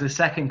to get into the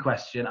second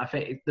question, I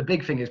think the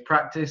big thing is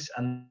practice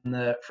and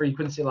the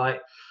frequency.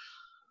 Like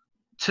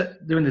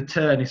doing the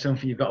turn is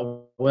something you've got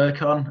to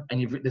work on,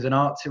 and there's an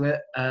art to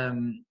it.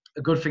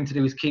 A good thing to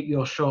do is keep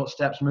your short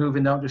steps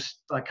moving. Don't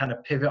just like kind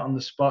of pivot on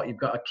the spot. You've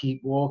got to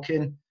keep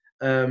walking.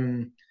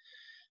 Trying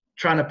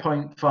to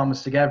point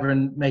farmers together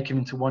and make them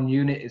into one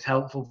unit is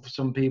helpful for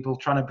some people.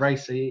 Trying to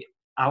brace the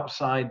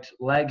outside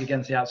leg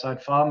against the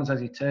outside farmers as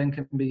you turn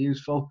can be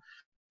useful.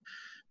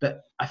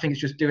 But I think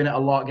it's just doing it a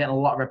lot, getting a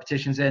lot of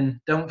repetitions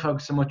in. Don't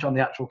focus so much on the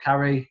actual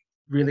carry.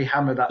 Really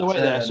hammer that turn.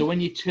 There. So when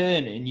you're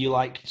turning, you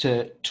like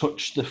to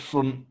touch the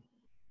front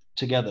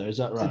together. Is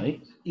that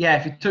right? Yeah,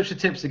 if you touch the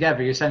tips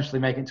together, you essentially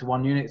make it into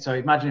one unit. So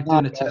imagine if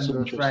doing a turn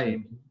with a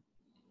frame.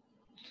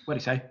 What do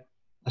you say?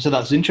 I said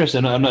that's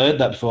interesting. I've not heard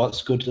that before.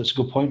 That's good. That's a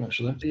good point,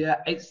 actually. Yeah,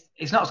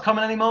 it's not as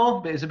common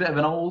anymore, but it's a bit of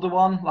an older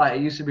one. Like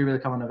it used to be a really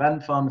common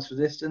event, farmers for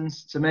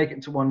distance, to make it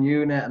into one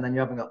unit, and then you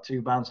haven't got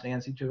 2 bouncing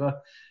against each other.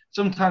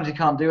 Sometimes you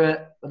can't do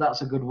it, but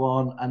that's a good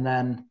one. And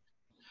then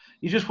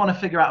you just want to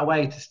figure out a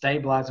way to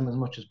stabilize them as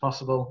much as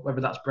possible, whether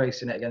that's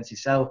bracing it against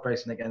yourself,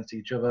 bracing it against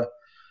each other,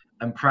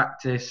 and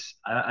practice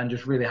and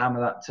just really hammer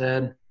that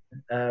turn.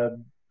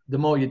 The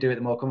more you do it,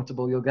 the more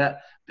comfortable you'll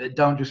get. But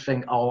don't just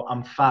think, oh,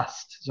 I'm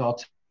fast, so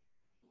I'll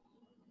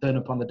turn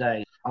up on the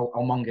day, I'll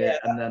mong it,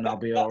 and then I'll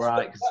be all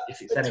right. Because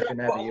if it's anything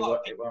heavy,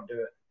 it won't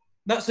do it.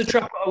 That's the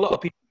trap a lot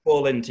of people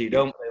fall into,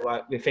 don't they?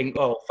 Like they think,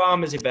 oh,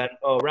 farmers event,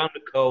 oh, round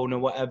a cone or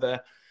whatever,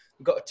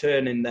 we've got a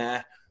turn in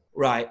there,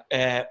 right?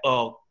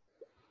 Oh,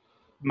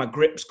 my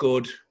grip's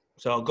good,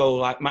 so I'll go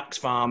like max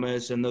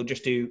farmers, and they'll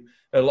just do.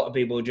 A lot of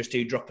people will just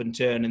do drop and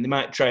turn, and they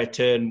might try a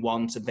turn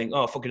once and think,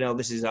 oh, fucking hell,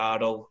 this is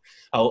hard.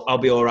 I'll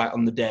be all right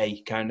on the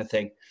day, kind of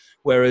thing.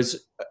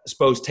 Whereas, I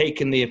suppose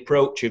taking the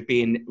approach of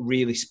being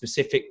really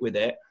specific with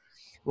it,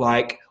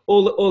 like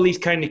all these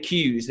kind of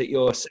cues that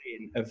you're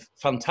saying are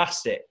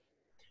fantastic.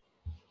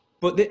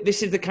 But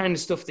this is the kind of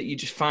stuff that you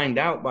just find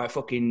out by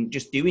fucking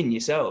just doing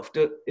yourself,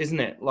 isn't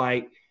it?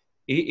 Like,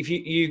 if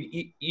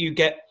you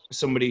get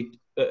somebody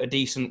a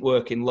decent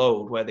working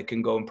load where they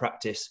can go and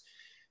practice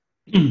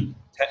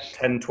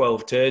 10,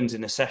 12 turns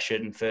in a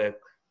session for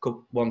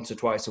once or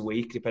twice a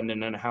week,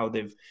 depending on how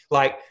they've,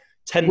 like,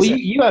 10 Well,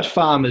 you had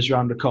farmers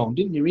round the cone,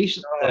 didn't you,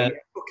 recently?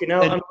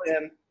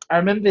 I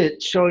remember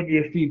showing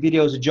you a few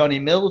videos of Johnny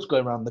Mills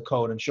going around the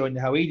cone and showing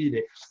you how he did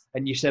it.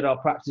 And you said, I'll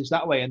practice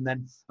that way. And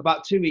then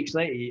about 2 weeks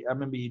later, I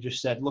remember you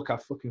just said, look,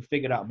 I've fucking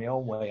figured out my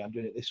own way. I'm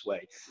doing it this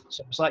way.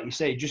 So it's like you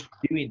say, just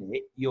doing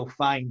it, you'll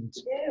find...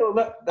 Yeah,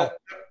 well,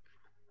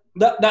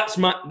 that's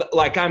my,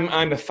 like,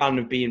 I'm a fan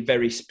of being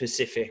very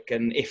specific.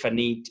 And if I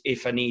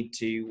need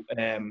to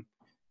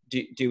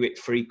do it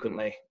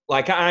frequently.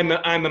 Like, I'm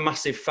a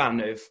massive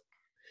fan of,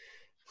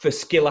 for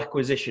skill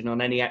acquisition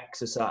on any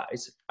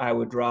exercise, I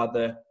would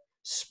rather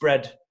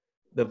spread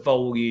the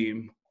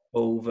volume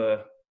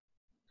over,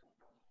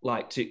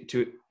 like,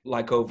 to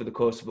like over the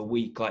course of a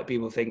week. Like,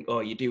 people think, oh,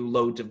 you do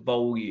loads of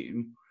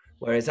volume,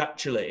 whereas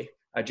actually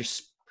I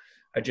just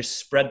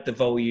spread the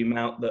volume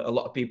out that a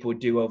lot of people would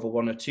do over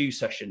 1 or 2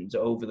 sessions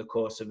over the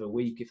course of a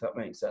week, if that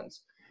makes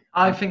sense.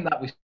 I think that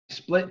we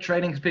split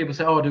training, because people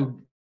say, oh, I do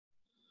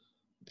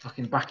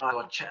fucking back,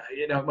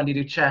 you know, when you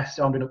do chest,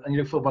 and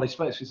you do full body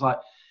splits, it's like,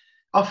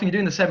 often you're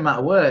doing the same amount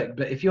of work,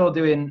 but if you're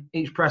doing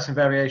each pressing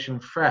variation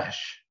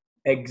fresh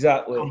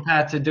Exactly.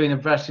 compared to doing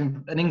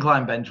an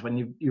incline bench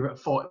when you're at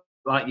 40,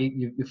 like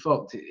you're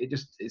fucked.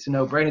 It's a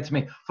no-brainer to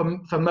me.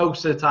 For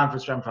most of the time for a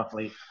strength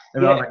athlete,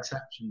 there are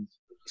exceptions.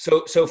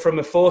 So from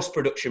a force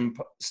production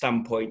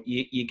standpoint,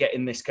 you're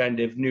getting this kind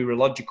of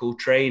neurological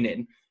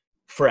training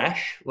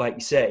fresh, like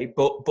you say,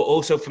 but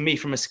also for me,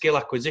 from a skill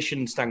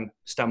acquisition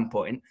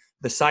standpoint,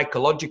 the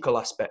psychological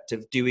aspect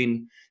of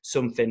doing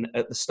something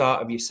at the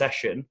start of your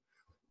session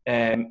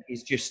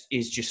is just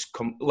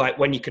like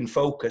when you can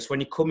focus, when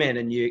you come in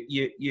and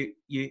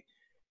you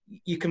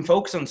can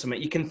focus on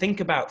something, you can think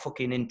about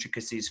fucking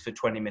intricacies for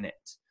 20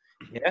 minutes.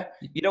 Yeah,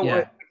 you don't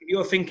want,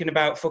 you're thinking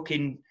about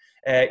fucking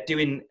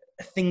doing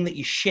a thing that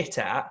you're shit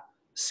at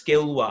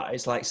skill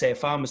wise, like say a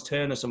farmer's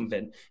turn or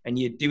something, and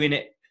you're doing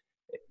it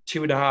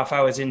 2.5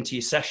 hours into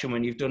your session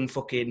when you've done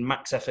fucking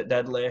max effort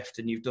deadlift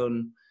and you've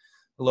done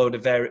a load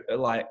of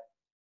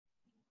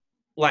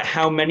like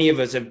how many of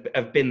us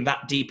have been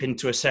that deep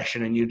into a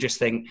session and you just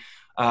think,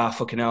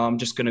 fucking hell, I'm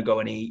just going to go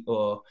and eat,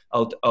 or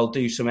I'll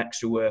do some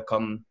extra work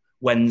on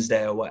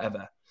Wednesday or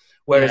whatever.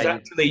 Whereas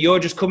actually you're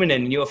just coming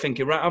in and you're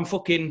thinking, right, I'm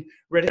fucking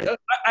ready.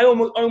 I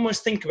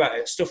almost think about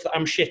it, stuff that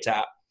I'm shit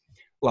at,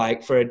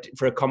 like for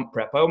a comp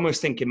prep. I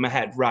almost think in my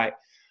head, right,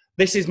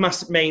 this is my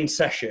main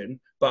session,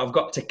 but I've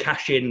got to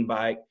cash in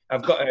by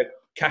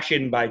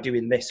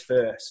doing this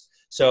first.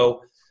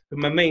 So for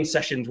my main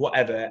sessions,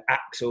 whatever,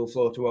 axle,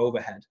 floor to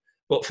overhead.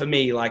 But for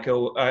me, like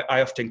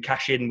I often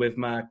cash in with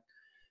my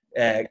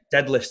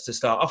deadlifts to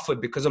start off with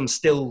because I'm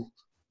still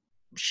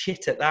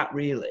shit at that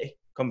really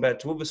compared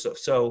to other stuff.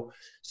 So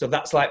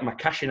that's like my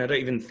cash in. I don't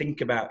even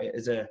think about it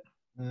as a.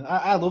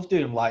 I love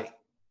doing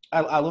I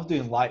love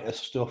doing lighter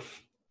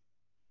stuff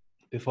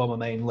before my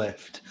main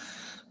lift.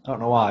 I don't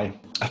know why.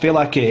 I feel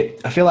like I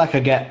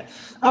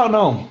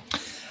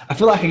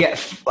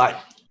get like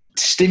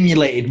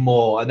stimulated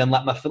more, and then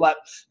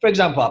for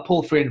example, I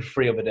pulled 3 and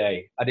 3 the other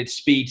day. I did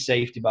speed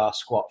safety bar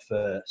squat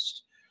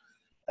first,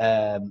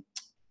 and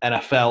I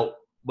felt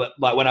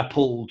like when I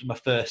pulled my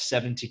first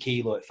 70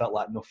 kilo, it felt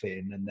like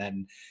nothing, and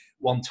then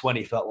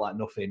 120 felt like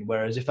nothing.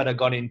 Whereas if I'd have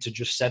gone into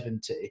just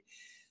 70,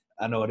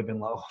 I know I'd have been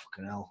like, oh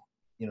fucking hell,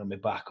 my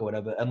back or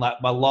whatever. And like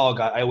my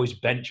log, I always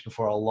bench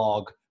before a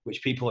log,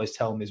 which people always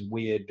tell me is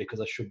weird because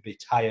I should be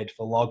tired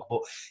for log,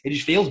 but it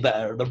just feels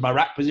better. My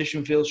rack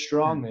position feels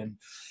strong, and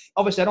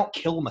obviously I don't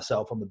kill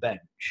myself on the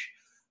bench,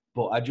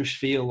 but I just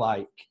feel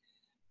like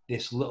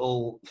this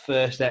little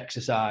first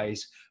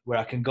exercise where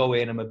I can go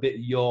in, I'm a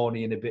bit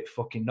yawny and a bit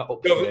fucking not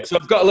up for it. So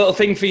I've got a little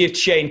thing for you,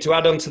 Shane, to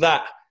add on to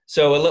that.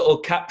 So a little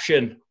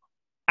caption: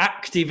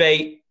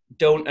 activate,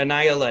 don't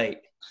annihilate.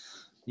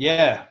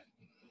 Yeah.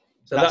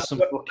 So that's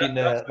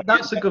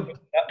a good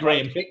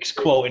Graham Hicks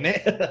quote,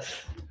 isn't it?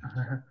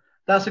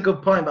 That's a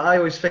good point, but I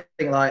always think,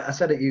 like I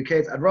said at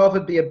UK, I'd rather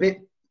be a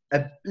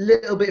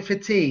little bit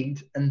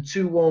fatigued and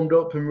too warmed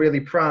up and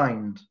really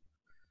primed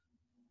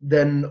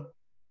than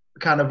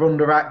kind of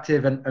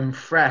underactive and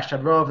fresh.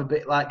 I'd rather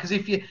be like, because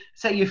if you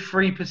say you're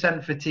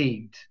 3%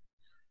 fatigued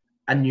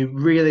and you're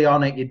really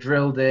on it, you're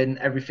drilled in,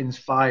 everything's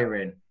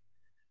firing.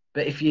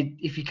 But if you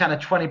kind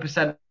of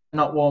 20%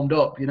 not warmed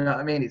up, you know what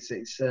I mean?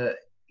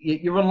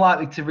 You're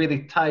unlikely to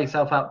really tire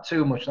yourself out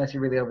too much unless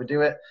you really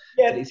overdo it.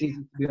 Yeah, it's easy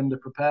to be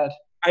underprepared.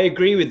 I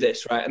agree with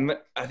this, right? And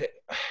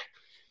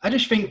I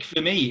just think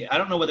for me, I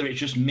don't know whether it's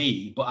just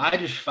me, but I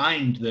just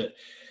find that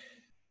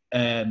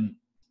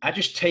I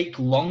just take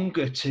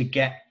longer to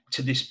get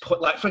to this point.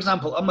 Like, for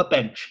example, on my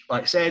bench,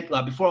 like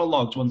before I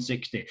logged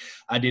 160,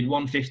 I did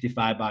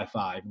 155 by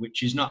 5,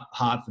 which is not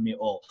hard for me at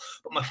all.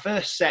 But my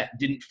first set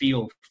didn't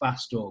feel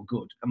fast or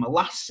good. And my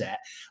last set,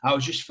 I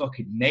was just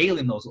fucking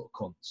nailing those little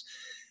cunts.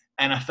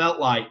 And I felt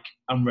like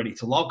I'm ready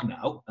to log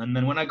now. And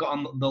then when I got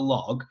on the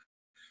log,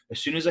 as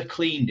soon as I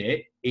cleaned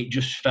it, it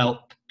just felt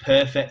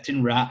perfect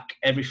in rack.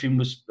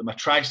 My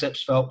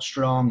triceps felt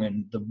strong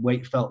and the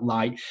weight felt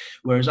light.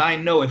 Whereas I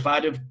know if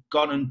I'd have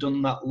gone and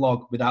done that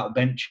log without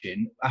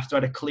benching, after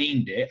I'd have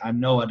cleaned it, I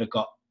know I'd have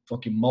got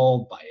fucking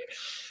mauled by it.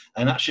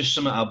 And that's just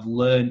something I've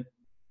learned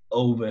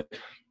over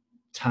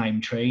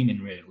time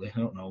training, really. I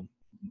don't know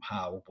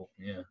how, but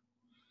yeah.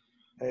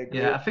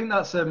 Yeah, I think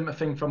that's a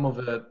thing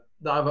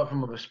that I got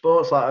from other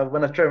sports. Like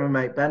when I train with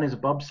my mate Ben, who's a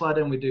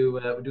bobsledder, and we do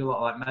a lot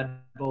of like med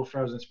ball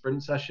throws and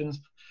sprint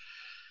sessions.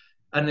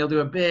 And he'll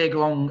do a big,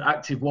 long,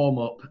 active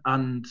warm-up.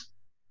 And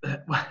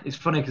it's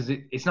funny because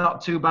it's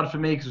not too bad for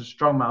me because I'm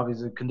strong,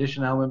 there's a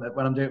condition element.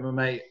 When I'm doing it with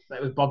my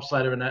mate with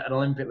bobsledder and an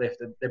Olympic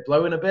lift, they're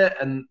blowing a bit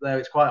and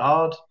it's quite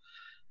hard.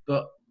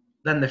 But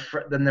then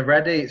they're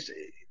ready. It's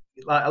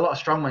like a lot of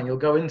strongman, you'll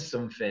go into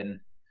something,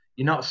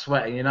 you're not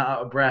sweating, you're not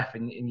out of breath,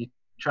 and you're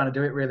trying to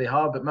do it really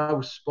hard. But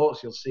most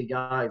sports, you'll see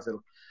guys,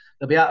 they'll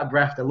be out of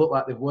breath, they look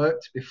like they've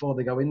worked before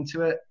they go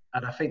into it.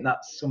 And I think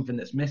that's something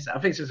that's missing. I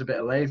think it's just a bit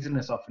of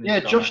laziness often.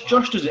 Yeah, Josh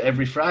does it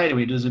every Friday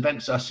when he does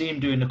events. I see him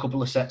doing a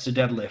couple of sets of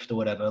deadlift or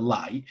whatever,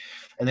 light,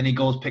 and then he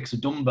goes, picks a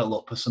dumbbell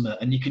up or something.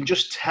 And you can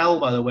just tell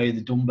by the way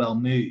the dumbbell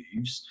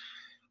moves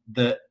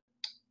that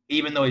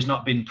even though he's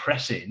not been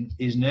pressing,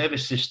 his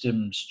nervous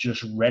system's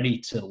just ready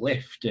to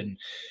lift, and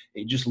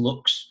it just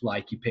looks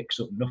like he picks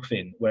up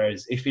nothing.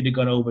 Whereas if he'd have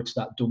gone over to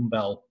that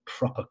dumbbell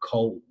proper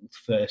cold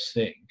first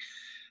thing,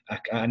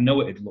 I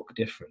know it'd look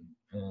different.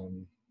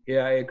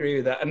 Yeah, I agree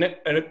with that.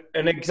 And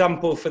an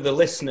example for the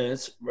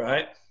listeners,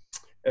 right?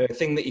 A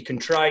thing that you can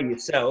try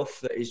yourself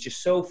that is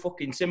just so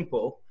fucking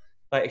simple.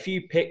 Like if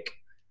you pick,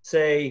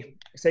 say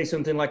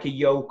something like a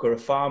yoke or a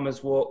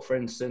farmer's walk, for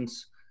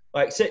instance.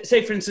 Like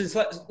say for instance,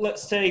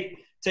 let's take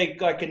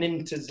like an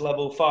inters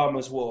level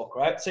farmer's walk,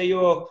 right? Say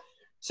your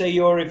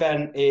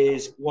event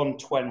is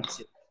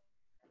 120,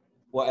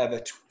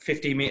 whatever,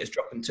 15 meters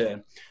drop and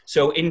turn.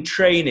 So in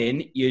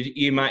training,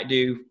 you might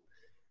do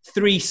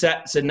 3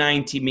 sets of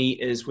 90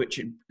 meters, which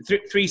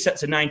 3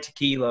 sets of 90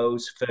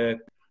 kilos for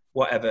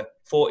whatever,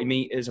 40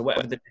 meters or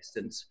whatever the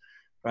distance,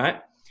 right?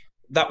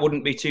 That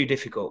wouldn't be too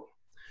difficult.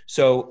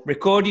 So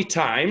record your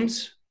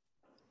times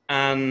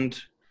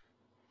and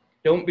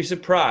don't be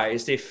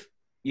surprised if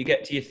you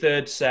get to your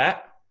 3rd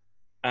set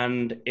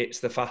and it's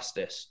the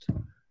fastest.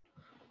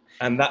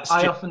 And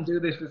I often do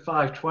this with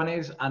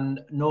 520s, and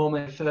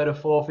normally 3rd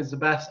or 4th is the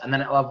best, and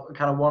then it'll have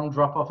kind of one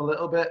drop off a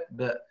little bit,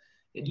 but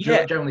it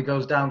generally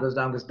goes down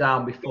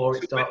before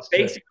it starts.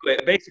 Basically,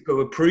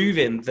 we're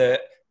proving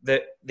that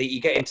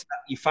you get into that,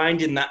 you're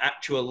finding that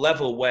actual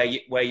level where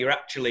you're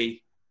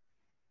actually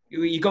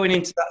you're going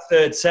into that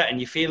 3rd set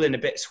and you're feeling a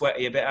bit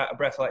sweaty, a bit out of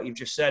breath, like you've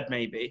just said,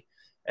 maybe.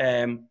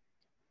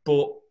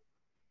 But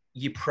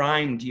you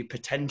primed, you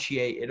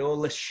potentiated, all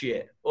this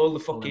shit, all the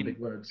fucking big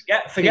words.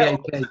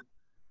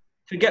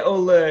 Forget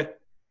all the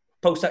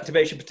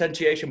post-activation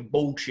potentiation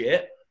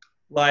bullshit.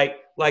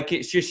 Like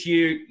it's just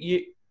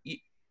your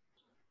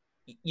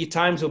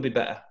times will be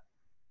better.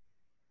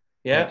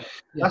 Yeah.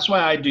 That's why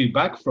I do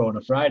bag throw on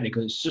a Friday,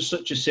 because it's just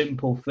such a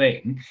simple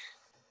thing.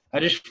 I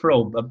just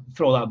throw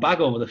that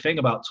bag over the thing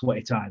about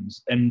 20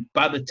 times, and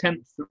by the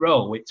 10th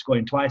throw, it's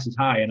going twice as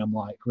high, and I'm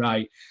like,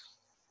 right,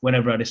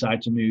 whenever I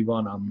decide to move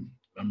on,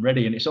 I'm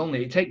ready, and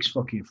it takes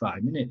fucking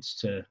 5 minutes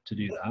to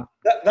do that.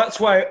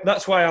 That's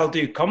why I'll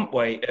do comp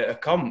weight at a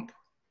comp,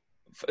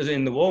 as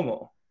in the warm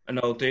up, and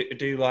I'll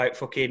do like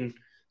fucking,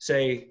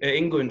 say at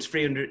England's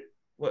 300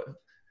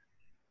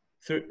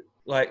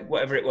 like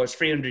whatever it was,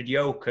 300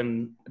 yoke,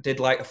 and did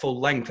like a full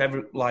length.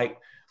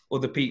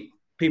 Other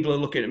people are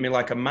looking at me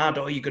like I'm mad.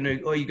 You're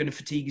gonna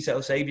fatigue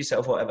yourself, save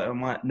yourself, whatever. I'm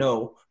like,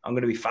 no, I'm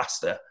gonna be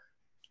faster.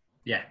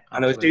 Yeah,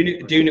 and I was doing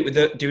it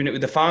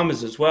with the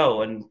farmers as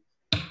well, and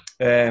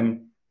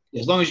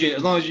as long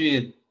as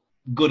you're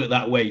good at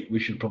that weight, we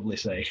should probably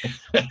say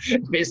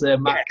if it's a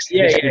max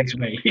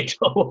weight.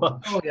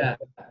 Oh yeah.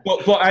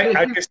 But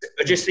I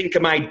just think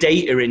of my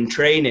data in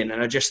training,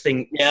 and I just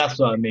think that's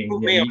what I mean.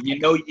 Yeah,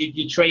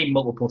 you train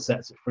multiple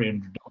sets at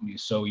 300, don't you?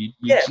 So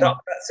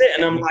that's it.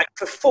 And I'm like,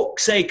 for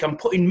fuck's sake, I'm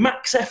putting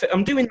max effort.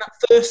 I'm doing that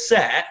first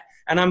set,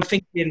 and I'm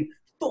thinking,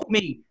 fuck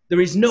me,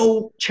 there is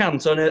no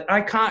chance on it.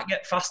 I can't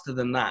get faster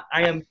than that.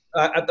 I am.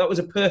 That was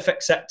a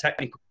perfect set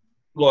technical.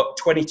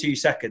 22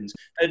 seconds.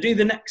 I do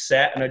the next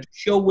set and I just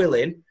show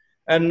willing,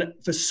 and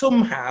for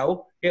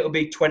somehow it'll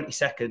be 20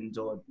 seconds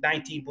or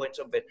 19 point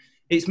something.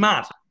 It's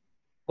mad.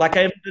 Like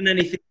I haven't done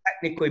anything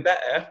technically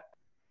better,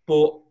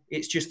 but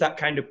it's just that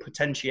kind of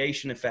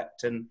potentiation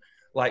effect. And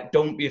like,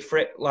 don't be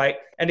afraid. Like,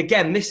 and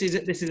again, this is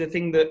a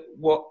thing that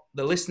what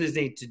the listeners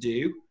need to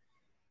do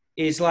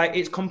is like,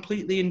 it's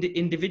completely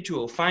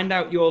individual. Find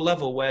out your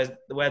level where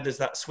there's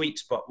that sweet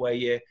spot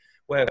where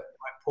like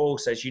Paul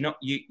says, you're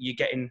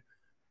getting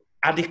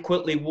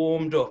adequately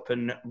warmed up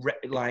and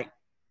like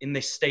in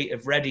this state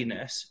of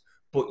readiness,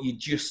 but you're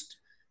just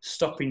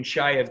stopping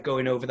shy of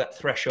going over that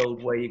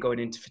threshold where you're going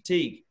into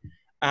fatigue.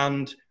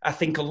 And I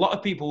think a lot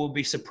of people will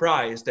be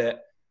surprised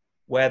at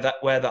where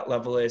that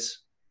level is.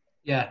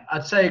 Yeah,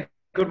 I'd say a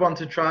good one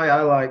to try.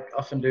 I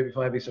often do it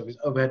before heavy stuff is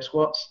overhead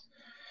squats.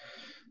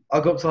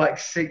 I'll go up to like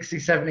 60,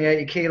 70,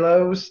 80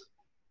 kilos,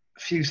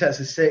 a few sets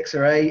of 6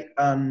 or 8,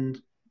 and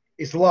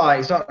it's light.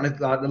 It's not going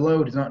to, like, the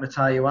load is not going to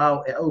tire you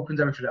out. It opens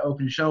everything. It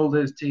opens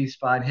shoulders,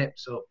 T-spine,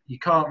 hips up. You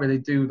can't really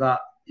do that,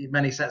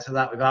 many sets of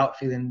that, without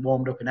feeling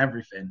warmed up and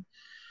everything.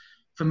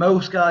 For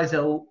most guys,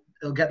 it'll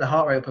get the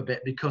heart rate up a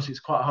bit because it's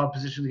quite a hard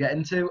position to get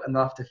into, and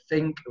they'll have to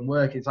think and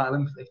work. It's like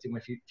Olympic lifting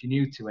if you're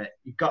new to it.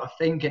 You've got to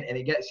think it, and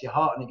it gets you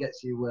hot and it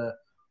gets you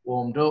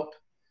warmed up.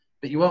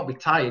 But you won't be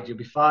tired. You'll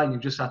be fine. You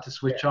just have to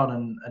switch on.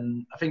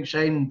 And I think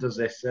Shane does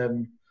this.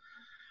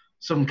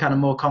 Some kind of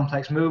more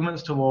complex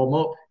movements to warm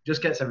up,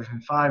 just gets everything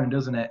firing,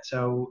 doesn't it?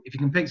 So if you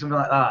can pick something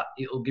like that,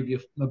 it'll give you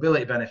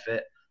mobility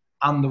benefit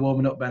and the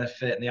warming up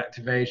benefit and the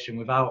activation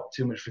without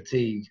too much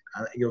fatigue,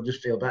 and you'll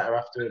just feel better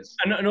afterwards.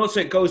 And also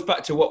it goes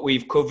back to what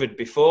we've covered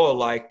before,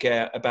 like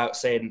about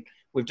saying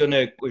we've done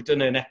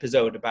an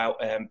episode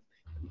about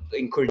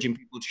encouraging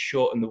people to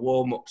shorten the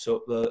warm-ups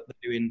up. They're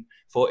doing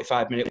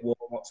 45-minute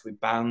warm-ups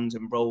with bands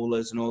and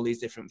rollers and all these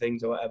different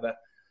things or whatever.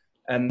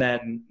 And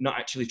then not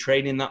actually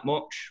training that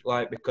much,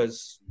 like,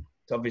 because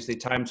it's obviously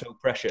time's so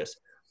precious.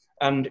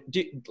 And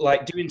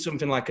doing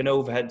something like an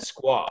overhead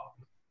squat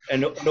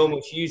and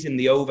almost using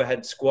the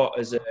overhead squat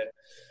as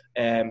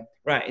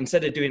Right,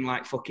 instead of doing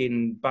like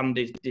fucking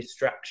banded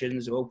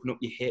distractions or open up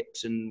your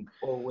hips and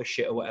all this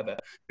shit or whatever,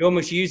 you're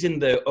almost using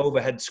the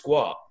overhead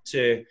squat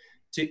to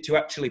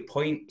actually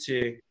point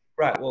to,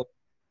 right, well,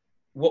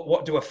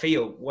 what do I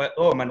feel?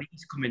 Oh, my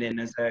knee's coming in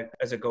as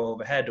I go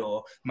overhead,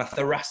 or my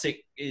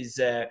thoracic is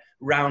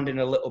rounding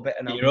a little bit.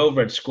 And your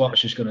overhead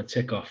squat's just going to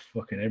tick off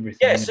fucking everything.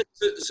 Yeah,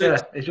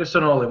 it's just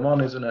an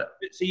all-in-one, isn't it?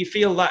 So you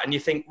feel that and you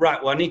think, right,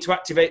 well, I need to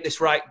activate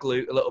this right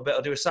glute a little bit.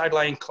 I'll do a side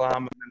lying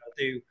climb, and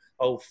then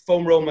I'll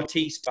foam roll my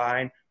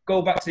T-spine,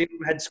 go back to the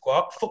overhead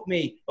squat. Fuck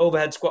me,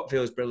 overhead squat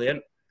feels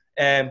brilliant.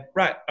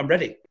 Right, I'm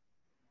ready.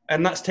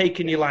 And that's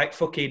taken you like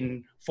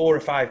fucking 4 or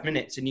 5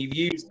 minutes, and you've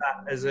used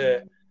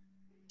that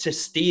to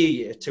steer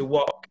you to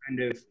what kind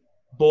of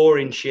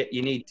boring shit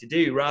you need to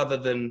do, rather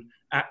than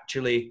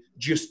actually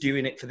just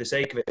doing it for the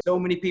sake of it. So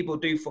many people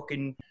do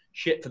fucking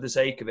shit for the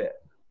sake of it.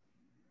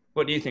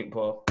 What do you think,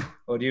 Paul?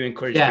 Or do you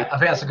encourage people? I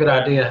think that's a good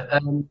idea.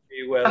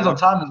 Depends on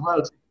time as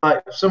well.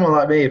 Like someone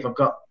like me,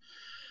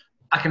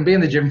 I can be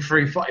in the gym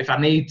 3-4 if I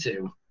need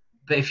to.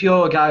 But if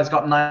your guy's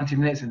got 90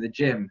 minutes in the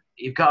gym,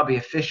 you've got to be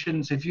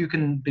efficient. So if you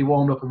can be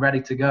warmed up and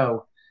ready to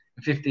go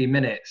in 15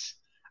 minutes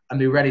and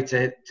be ready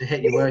to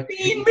hit your work.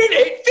 15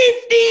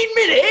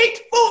 minutes?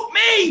 Fuck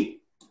me!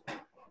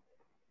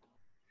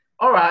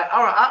 All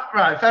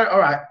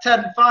right.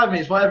 10, 5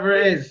 minutes, whatever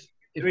it is.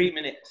 3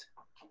 minutes.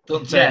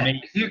 Don't take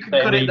me. If you can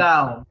cut it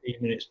down.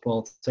 15 minutes,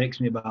 Paul. It takes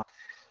me about,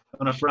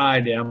 on a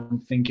Friday, I'm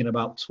thinking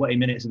about 20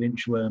 minutes of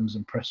inchworms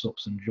and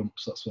press-ups and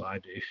jumps. That's what I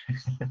do.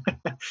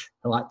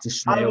 I like to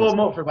snail. I warm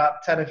up for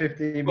about 10 or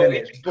 15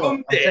 minutes.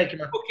 Fucking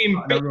bitching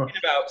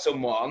about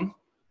someone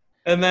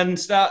and then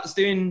starts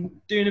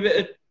doing a bit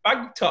of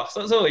bag toss.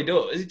 That's all he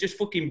does. He just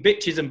fucking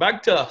bitches and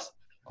bag toss.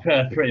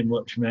 Pretty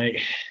much,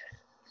 mate.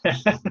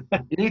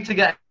 You need to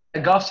get a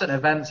gossip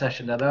event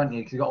session there, don't you?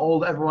 Because you've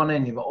got everyone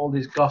in, you've got all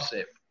this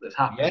gossip that's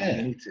happening. Yeah.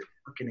 You need to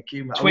fucking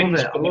accumulate.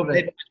 Twins, I love it.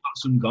 They've got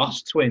some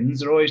goss. Twins,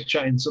 they're always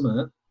chatting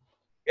something.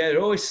 Yeah,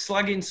 they're always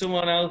slagging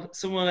someone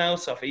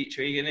else off each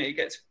week, and it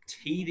gets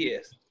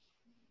tedious.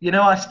 You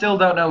know, I still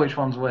don't know which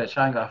one's which.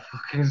 I ain't got a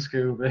fucking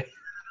Scooby.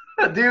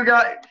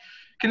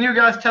 Can you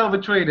guys tell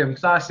between them?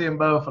 Because I see them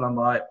both, and I'm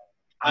like,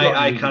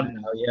 I can't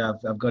now. Yeah,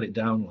 I've got it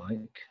down.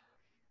 Like,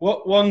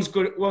 what one's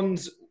good?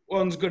 One's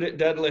good at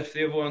deadlift.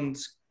 The other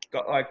one's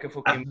got like a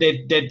fucking.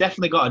 They've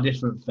definitely got a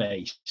different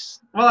face.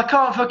 Well, I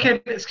can't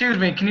fucking. Excuse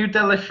me. Can you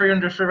deadlift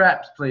 300 for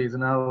reps, please?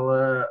 And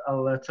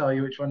I'll tell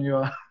you which one you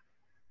are.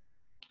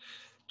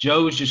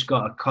 Joe's just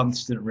got a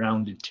constant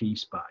rounded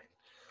T-spine,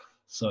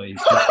 so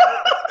he's.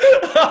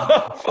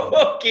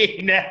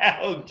 Fucking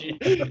hell!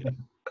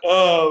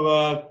 Oh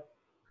man.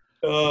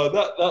 Oh,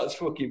 that's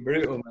fucking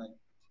brutal, man.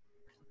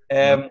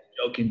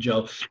 Joking,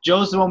 Joe.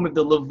 Joe's the one with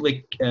the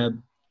lovely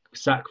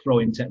sack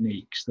throwing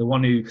techniques. The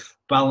one who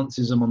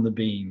balances them on the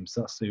beams.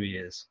 That's who he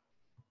is.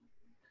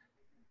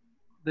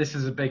 This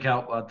is a big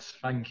help, lads.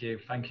 Thank you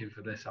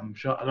for this. I'm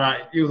sure.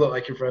 Right, you look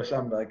like you throw a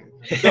sandbag.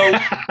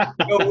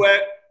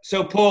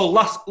 So Paul,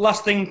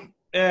 last thing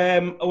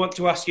I want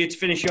to ask you to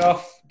finish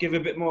off, give a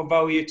bit more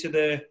value to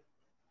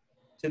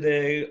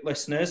the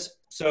listeners.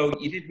 So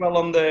you did well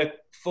on the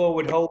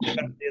forward hold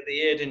event the other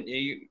year, didn't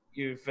you?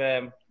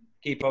 You've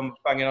keep on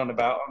banging on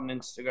about on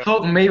Instagram.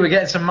 Fuck me, we're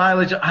getting some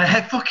mileage.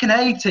 I fucking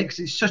hate it because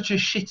it's such a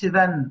shit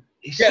event.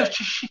 Such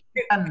a shit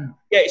event.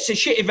 Yeah, it's a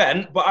shit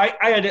event, but I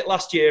had it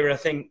last year, I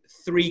think,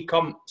 3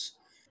 comps.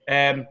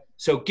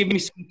 So give me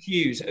some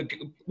cues.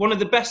 One of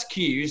the best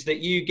cues that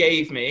you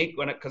gave me,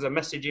 because I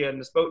messaged you and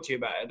I spoke to you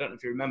about it, I don't know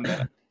if you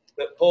remember,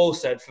 that Paul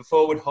said for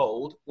forward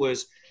hold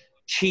was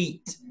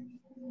cheat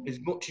as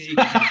much as you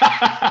can.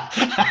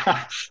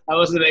 I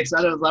wasn't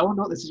excited. I was like, I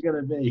wonder what this is going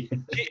to be.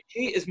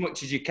 Cheat as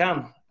much as you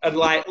can. And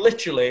like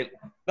literally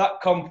that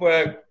comp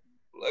where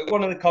like,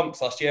 one of the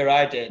comps last year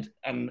I did,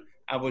 and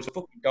I was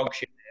fucking dog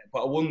shit,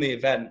 but I won the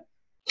event.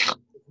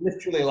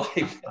 Literally like,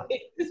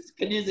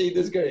 can you see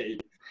the screen?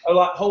 I'm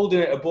like holding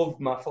it above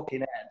my fucking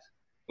head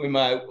with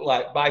my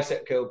like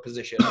bicep curl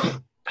position.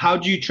 How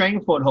do you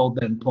train forward hold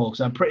then, Paul?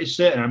 Because I'm pretty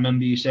certain I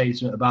remember you saying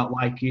something about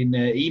like in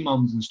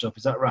EMOMs and stuff.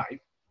 Is that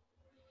right?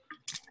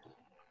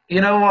 You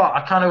know what?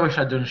 I kind of wish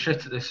I'd done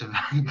shit at this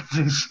event.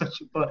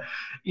 But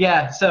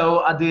yeah,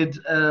 so I did.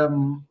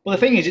 Well, the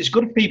thing is, it's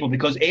good for people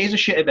because it is a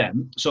shit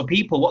event. So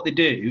people, what they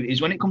do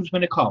is when it comes to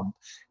a comp,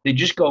 they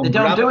just go. They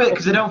don't do it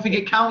because they don't think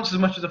it counts as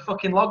much as a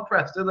fucking log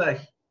press, do they?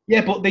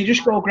 Yeah, but they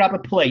just go grab a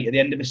plate at the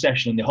end of a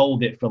session and they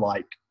hold it for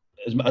like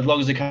as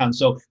long as they can.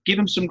 So give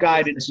them some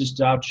guidance as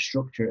to how to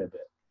structure it a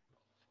bit.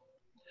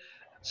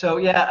 So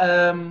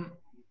yeah,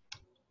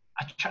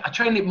 I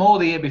trained it more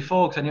the year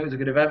before because I knew it was a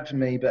good event for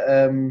me, but.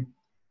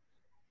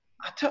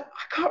 I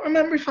can't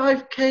remember if I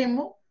came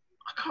up.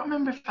 I can't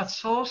remember if I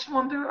saw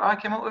someone do it or I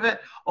came up with it.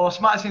 Or I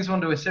might have seen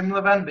someone do a similar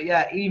event. But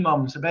yeah,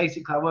 EMOM. So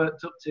basically I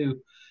worked up to,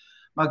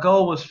 my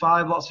goal was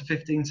 5 lots of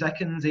 15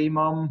 seconds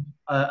EMOM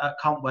at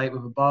comp weight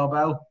with a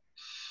barbell.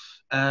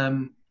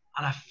 And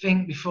I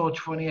think before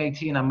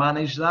 2018 I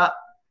managed that.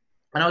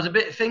 And I was a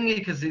bit thingy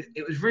because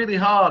it was really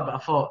hard. But I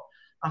thought,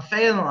 I'm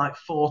failing like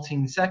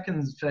 13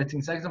 seconds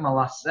on my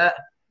last set.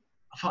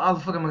 I thought, how the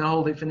fuck am I going to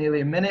hold it for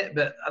nearly a minute?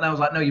 And I was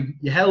like, no, you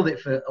held it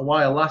for a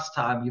while last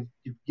time.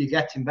 You're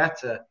getting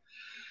better.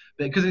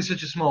 But because it's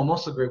such a small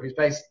muscle group,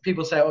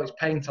 people say, oh, it's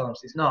pain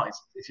tolerance. It's not.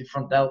 It's your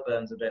front delt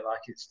burns a bit,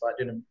 like it's like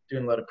doing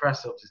a load of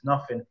press ups. It's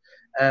nothing.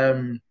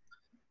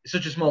 It's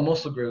such a small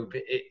muscle group.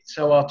 It's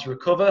so hard to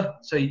recover.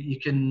 So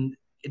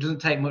it doesn't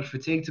take much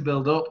fatigue to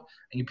build up,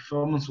 and your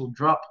performance will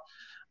drop.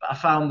 But I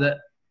found that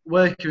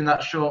working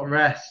that short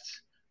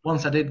rest,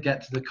 once I did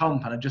get to the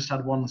comp and I just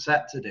had one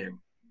set to do,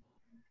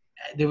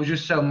 there was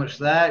just so much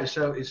there.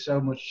 It's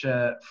so much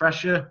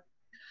fresher.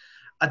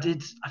 I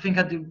think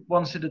I did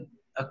once a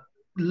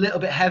little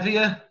bit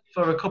heavier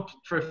for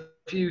a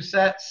few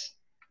sets,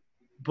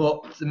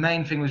 but the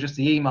main thing was just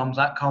the EMOMs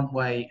at comp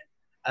weight,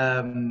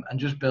 and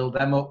just build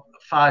them up.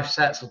 5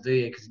 sets will do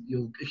you, because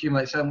you'll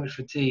accumulate so much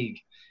fatigue.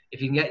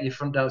 If you can get your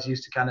front delts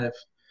used to kind of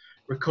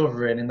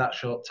recovering in that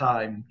short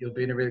time, you'll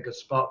be in a really good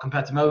spot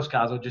compared to most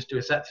guys who'll just do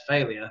a set to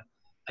failure,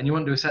 and you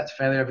won't do a set to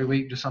failure every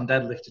week just on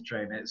deadlift to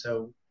train it.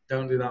 So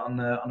don't do that on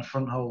the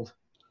front hold.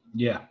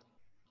 Yeah.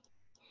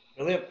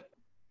 Brilliant.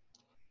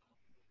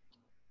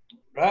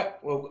 Right.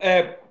 Well,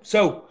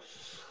 so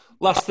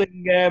last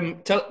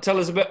thing, tell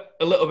us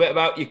a little bit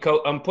about your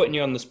coach. I'm putting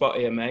you on the spot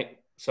here, mate.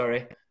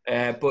 Sorry.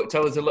 But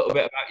tell us a little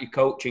bit about your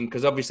coaching,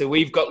 because obviously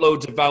we've got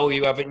loads of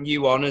value having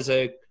you on as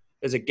a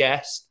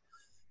guest.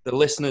 The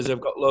listeners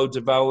have got loads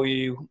of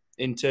value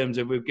in terms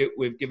of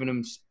we've given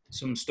them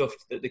some stuff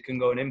that they can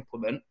go and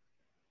implement.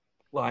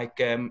 Like,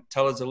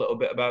 tell us a little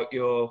bit about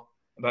your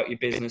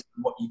business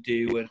and what you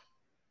do, and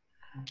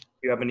do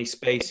you have any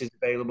spaces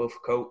available for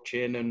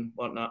coaching and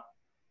whatnot?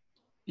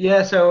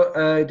 Yeah, so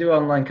I do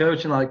online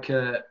coaching like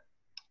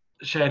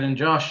Shane and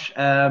Josh.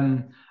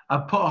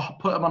 I've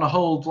put them on a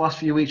hold the last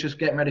few weeks, just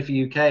getting ready for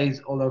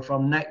UKs. Although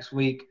from next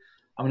week,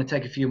 I'm going to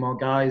take a few more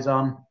guys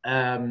on.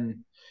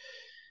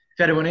 If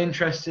anyone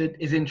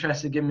is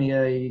interested, give me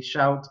a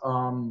shout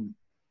on.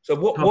 So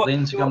what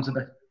Instagram's a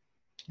bit.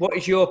 What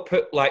is your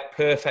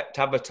perfect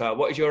avatar?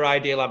 What is your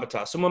ideal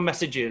avatar? Someone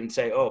message you and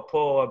say, "Oh,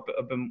 Paul,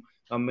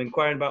 I'm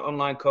inquiring about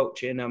online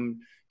coaching. I'm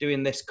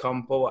doing this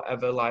comp or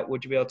whatever. Like,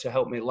 would you be able to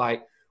help me?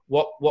 Like,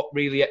 what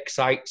really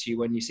excites you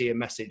when you see a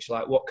message?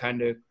 Like, what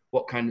kind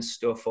of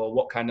stuff, or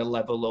what kind of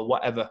level, or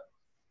whatever?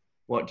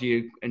 What do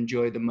you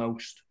enjoy the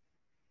most?"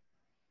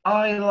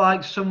 I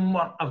like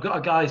someone. I've got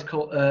a guy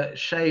called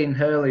Shane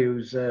Hurley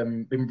who's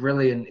been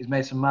brilliant. He's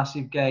made some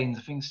massive gains.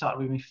 I think he started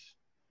with me.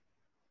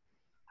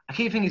 I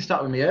keep thinking he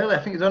started with me early. I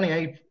think it's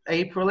only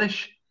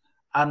April-ish,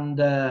 and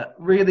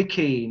really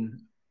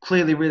keen.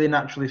 Clearly, really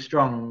naturally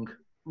strong.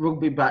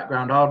 Rugby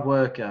background, hard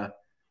worker.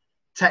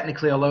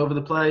 Technically all over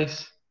the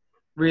place.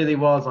 Really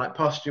was like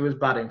posture was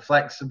bad,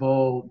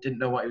 inflexible. Didn't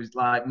know what he was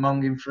like,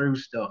 monging through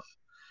stuff,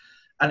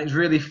 and it's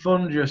really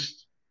fun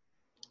just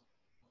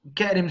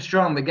getting him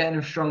strong, but getting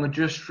him stronger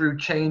just through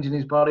changing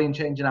his body and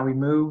changing how he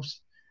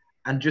moves,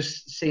 and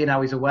just seeing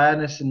how his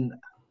awareness and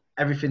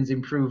everything's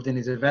improved in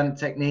his event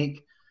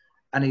technique,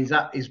 and he's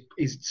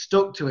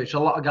stuck to it. So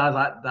a lot of guys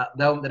like that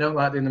they don't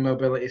like doing the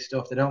mobility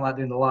stuff, they don't like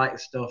doing the lighter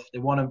stuff, they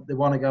want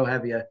to go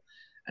heavier,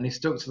 and he's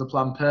stuck to the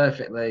plan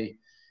perfectly.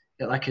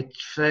 Like a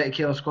 30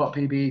 kilo squat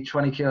PB,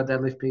 20 kilo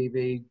deadlift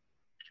PB,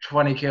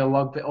 20 kilo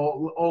log,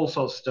 all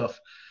sorts of stuff.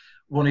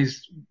 Won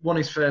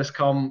his first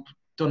comp,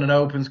 done an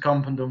opens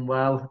comp and done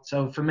well.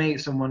 So for me,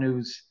 it's someone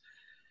who's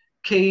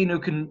keen,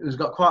 who's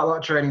got quite a lot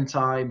of training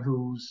time,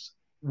 who's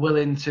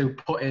willing to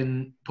put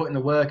in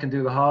the work and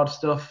do the hard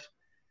stuff.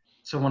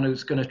 Someone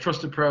who's going to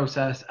trust the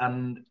process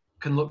and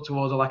can look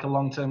towards a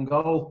long-term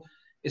goal.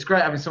 It's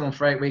great having someone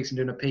for 8 weeks and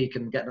doing a peak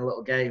and getting a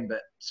little gain,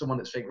 but someone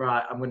that's think,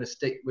 right, I'm going to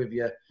stick with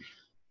you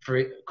for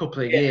a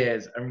couple of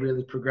years and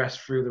really progress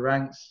through the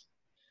ranks.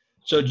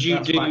 So do you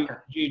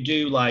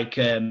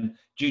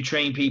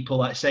train people,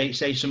 like say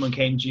someone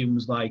came to you and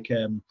was like,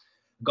 I've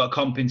got a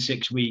comp in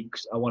 6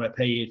 weeks, I want to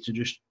pay you to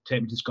just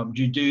take me to this comp.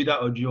 Do you do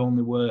that, or do you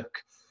only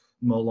work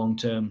more long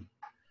term?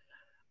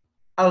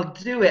 I'll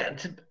do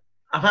it.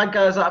 I've had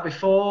guys like that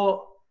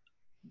before,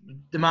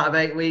 the amount of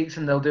 8 weeks,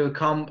 and they'll do a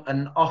comp,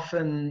 and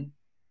often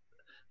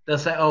they'll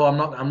say, "Oh, I'm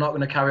not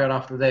going to carry on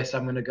after this.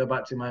 I'm going to go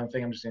back to my own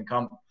thing. I'm just going to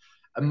comp."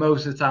 And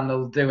most of the time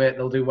they'll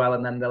do well,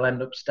 and then they'll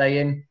end up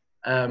staying.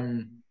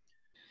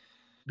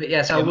 But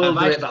yes, I will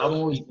do it. But I'm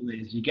always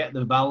you get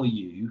the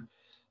value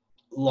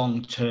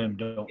long term,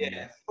 don't you?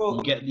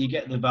 Well, you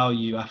get the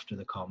value after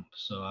the comp.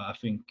 So I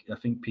think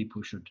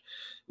people should,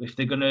 if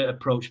they're going to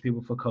approach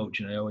people for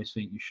coaching, I always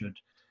think you should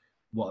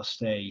want to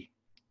stay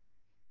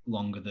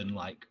longer than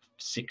like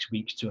 6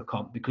 weeks to a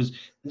comp, because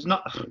there's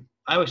not.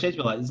 I always say to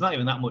people, there's not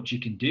even that much you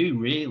can do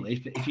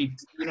really if you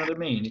know what I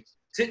mean.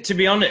 To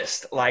be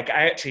honest, I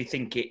actually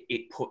think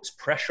it puts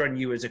pressure on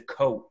you as a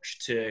coach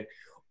to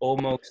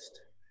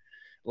almost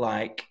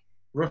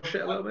rush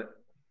it a little bit.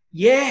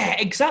 Yeah,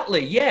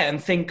 exactly. Yeah,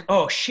 and think,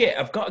 oh shit,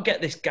 I've got to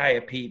get this guy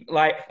a peep.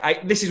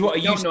 This is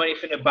what you don't know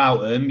anything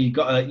about him. You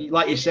got to,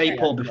 like you say,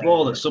 Paul,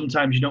 before, that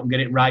sometimes you don't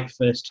get it right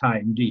first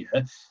time, do you?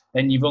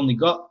 And you've only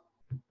got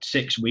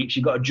 6 weeks.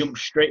 You've got to jump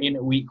straight in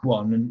at week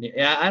one. And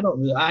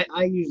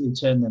I usually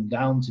turn them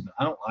down.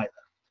 I don't like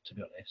that, to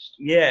be honest.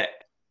 Yeah.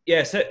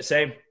 Yeah,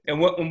 same.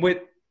 And with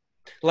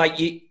like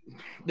you,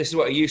 this is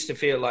what I used to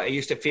feel like. I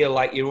used to feel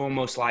like you're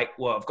almost like,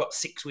 well, I've got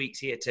 6 weeks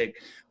here to,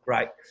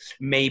 right,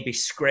 maybe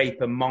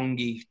scrape a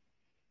Mongi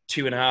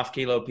 2.5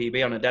 kilo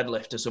PB on a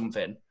deadlift or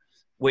something,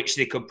 which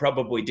they could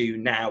probably do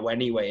now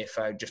anyway if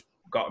I just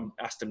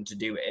asked them to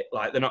do it.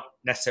 Like, they're not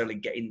necessarily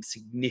getting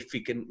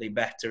significantly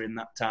better in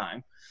that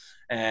time.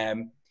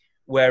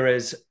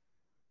 Whereas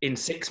in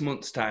 6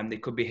 months' time, they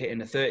could be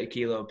hitting a 30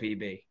 kilo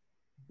PB,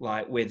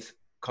 like with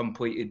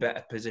completely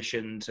better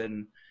positions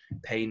and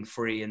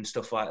pain-free and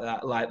stuff like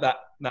that. Like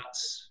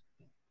that's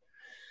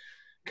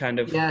kind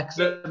of... Yeah,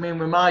 because I mean,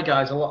 with my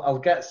guys, I'll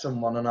get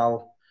someone and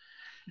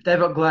if they've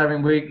got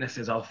glaring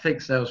weaknesses, I'll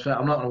fix those.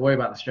 I'm not going to worry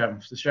about the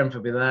strength. The strength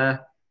will be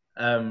there.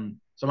 So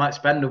I might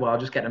spend a while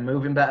just getting them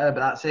moving better, but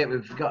that's it.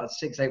 We've got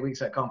 6-8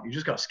 weeks at comp. You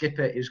just got to skip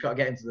it. You just got to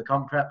get into the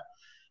comp prep,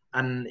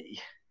 and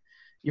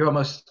you're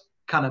almost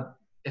kind of,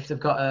 if they're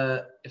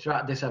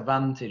at a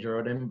disadvantage or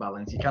an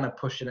imbalance, you're kind of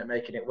pushing it,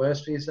 making it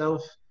worse for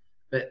yourself.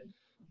 But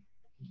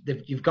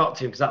you've got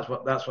to, because that's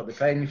what they're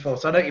paying you for.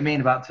 So I know what you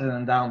mean about turning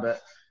them down,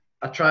 but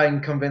I try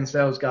and convince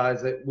those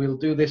guys that we'll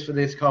do this for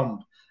this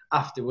comp.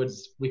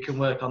 Afterwards, we can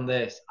work on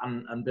this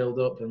and build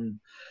up and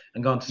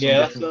go on to some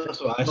different.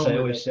 That's what I say. I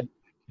always say,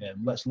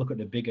 let's look at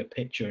the bigger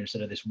picture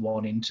instead of this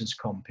one inters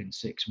comp in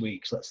 6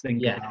 weeks. Let's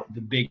think about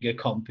the bigger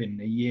comp in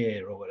a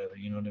year or whatever.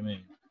 You know what I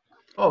mean?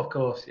 Oh, of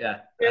course,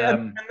 yeah.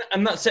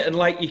 And that's it. And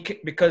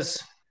like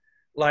because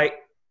like,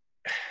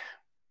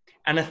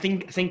 and I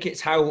think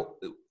it's how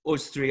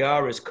us three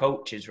are as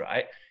coaches,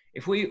 right?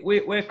 If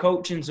we're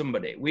coaching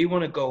somebody, we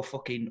want to go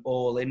fucking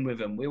all in with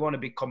them. We want to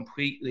be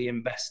completely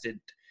invested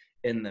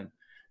in them.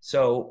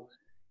 So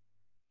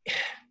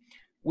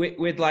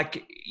with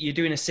like, you're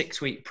doing a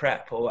 6-week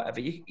prep or whatever,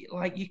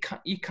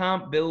 you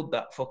can't build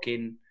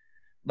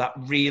that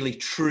really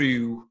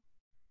true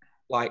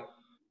like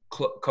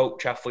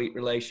coach athlete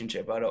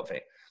relationship. I don't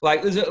think,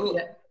 like, there's a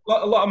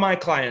lot of my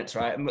clients,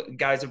 right,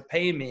 guys are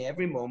paying me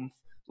every month.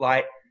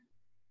 Like,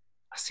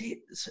 I see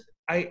it,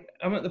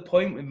 I'm at the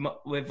point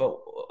with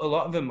a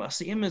lot of them, I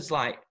see them as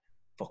like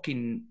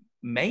fucking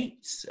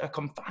mates. I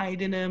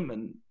confide in them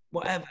and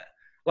whatever.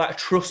 Like, I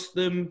trust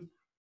them.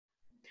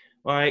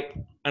 Like,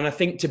 and I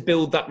think to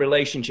build that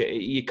relationship,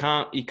 you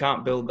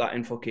can't build that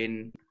in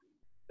fucking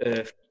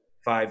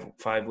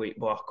 5-week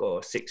block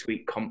or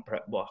 6-week comp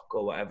prep block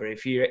or whatever.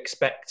 If you're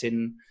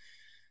expecting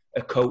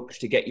a coach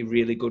to get you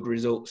really good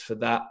results for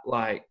that,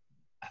 like,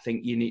 I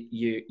think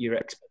your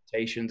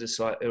expectations are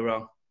slightly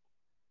wrong.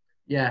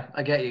 Yeah,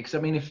 I get you. Because I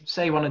mean, if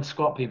say you wanted to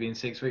squat PB in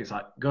 6 weeks,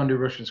 like, go and do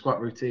Russian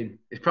squat routine.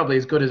 It's probably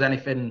as good as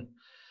anything.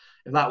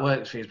 If that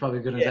works for you, it's probably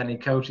as good as any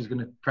coach is going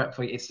to prep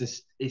for you. It's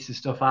the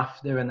stuff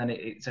after, and then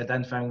it's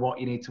identifying what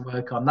you need to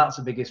work on. That's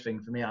the biggest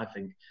thing for me, I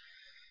think.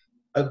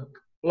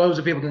 Loads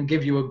of people can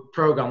give you a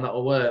program that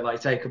will work.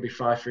 Like, say, it could be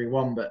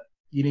 5-3-1, but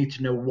you need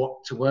to know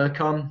what to work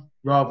on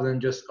rather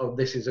than just, oh,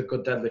 this is a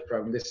good deadlift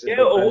program. This is a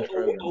good bench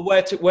program. Or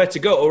where to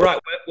go. All right,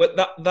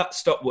 that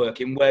stopped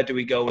working. Where do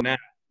we go now?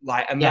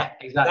 Like, and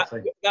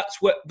exactly.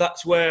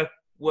 That's where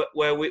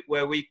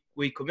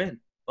we come in.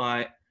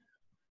 Like,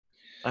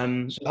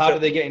 so how do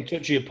they get in touch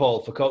with you,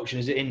 Paul, for coaching?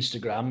 Is it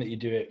Instagram that you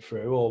do it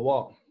through, or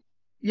what?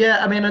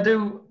 Yeah, I mean, I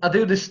do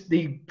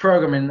the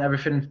programming,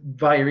 everything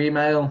via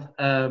email.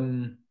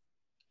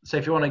 So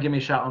if you want to give me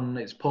a shout on,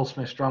 it's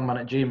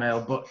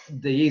paulsmithstrongman@gmail.com. But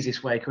the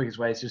easiest way, quickest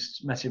way is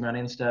just message me on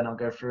Insta and I'll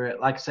go through it.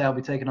 Like I say, I'll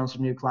be taking on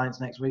some new clients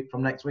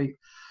from next week.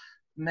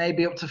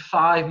 Maybe up to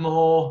 5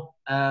 more.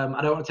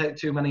 I don't want to take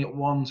too many at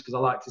once because I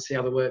like to see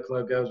how the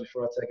workload goes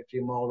before I take a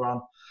few more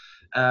on.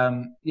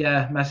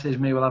 Message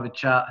me, we'll have a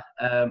chat.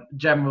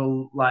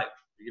 General, like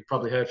you've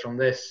probably heard from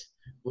this,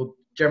 we'll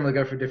generally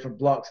go through different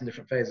blocks and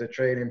different phases of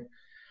training.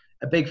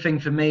 A big thing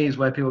for me is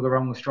where people go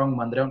wrong with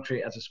strongman. They don't treat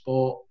it as a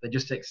sport. They're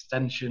just an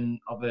extension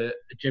of a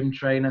gym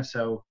trainer.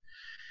 So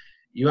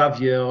you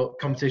have your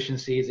competition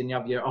season, you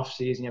have your off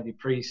season, you have your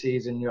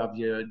pre-season, you have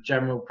your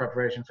general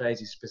preparation phase,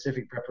 your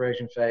specific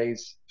preparation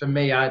phase. For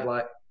me, I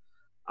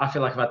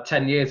feel like I've had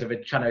 10 years of a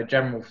kind of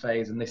general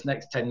phase, and this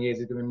next 10 years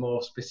is going to be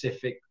more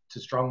specific to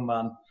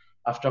strongman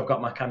after I've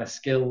got my kind of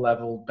skill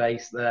level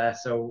base there.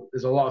 So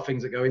there's a lot of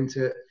things that go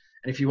into it.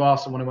 And if you are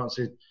someone who wants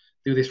to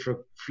do this for a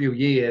few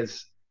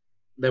years,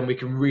 then we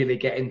can really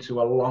get into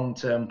a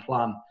long-term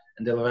plan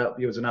and develop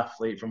you as an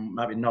athlete from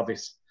maybe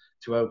novice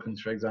to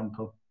opens, for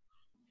example.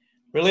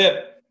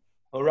 Brilliant.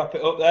 I'll wrap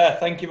it up there.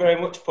 Thank you very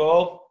much,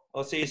 Paul.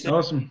 I'll see you soon.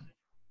 Awesome.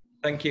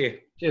 Thank you.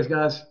 Cheers,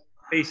 guys.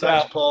 Peace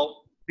Thanks, out.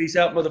 Paul. Peace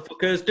out,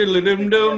 motherfuckers. Diddly-dum-dum.